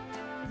 Hinata?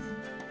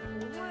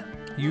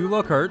 You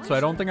look hurt, so I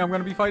don't think I'm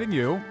going to be fighting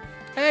you.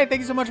 Hey, thank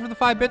you so much for the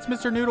 5 bits,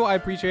 Mr. Noodle. I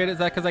appreciate it. Is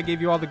that because I gave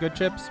you all the good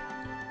chips?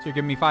 So you're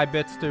giving me 5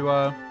 bits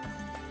to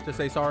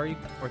say sorry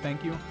or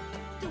thank you?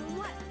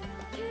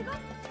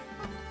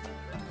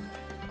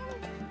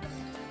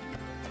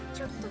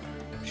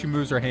 She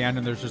moves her hand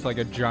and there's just like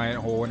a giant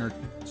hole in her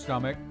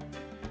stomach.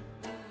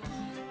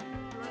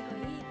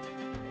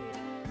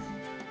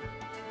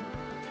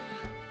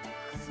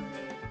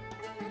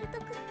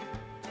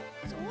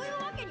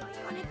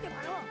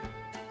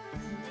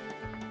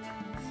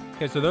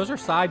 Okay, so those are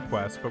side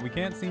quests, but we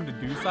can't seem to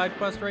do side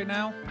quests right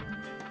now.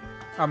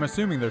 I'm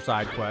assuming they're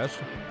side quests.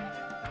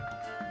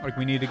 Like,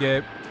 we need to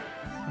get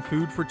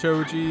food for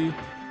Choji,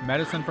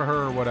 medicine for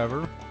her, or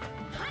whatever.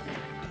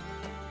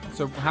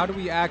 So how do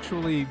we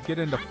actually get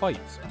into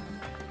fights?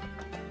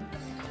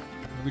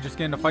 Do we just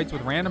get into fights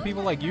with random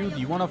people like you? Do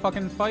you want to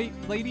fucking fight,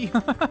 lady?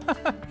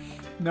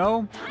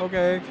 No?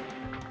 Okay.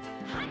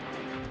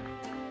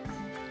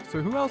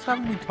 So who else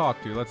haven't we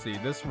talked to? Let's see,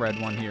 this red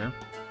one here.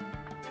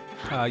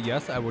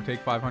 Yes, I will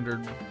take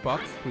 $500,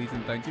 please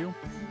and thank you.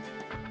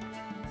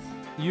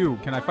 You,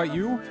 can I fight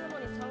you?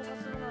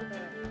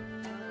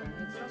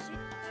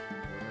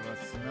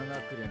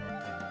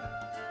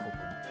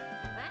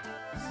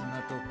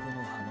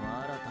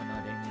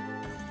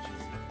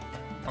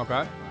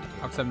 Okay,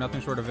 I'll accept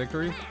nothing short of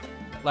victory.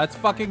 Let's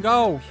fucking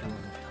go!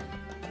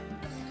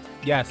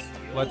 Yes,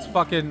 let's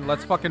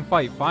fucking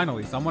fight.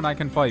 Finally, someone I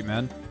can fight,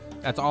 man.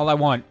 That's all I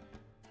want.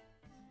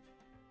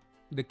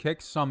 To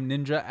kick some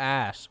ninja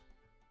ass.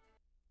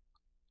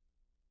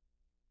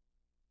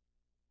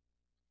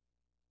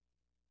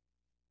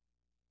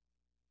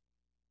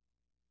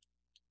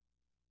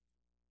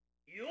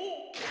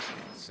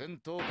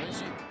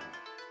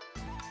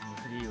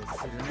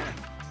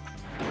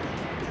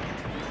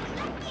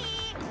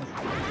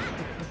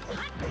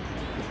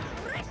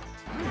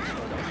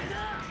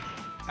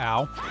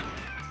 Ow.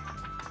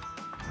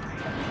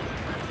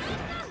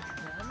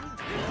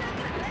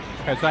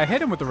 Okay, so I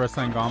hit him with the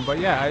Rasengan, but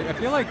yeah, I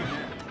feel like,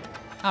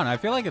 I don't know, I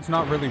feel like it's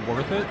not really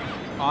worth it,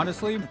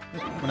 honestly,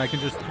 when I can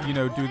just, you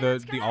know, do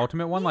the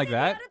ultimate one like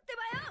that.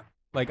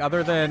 Like,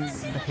 other than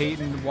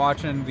hating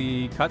watching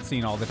the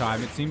cutscene all the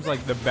time, it seems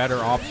like the better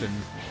option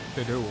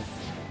to do.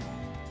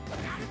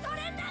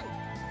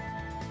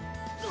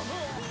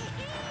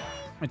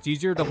 It's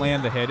easier to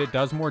land the hit, it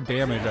does more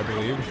damage, I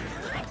believe.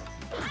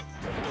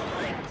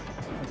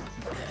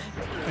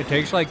 It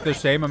takes, like, the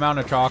same amount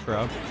of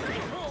chakra.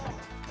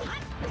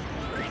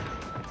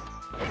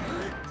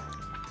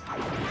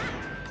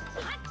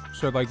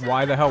 So, like,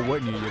 why the hell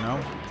wouldn't you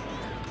know?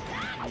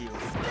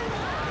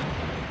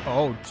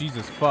 Oh,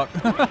 Jesus, fuck.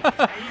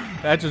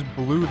 That just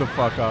blew the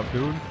fuck up,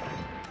 dude.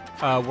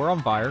 We're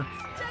on fire.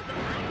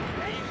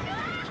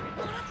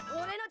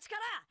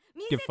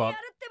 Give fuck.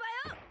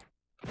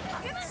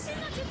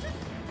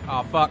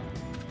 Oh, fuck.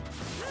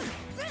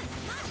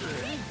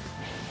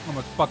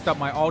 Almost fucked up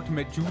my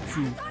ultimate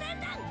jutsu.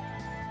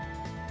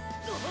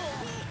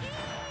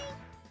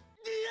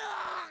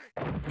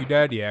 You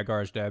dead? Yeah,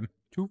 Gar's dead.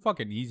 Too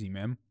fucking easy,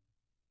 man.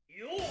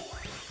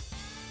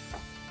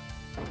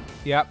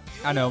 Yep,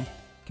 I know.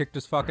 Kicked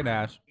his fucking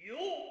ass.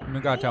 You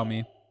gotta tell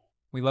me.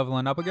 We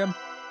leveling up again?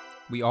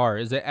 We are.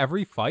 Is it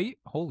every fight?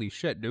 Holy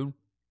shit, dude.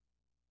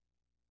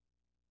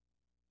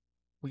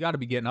 We gotta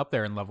be getting up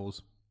there in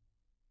levels.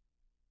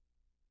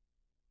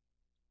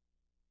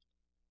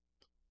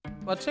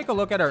 Let's take a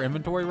look at our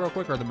inventory real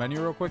quick, or the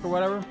menu real quick, or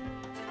whatever.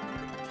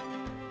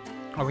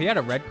 Oh, he had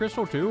a red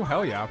crystal too?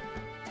 Hell yeah.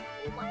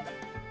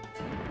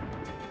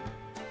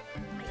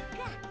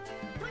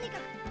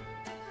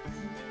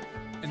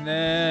 And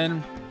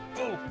then,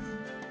 oh,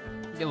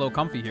 get a little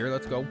comfy here.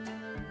 Let's go.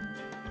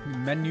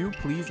 Menu,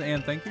 please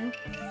and thank you.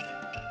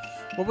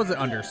 What was it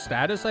under?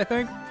 Status, I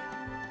think?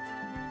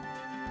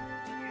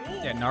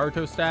 Yeah,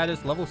 Naruto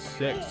status, level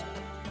 6.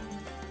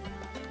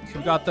 So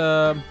we got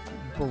the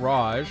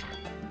barrage.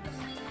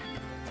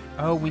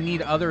 Oh, we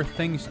need other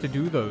things to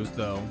do those,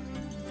 though.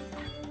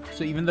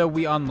 So even though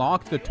we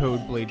unlock the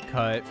Toad Blade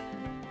cut,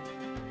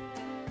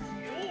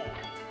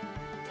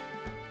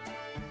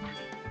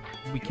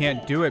 we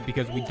can't do it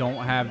because we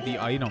don't have the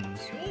items.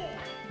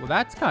 Well,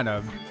 that's kind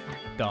of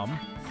dumb.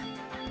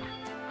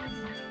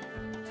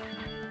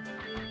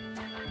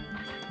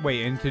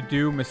 Wait, and to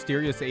do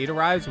Mysterious 8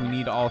 Arrives, we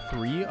need all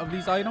 3 of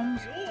these items?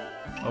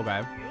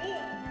 Okay.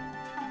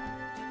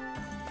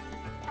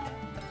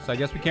 So I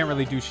guess we can't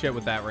really do shit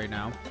with that right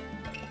now.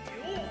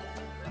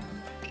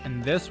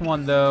 And this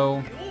one,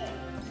 though...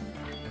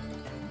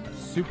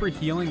 Super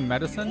Healing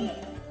Medicine?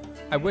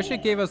 I wish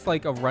it gave us,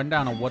 like, a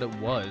rundown of what it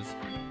was.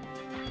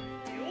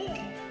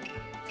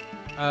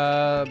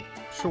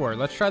 Sure.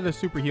 Let's try the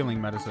Super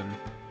Healing Medicine.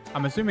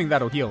 I'm assuming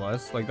that'll heal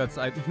us. Like, that's...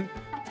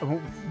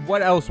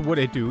 what else would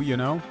it do, you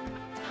know?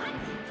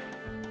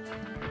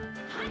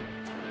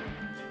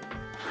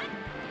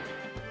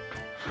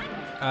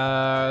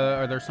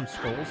 Are there some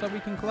scrolls that we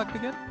can collect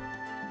again?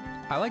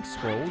 I like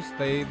scrolls.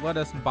 They let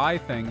us buy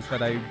things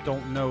that I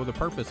don't know the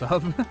purpose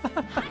of.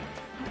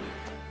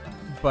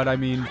 But, I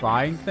mean,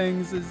 buying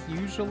things is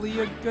usually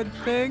a good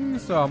thing,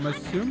 so I'm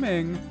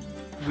assuming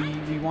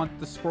we want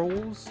the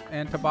scrolls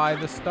and to buy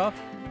the stuff.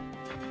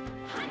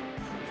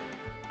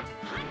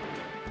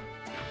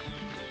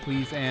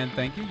 Please and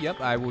thank you.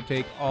 Yep, I will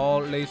take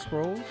all les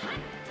scrolls.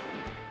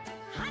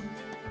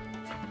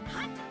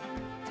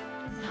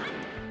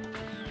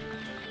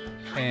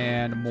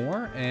 And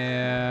more.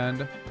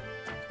 And is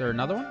there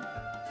another one?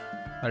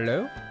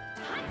 Hello?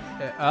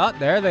 Oh,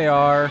 there they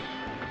are.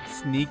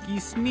 Sneaky,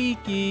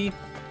 sneaky.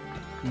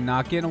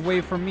 Not getting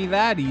away from me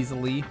that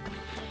easily.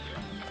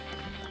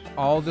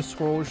 All the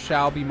scrolls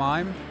shall be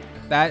mine.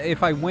 That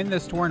if I win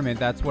this tournament,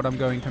 that's what I'm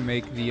going to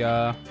make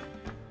the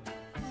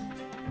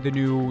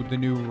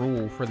new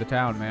rule for the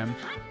town, man.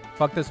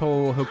 Fuck this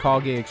whole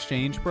Hokage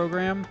exchange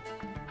program.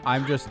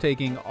 I'm just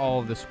taking all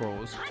of the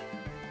scrolls.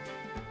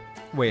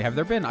 Wait, have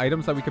there been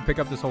items that we could pick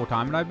up this whole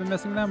time and I've been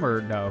missing them?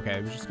 Or no, okay,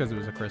 it was just because it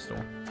was a crystal.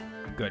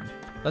 Good.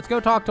 Let's go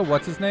talk to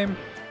what's his name.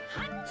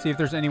 See if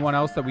there's anyone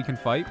else that we can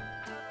fight.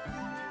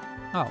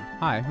 Oh,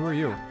 hi, who are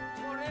you?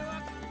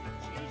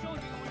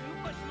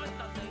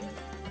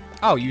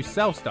 Oh, you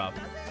sell stuff.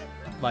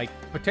 Like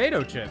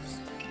potato chips.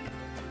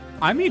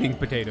 I'm eating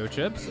potato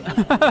chips.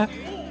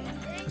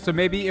 So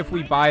maybe if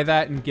we buy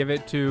that and give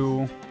it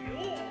to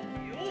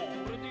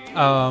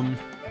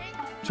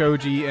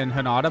Choji and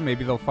Hinata,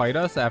 maybe they'll fight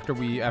us after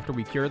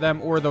we cure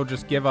them, or they'll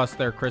just give us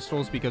their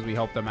crystals because we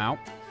helped them out.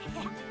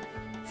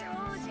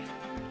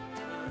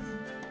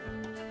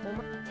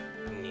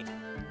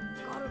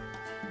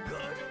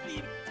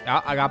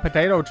 Yeah, I got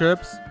potato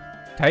chips.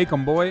 Take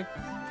them, boy.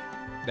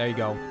 There you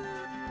go.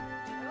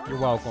 You're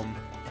welcome.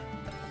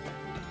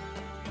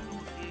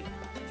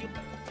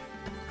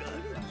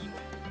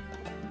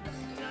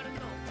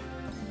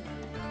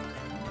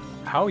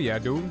 Hell yeah,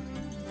 dude.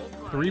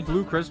 3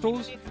 blue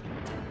crystals?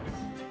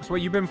 That's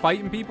what you've been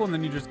fighting people and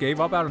then you just gave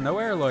up out of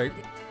nowhere? Like...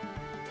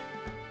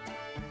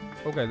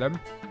 Okay, then.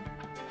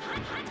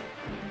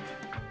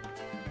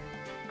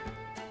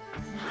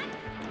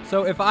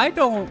 So if I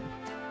don't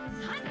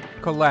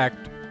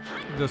collect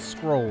the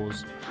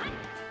scrolls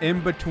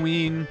in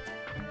between,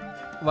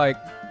 like,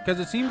 because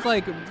it seems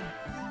like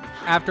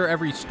after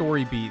every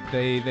story beat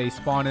they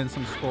spawn in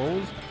some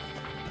scrolls.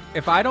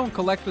 If I don't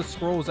collect the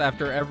scrolls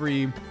after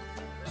every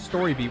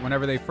story beat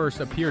whenever they first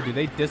appear, do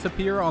they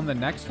disappear on the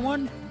next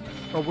one,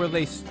 or will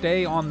they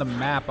stay on the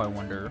map, I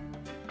wonder?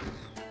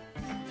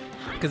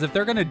 Because if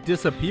they're gonna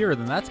disappear,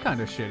 then that's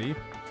kind of shitty.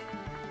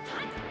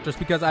 Just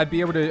because I'd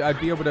be able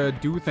to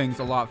do things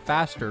a lot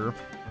faster.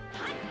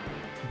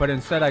 But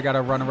instead, I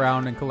gotta run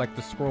around and collect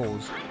the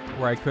scrolls,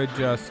 where I could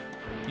just,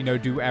 you know,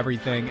 do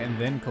everything and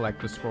then collect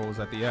the scrolls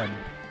at the end.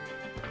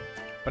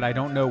 But I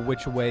don't know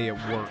which way it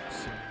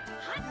works.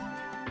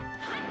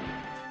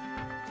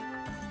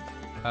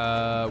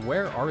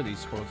 Where are these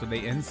scrolls? Are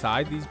they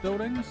inside these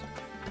buildings?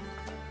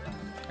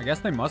 I guess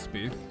they must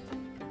be.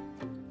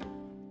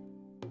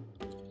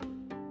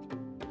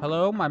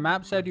 Hello, my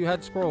map said you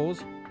had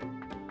scrolls.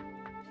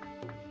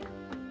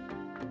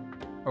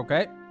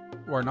 Okay,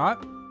 or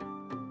not.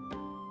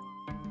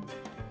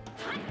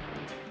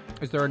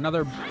 Is there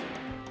another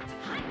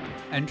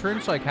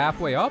entrance, like,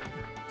 halfway up?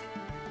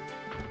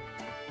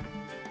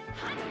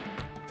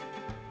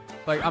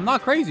 Like, I'm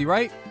not crazy,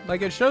 right?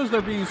 Like, it shows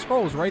there being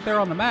scrolls right there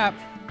on the map.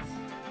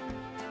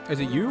 Is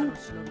it you?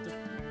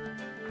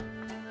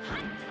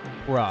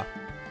 Bruh.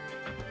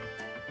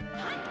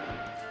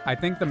 I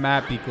think the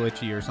map be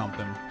glitchy or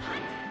something.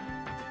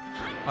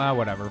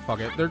 Whatever, fuck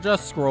it. They're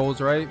just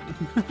scrolls, right?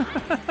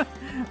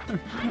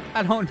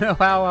 I don't know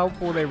how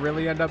helpful they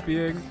really end up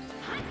being.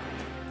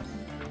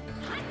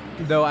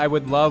 Though I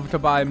would love to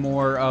buy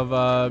more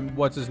of,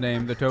 what's his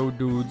name? The Toad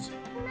dudes.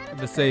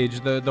 The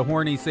sage. The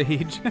horny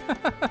sage.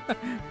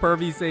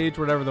 Pervy sage,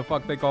 whatever the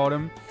fuck they called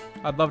him.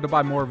 I'd love to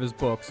buy more of his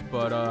books,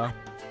 but,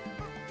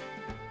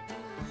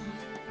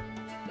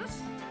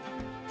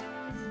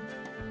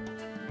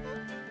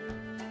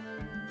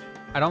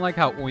 I don't like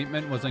how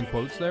ointment was in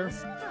quotes there.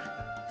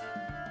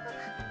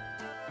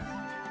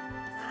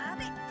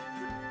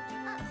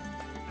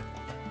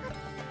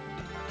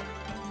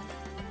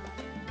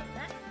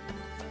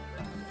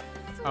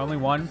 Only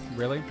one?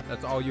 Really?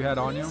 That's all you had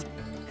on you?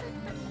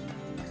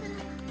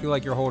 I feel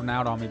like you're holding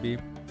out on me, B.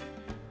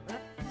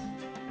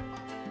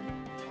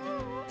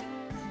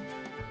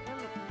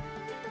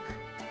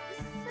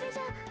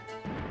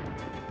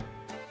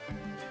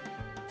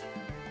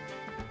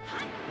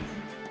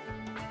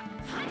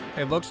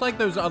 It looks like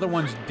those other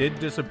ones did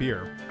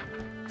disappear.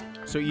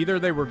 So either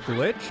they were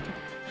glitched,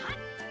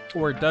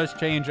 or it does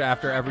change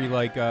after every,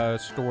 like,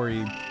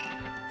 story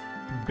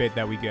bit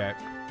that we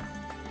get.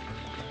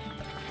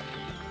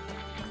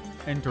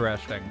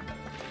 Interesting.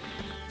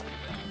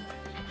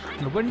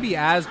 It wouldn't be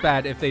as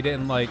bad if they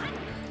didn't, like,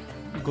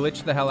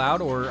 glitch the hell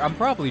out, or I'm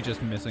probably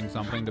just missing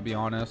something, to be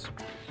honest.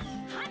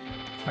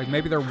 Like,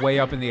 maybe they're way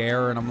up in the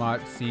air and I'm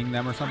not seeing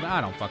them or something.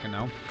 I don't fucking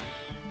know.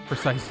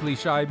 Precisely,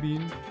 Shy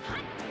Bean.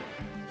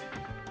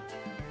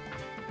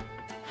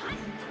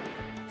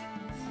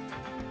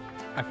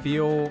 I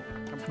feel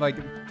like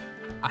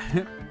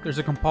there's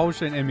a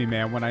compulsion in me,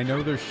 man. When I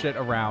know there's shit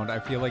around, I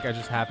feel like I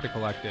just have to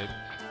collect it.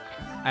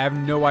 I have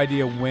no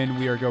idea when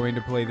we are going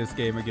to play this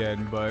game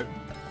again, but...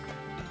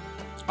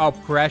 Oh,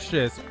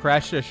 precious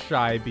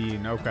Shy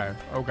Bean. Okay,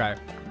 okay.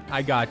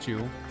 I got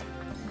you.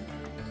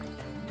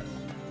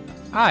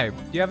 Hi, do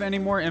you have any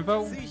more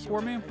info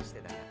for me?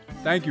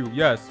 Thank you,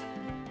 yes.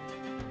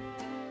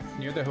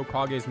 Near the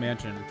Hokage's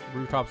mansion.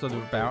 Rooftops of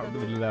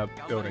the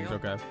buildings,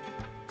 okay.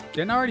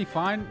 Didn't I already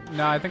find?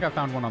 No, I think I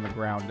found one on the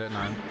ground, didn't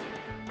I?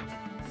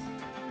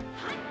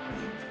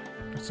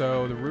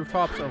 So, the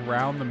rooftops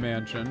around the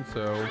mansion,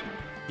 so...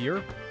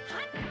 Here?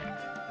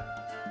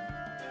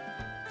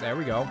 There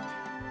we go.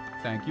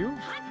 Thank you.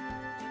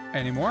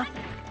 Any more?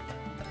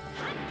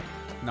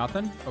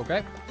 Nothing?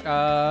 Okay.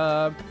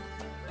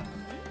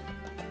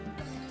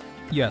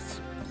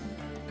 Yes.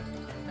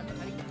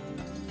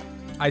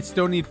 I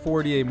still need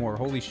 48 more.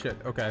 Holy shit.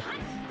 Okay.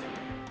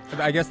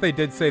 I guess they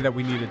did say that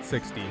we needed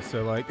 60,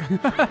 so like...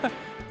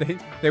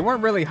 they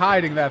weren't really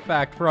hiding that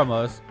fact from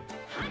us.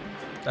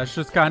 That's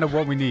just kind of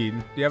what we need.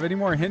 Do you have any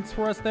more hints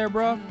for us there,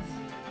 bro?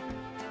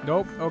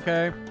 Nope.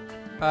 Okay.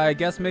 I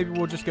guess maybe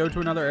we'll just go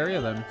to another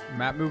area then.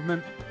 Map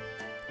movement.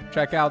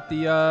 Check out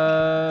the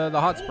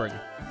hot spring.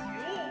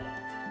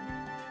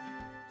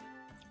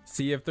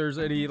 See if there's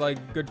any,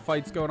 like, good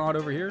fights going on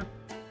over here.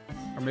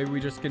 Or maybe we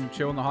just can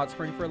chill in the hot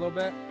spring for a little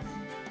bit.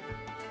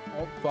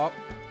 Oh, fuck.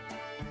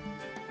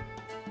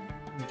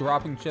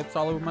 Dropping chips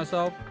all over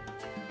myself.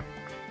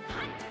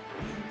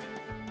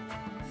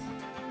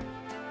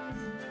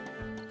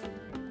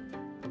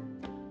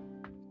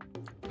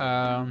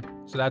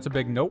 So that's a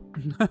big nope.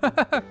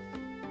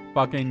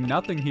 Fucking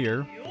nothing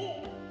here.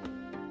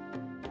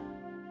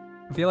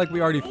 I feel like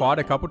we already fought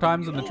a couple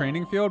times in the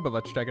training field, but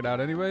let's check it out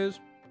anyways.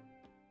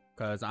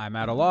 Because I'm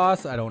at a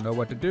loss. I don't know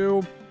what to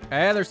do.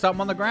 Hey, there's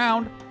something on the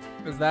ground.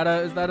 Is that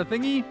a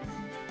thingy?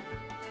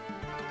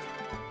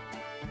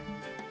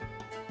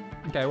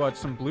 Okay, well, it's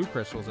some blue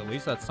crystals. At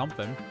least that's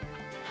something.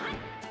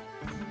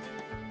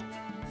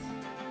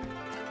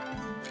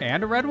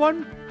 And a red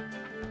one?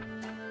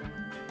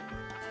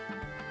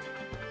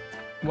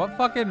 What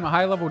fucking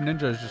high-level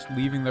ninja is just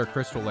leaving their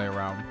crystal lay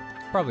around?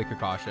 Probably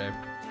Kakashi.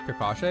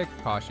 Kakashi?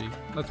 Kakashi.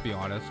 Let's be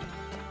honest.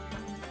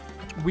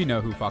 We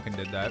know who fucking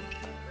did that.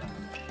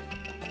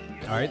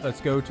 Alright, let's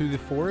go to the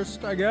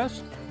forest, I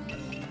guess.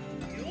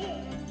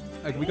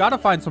 Like, we gotta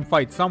find some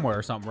fights somewhere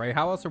or something, right?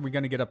 How else are we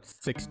gonna get up to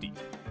 60?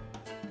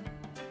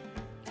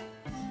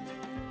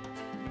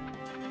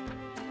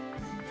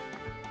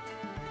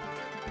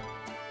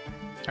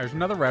 There's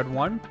another red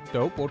one.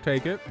 Dope, we'll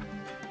take it.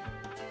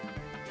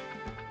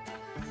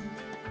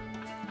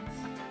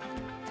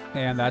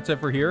 And that's it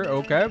for here.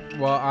 Okay.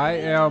 Well, I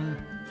am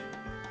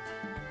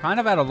kind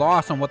of at a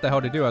loss on what the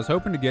hell to do. I was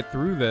hoping to get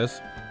through this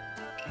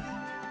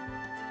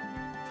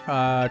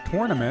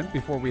tournament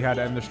before we had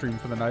to end the stream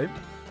for the night.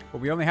 But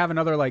we only have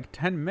another, like,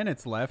 10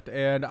 minutes left.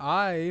 And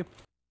I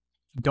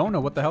don't know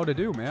what the hell to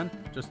do, man.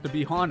 Just to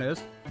be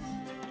honest.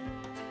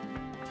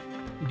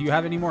 Do you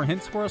have any more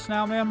hints for us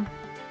now, ma'am?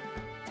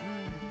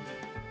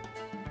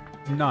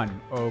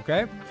 None.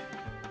 Okay.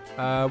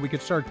 We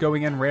could start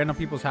going in random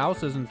people's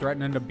houses and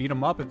threatening to beat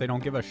them up if they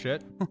don't give us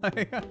shit.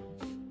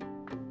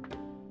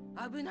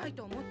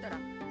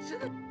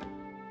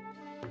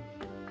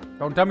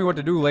 Don't tell me what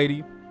to do,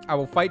 lady. I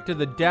will fight to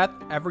the death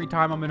every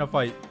time I'm in a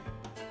fight.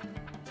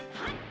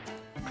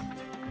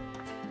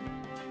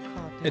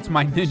 It's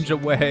my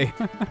ninja way.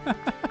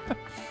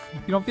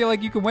 You don't feel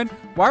like you can win?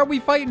 Why are we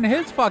fighting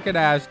his fucking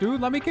ass,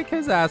 dude? Let me kick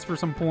his ass for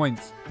some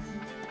points.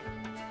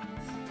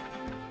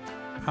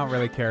 I don't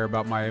really care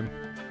about my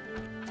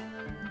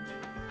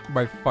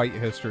my fight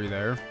history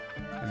there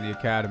in the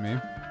academy.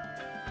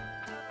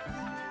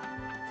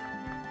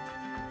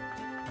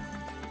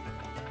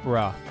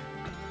 Bruh.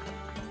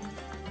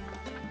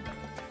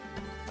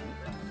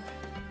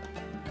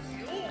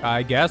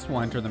 I guess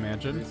we'll enter the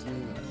mansion.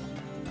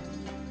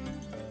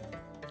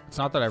 It's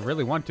not that I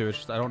really want to, it's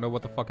just I don't know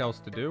what the fuck else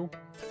to do.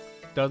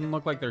 Doesn't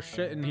look like there's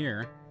shit in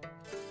here.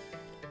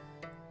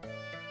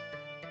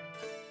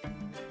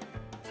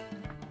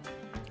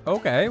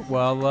 Okay,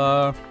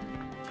 well,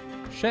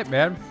 shit,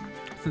 man.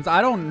 Since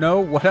I don't know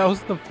what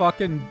else to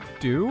fucking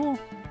do,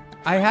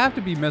 I have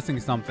to be missing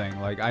something.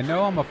 Like, I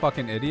know I'm a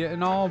fucking idiot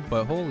and all,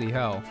 but holy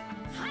hell.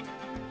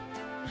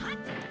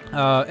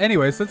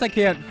 Anyway, since I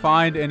can't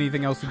find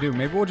anything else to do,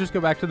 maybe we'll just go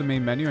back to the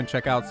main menu and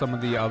check out some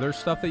of the other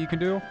stuff that you can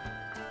do.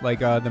 Like,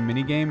 the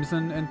mini games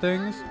and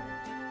things.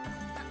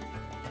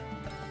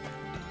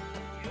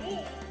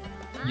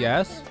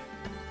 Yes.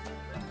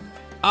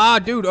 Ah,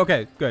 dude,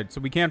 okay, good.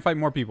 So we can fight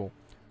more people.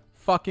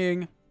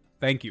 Fucking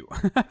thank you.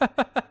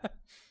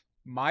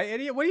 My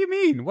idiot? What do you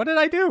mean? What did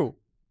I do?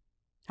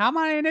 How am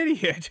I an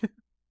idiot?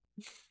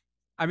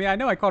 I mean, I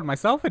know I called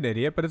myself an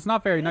idiot, but it's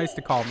not very nice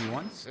to call me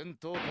one.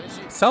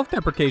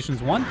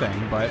 Self-deprecation's one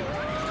thing, but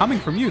coming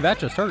from you, that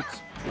just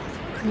hurts.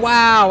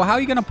 Wow, how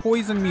are you gonna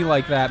poison me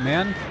like that,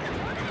 man?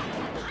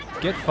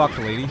 Get fucked,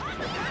 lady.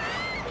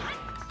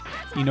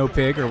 Eno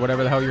Pig, or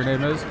whatever the hell your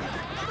name is.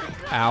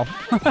 Ow.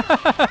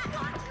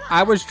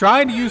 I was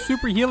trying to use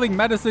super healing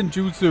medicine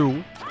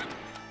jutsu.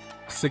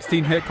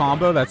 16-hit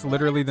combo, that's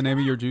literally the name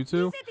of your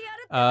jutsu.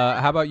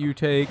 How about you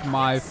take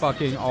my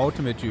fucking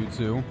ultimate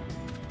jutsu?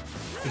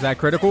 Is that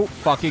critical?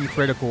 Fucking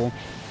critical.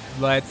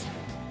 Let's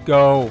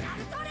go.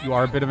 You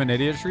are a bit of an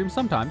idiot, stream.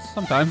 Sometimes.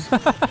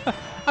 I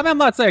mean, I'm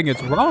not saying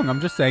it's wrong. I'm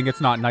just saying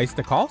it's not nice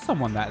to call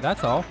someone that.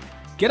 That's all.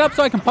 Get up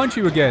so I can punch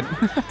you again.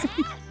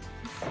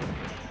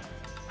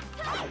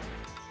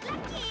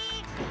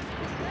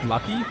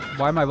 Lucky?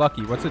 Why am I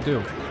lucky? What's it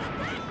do?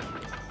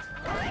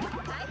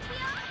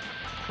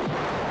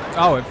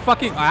 Oh, it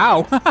fucking...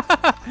 Ow.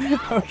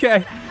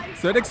 Okay.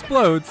 So it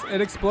explodes.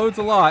 It explodes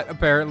a lot,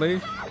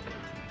 apparently.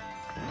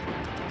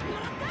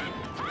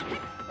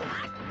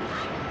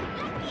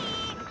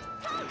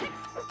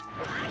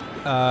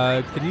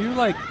 Can you,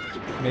 like,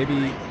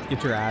 maybe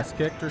get your ass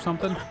kicked or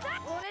something?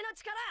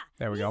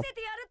 There we go.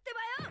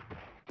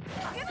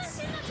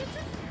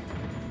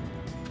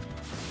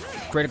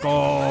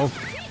 Critical!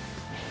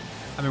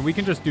 I mean, we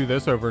can just do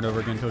this over and over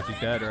again until she's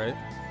dead, right?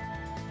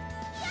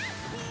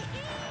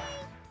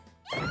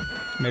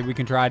 Maybe we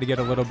can try to get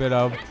a little bit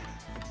of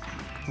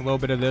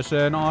this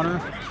in on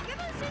her.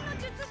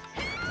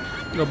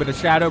 A little bit of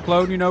shadow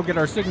clone, you know, get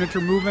our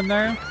signature move in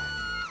there.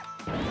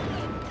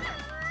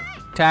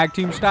 Tag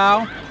team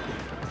style.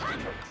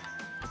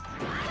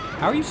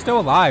 How are you still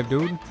alive,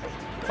 dude?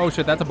 Oh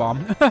shit, that's a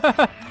bomb.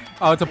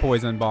 Oh, it's a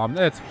poison bomb.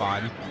 It's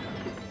fine.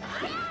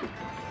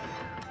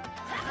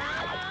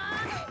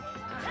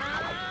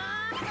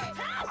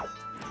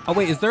 Oh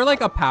wait, is there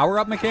like a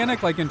power-up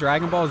mechanic like in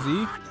Dragon Ball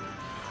Z?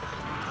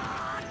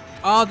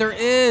 Oh, there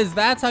is.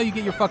 That's how you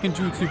get your fucking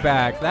jutsu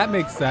back. That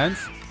makes sense.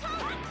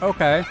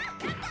 Okay.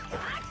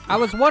 I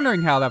was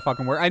wondering how that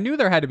fucking worked. I knew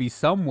there had to be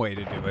some way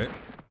to do it,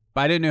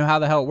 but I didn't know how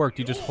the hell it worked.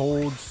 You just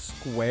hold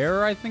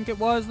square, I think it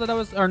was that I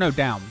was... Or no,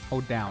 down.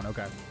 Hold down.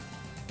 Okay.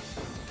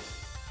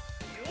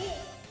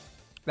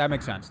 That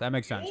makes sense. That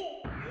makes sense.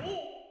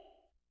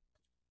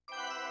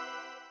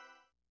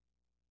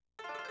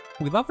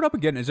 We leveled up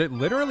again. Is it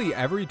literally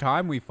every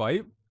time we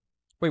fight?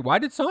 Wait, why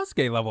did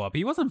Sasuke level up?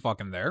 He wasn't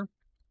fucking there.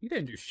 He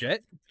didn't do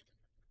shit.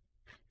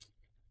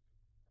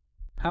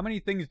 How many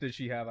things did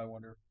she have, I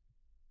wonder?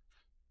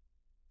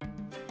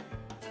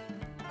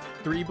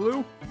 3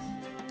 blue?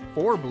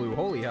 4 blue.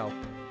 Holy hell.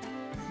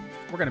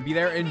 We're gonna be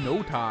there in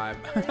no time.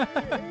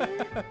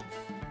 I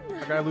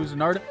gotta lose a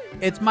Naruto.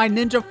 It's my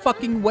ninja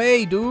fucking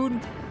way, dude.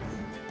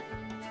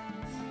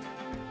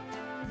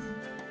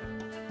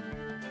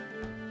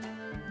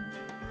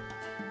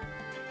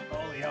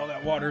 Holy hell,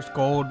 that water's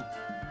cold.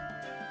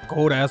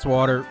 Cold ass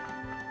water.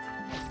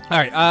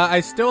 Alright,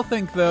 I still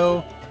think,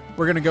 though,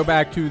 we're going to go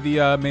back to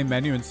the main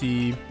menu and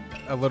see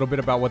a little bit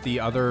about what the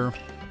other,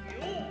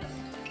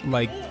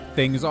 like,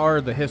 things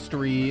are, the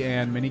history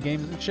and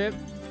minigames and shit.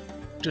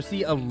 Just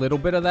see a little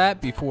bit of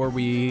that before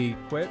we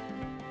quit.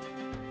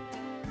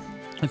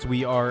 As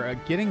we are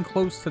getting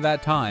close to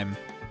that time.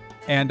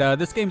 And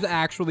this game's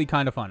actually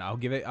kind of fun. I'll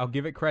give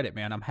it credit,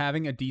 man. I'm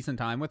having a decent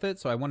time with it,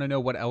 so I want to know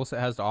what else it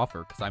has to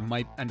offer, because I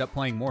might end up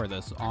playing more of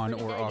this on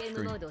or off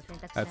stream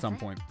at some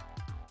point.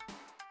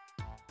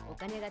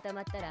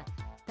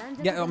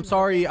 Yeah, I'm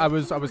sorry. I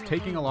was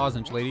taking a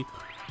lozenge, lady.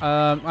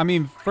 I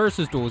mean,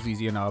 versus duel is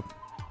easy enough.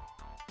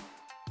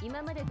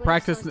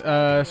 Practice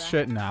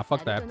shit. Nah,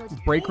 fuck that.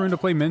 Break room to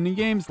play mini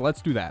games.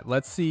 Let's do that.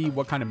 Let's see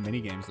what kind of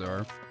mini games there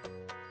are.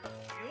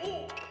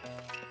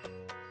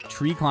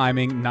 Tree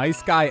climbing.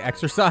 Nice guy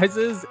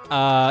exercises.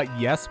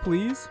 Yes,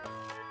 please.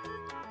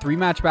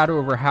 3-match battle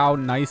over how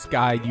nice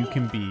guy you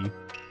can be.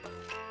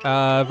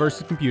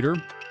 Versus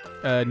computer.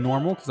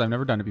 Normal, because I've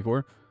never done it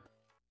before.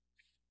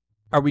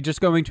 Are we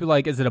just going to,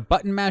 like, is it a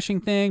button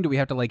mashing thing? Do we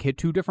have to, like, hit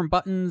 2 different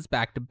buttons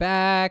back to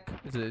back?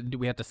 Do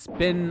we have to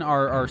spin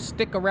our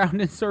stick around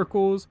in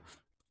circles?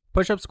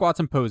 Push-ups, squats,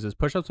 and poses.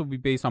 Push-ups will be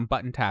based on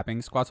button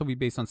tapping. Squats will be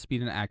based on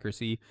speed and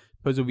accuracy.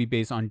 Poses will be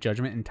based on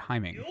judgment and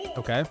timing.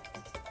 Okay.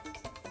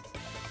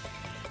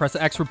 Press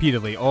X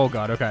repeatedly. Oh,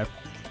 God. Okay.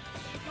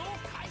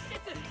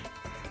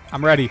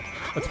 I'm ready.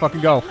 Let's fucking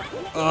go.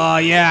 Oh,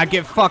 yeah.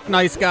 Get fucked,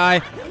 nice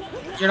guy.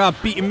 You're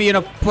not beating me in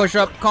a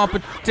push-up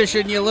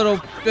competition, you little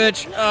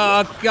bitch.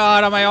 Oh,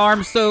 God, on my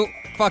arm so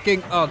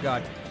fucking... Oh,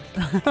 God.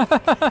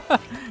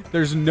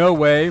 There's no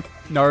way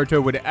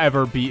Naruto would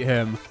ever beat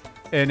him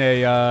in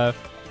a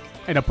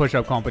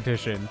push-up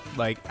competition.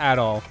 Like, at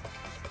all.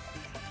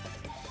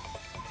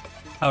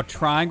 Oh,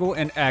 triangle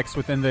and X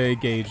within the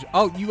gauge.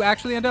 Oh, you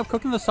actually end up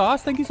cooking the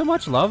sauce? Thank you so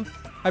much, love.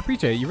 I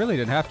appreciate it. You really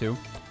didn't have to.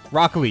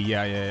 Rock Lee.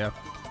 Yeah.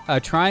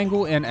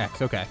 Triangle and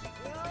X. Okay.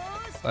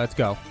 Let's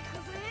go.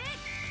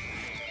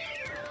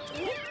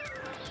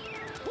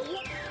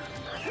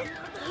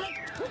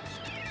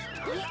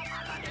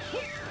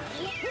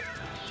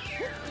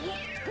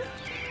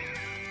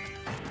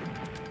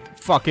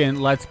 Fucking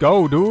let's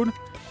go, dude.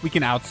 We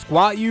can out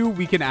squat you,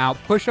 we can out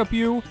push up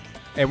you,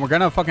 and we're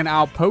gonna fucking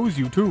out pose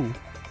you too.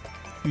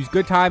 Use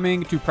good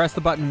timing to press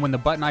the button when the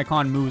button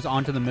icon moves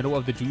onto the middle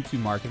of the jutsu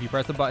mark. If you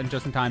press the button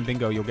just in time,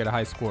 bingo, you'll get a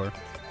high score.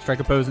 Strike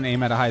a pose and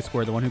aim at a high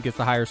score. The one who gets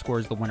the higher score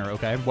is the winner,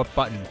 okay? What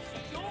button?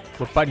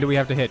 What button do we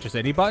have to hit? Just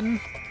any button?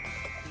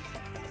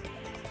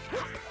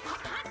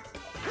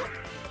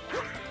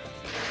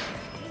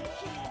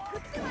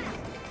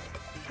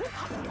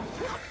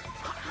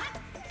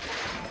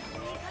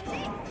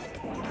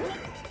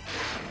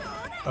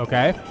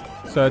 Okay,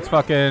 so it's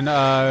fucking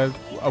a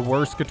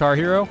worse Guitar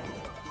Hero.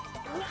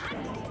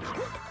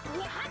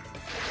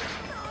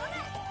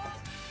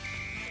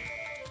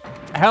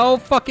 Hell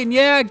fucking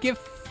yeah, get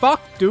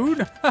fucked,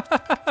 dude.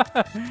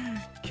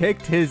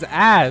 Kicked his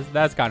ass.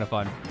 That's kind of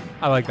fun.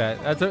 I like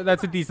that.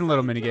 That's a decent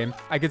little minigame.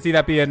 I could see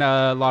that being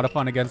a lot of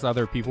fun against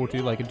other people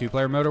too, like in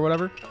 2-player mode or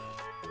whatever.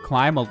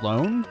 Climb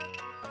alone?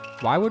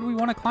 Why would we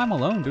want to climb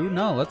alone, dude?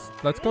 No,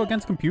 let's go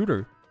against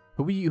computer.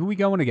 Who we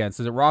going against?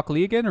 Is it Rock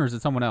Lee again, or is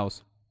it someone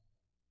else?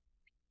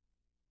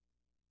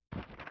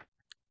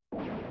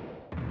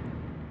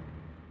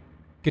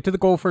 Get to the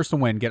goal first to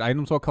win. Get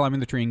items while climbing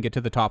the tree and get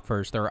to the top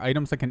first. There are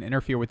items that can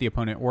interfere with the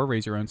opponent or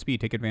raise your own speed.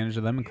 Take advantage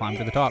of them and climb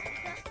to the top.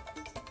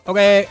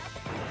 Okay.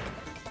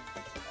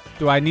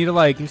 Do I need to,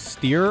 like,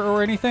 steer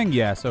or anything?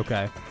 Yes,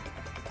 okay.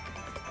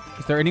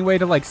 Is there any way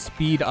to, like,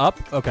 speed up?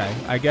 Okay,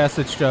 I guess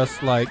it's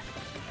just, like...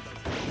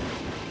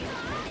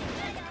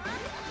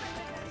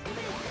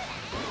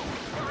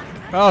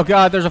 Oh,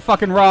 God, there's a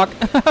fucking rock.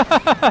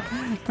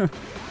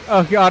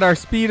 Oh, God, our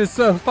speed is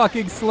so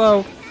fucking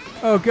slow.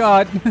 Oh,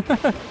 God.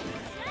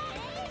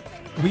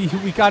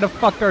 We kind of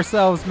fucked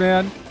ourselves,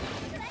 man.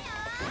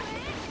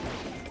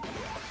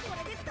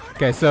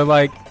 Okay, so,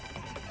 like,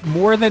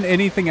 more than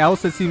anything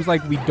else, it seems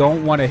like we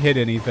don't want to hit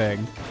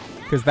anything.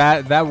 Because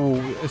that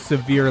will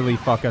severely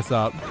fuck us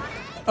up.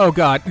 Oh,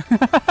 God.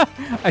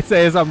 I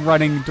say as I'm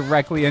running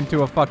directly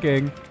into a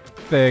fucking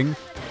thing.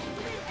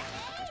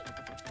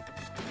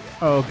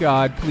 Oh,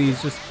 God, please,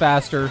 just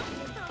faster.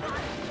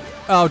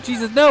 Oh,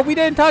 Jesus, no, we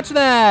didn't touch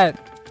that!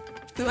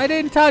 I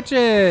didn't touch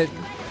it!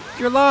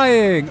 You're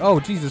lying! Oh,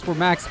 Jesus, we're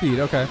max speed,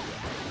 okay.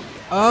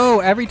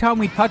 Oh, every time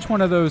we touch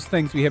one of those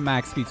things, we hit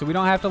max speed, so we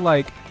don't have to,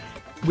 like,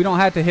 we don't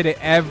have to hit it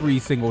every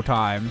single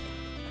time.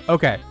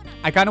 Okay,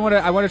 I kind of want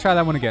to try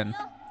that one again.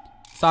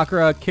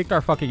 Sakura kicked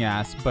our fucking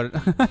ass, but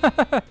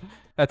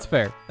that's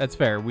fair, that's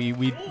fair. We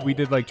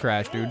did like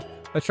trash, dude.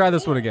 Let's try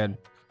this one again.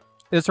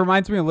 This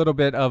reminds me a little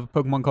bit of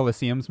Pokemon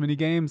Colosseum's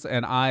minigames,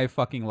 and I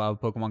fucking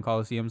love Pokemon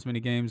Colosseum's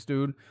minigames,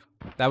 dude.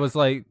 That was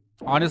like,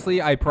 honestly,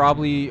 I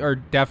probably, or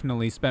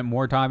definitely spent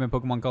more time in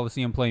Pokemon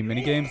Colosseum playing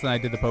minigames than I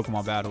did the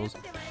Pokemon battles,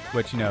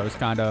 which, you know, is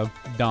kind of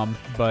dumb,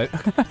 but...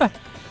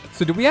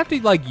 So do we have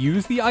to, like,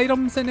 use the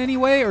items in any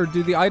way, or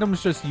do the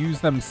items just use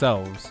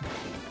themselves?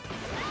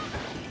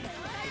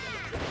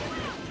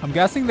 I'm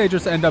guessing they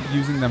just end up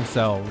using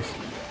themselves,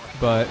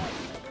 but...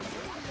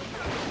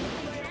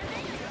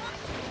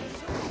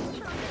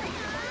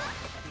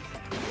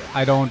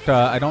 I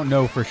don't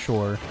know for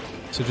sure.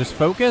 So just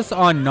focus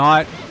on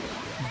not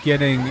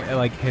getting,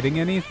 like, hitting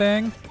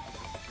anything.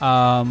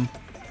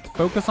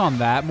 Focus on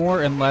that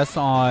more and less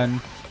on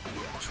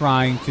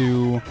trying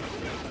to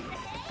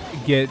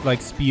get,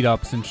 like, speed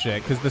ups and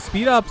shit. Because the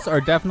speed ups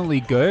are definitely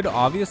good,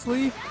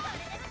 obviously.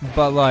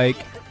 But, like,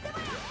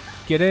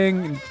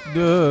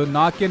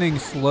 not getting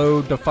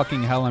slowed to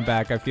fucking hell and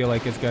back, I feel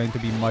like is going to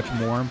be much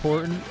more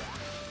important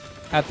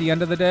at the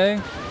end of the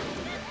day.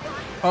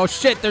 Oh,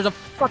 shit, there's a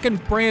fucking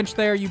branch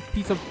there, you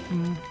piece of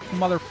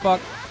motherfuck.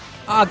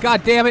 Ah,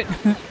 god damn it.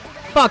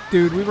 Fuck,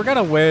 dude, we were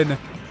gonna win.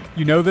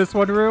 You know this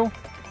one, Rue?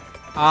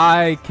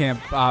 I can't,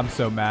 I'm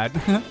so mad.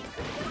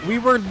 We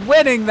were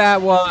winning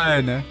that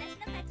one.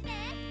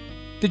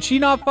 Did she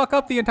not fuck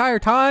up the entire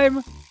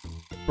time?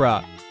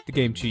 Bruh, the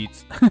game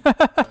cheats.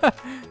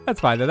 That's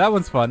fine, though. That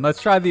one's fun.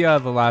 Let's try the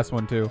last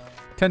one, too.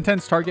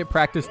 1010's Target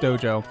Practice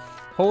Dojo.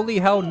 Holy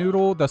hell,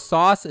 Noodle. The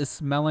sauce is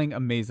smelling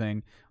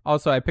amazing.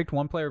 Also, I picked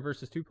 1 player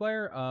versus 2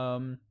 player.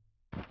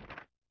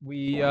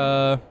 We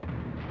don't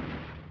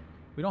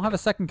have a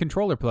second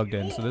controller plugged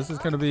in, so this is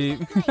gonna be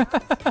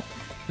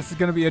this is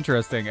gonna be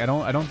interesting. I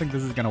don't think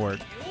this is gonna work.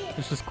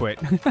 Let's just quit.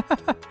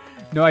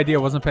 No idea,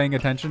 wasn't paying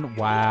attention.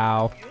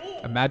 Wow.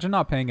 Imagine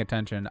not paying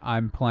attention.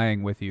 I'm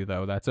playing with you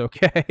though. That's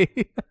okay.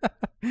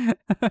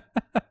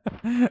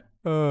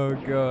 Oh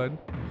god.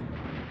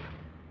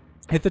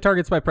 Hit the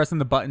targets by pressing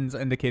the buttons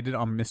indicated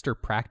on Mr.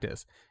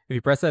 Practice. If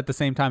you press it at the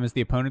same time as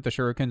the opponent, the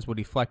shurikens will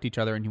deflect each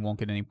other and you won't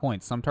get any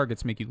points. Some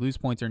targets make you lose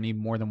points or need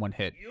more than 1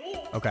 hit.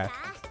 Okay.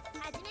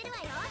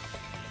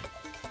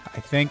 I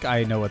think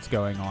I know what's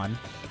going on.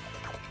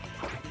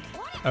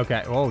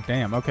 Okay. Oh,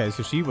 damn. Okay,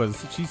 so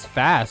she's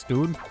fast,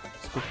 dude.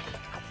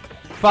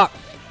 Fuck.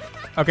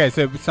 Okay,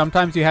 so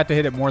sometimes you have to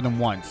hit it more than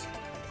once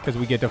because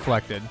we get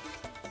deflected.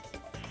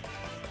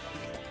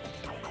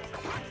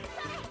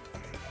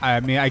 I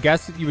mean, I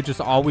guess you would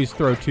just always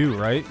throw 2,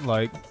 right?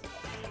 Like,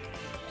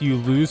 do you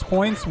lose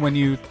points when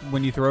you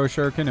throw a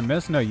shuriken and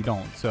miss? No, you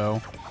don't.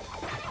 So,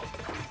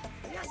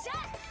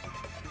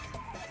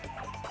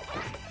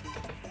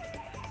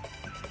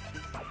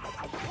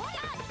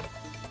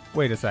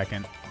 wait a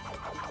second.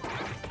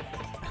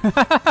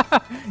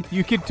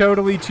 You could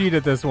totally cheat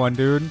at this one,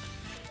 dude.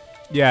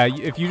 Yeah,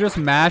 if you just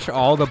mash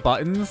all the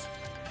buttons,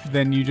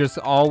 then you just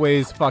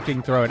always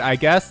fucking throw it. I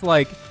guess,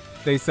 like,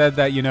 they said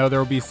that, you know, there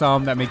will be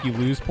some that make you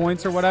lose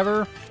points or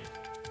whatever.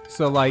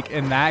 So, like,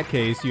 in that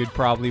case, you'd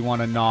probably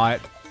want to not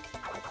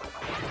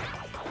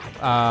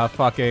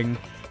fucking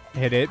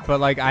hit it. But,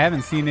 like, I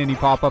haven't seen any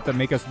pop up that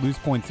make us lose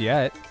points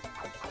yet.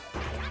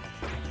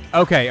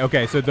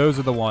 Okay, so those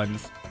are the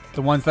ones.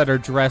 The ones that are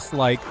dressed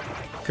like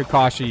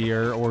Kakashi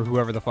or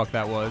whoever the fuck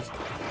that was.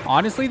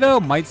 Honestly, though,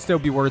 might still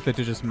be worth it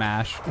to just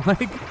mash.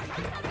 Like,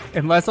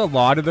 unless a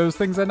lot of those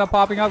things end up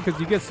popping up, because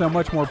you get so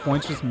much more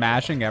points just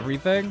mashing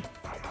everything.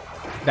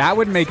 That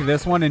would make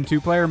this one in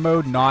 2-player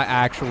mode not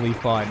actually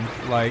fun.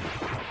 Like,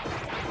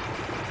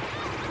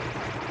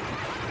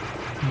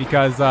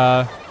 because,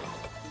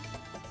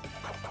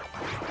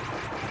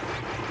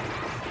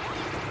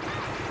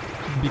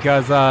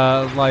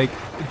 like,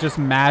 just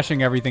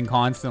mashing everything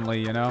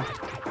constantly, you know?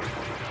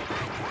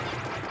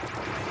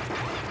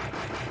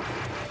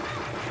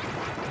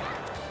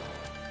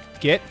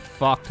 Get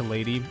fucked,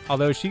 lady.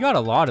 Although she got a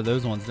lot of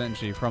those ones, didn't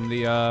she? From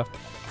the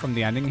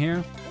ending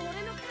here.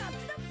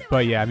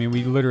 But yeah, I mean,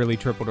 we literally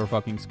tripled our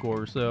fucking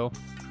score, so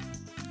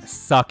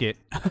suck it.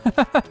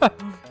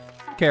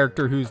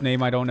 Character whose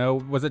name I don't know.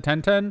 Was it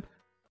 1010?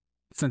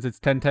 Since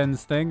it's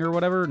 1010's thing or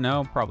whatever?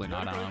 No, probably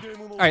not. I don't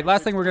know. All right,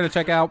 last thing we're going to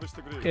check out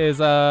is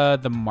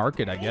the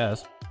market, I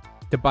guess.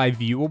 To buy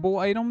viewable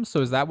items.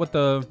 So is that what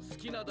the...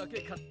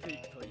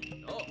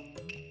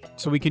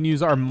 So we can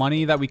use our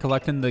money that we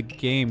collect in the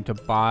game to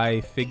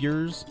buy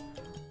figures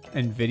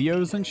and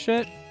videos and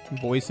shit?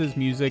 Voices,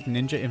 music,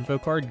 ninja info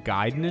card,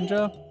 guide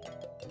ninja?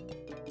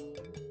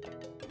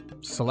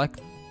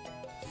 Select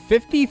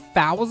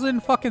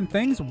 50,000 fucking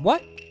things?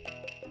 What?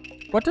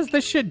 What does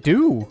this shit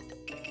do?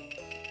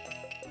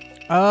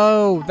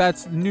 Oh,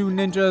 that's new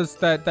ninjas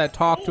that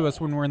talk to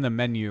us when we're in the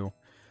menu.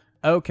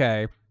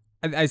 Okay.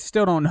 I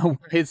still don't know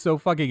why it's so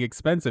fucking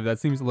expensive. That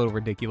seems a little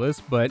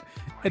ridiculous, but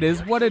it is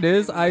what it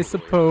is, I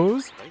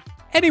suppose.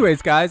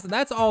 Anyways, guys,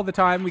 that's all the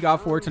time we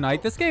got for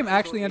tonight. This game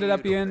actually ended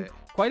up being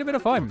quite a bit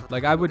of fun.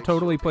 Like, I would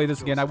totally play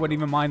this again. I wouldn't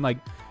even mind, like,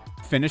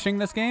 finishing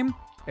this game.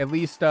 At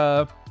least,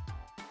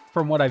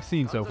 from what I've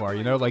seen so far,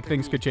 you know? Like,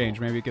 things could change.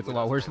 Maybe it gets a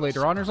lot worse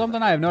later on or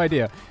something. I have no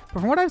idea.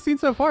 But from what I've seen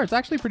so far, it's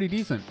actually pretty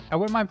decent. I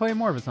wouldn't mind playing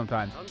more of it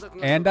sometime.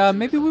 And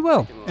maybe we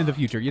will in the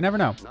future. You never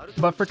know.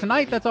 But for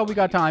tonight, that's all we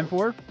got time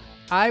for.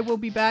 I will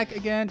be back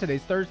again.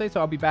 Today's Thursday,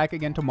 so I'll be back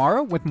again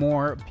tomorrow with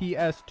more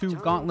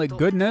PS2 Gauntlet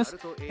goodness.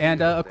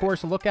 And, of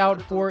course, look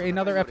out for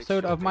another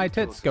episode of My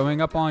Tits going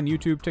up on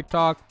YouTube,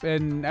 TikTok,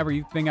 and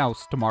everything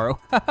else tomorrow.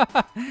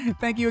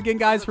 Thank you again,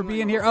 guys, for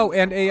being here. Oh,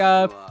 and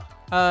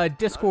a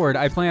Discord.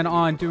 I plan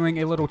on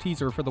doing a little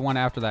teaser for the one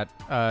after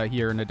that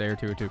here in a day or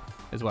two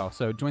as well.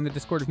 So join the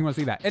Discord if you want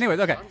to see that. Anyways,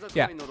 okay.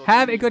 Yeah.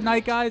 Have a good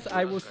night, guys.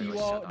 I will see you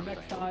all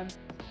next time.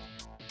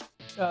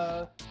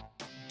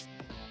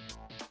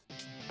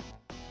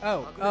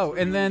 Oh,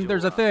 and then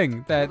there's a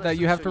thing that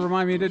you have to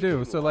remind me to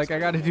do. So, like, I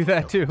got to do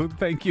that, too.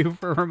 Thank you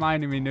for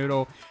reminding me,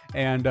 Noodle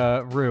and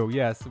Rue.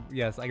 Yes,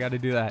 I got to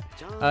do that.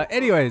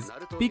 Anyways,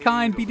 be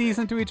kind, be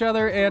decent to each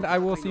other, and I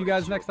will see you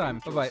guys next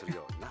time. Bye-bye.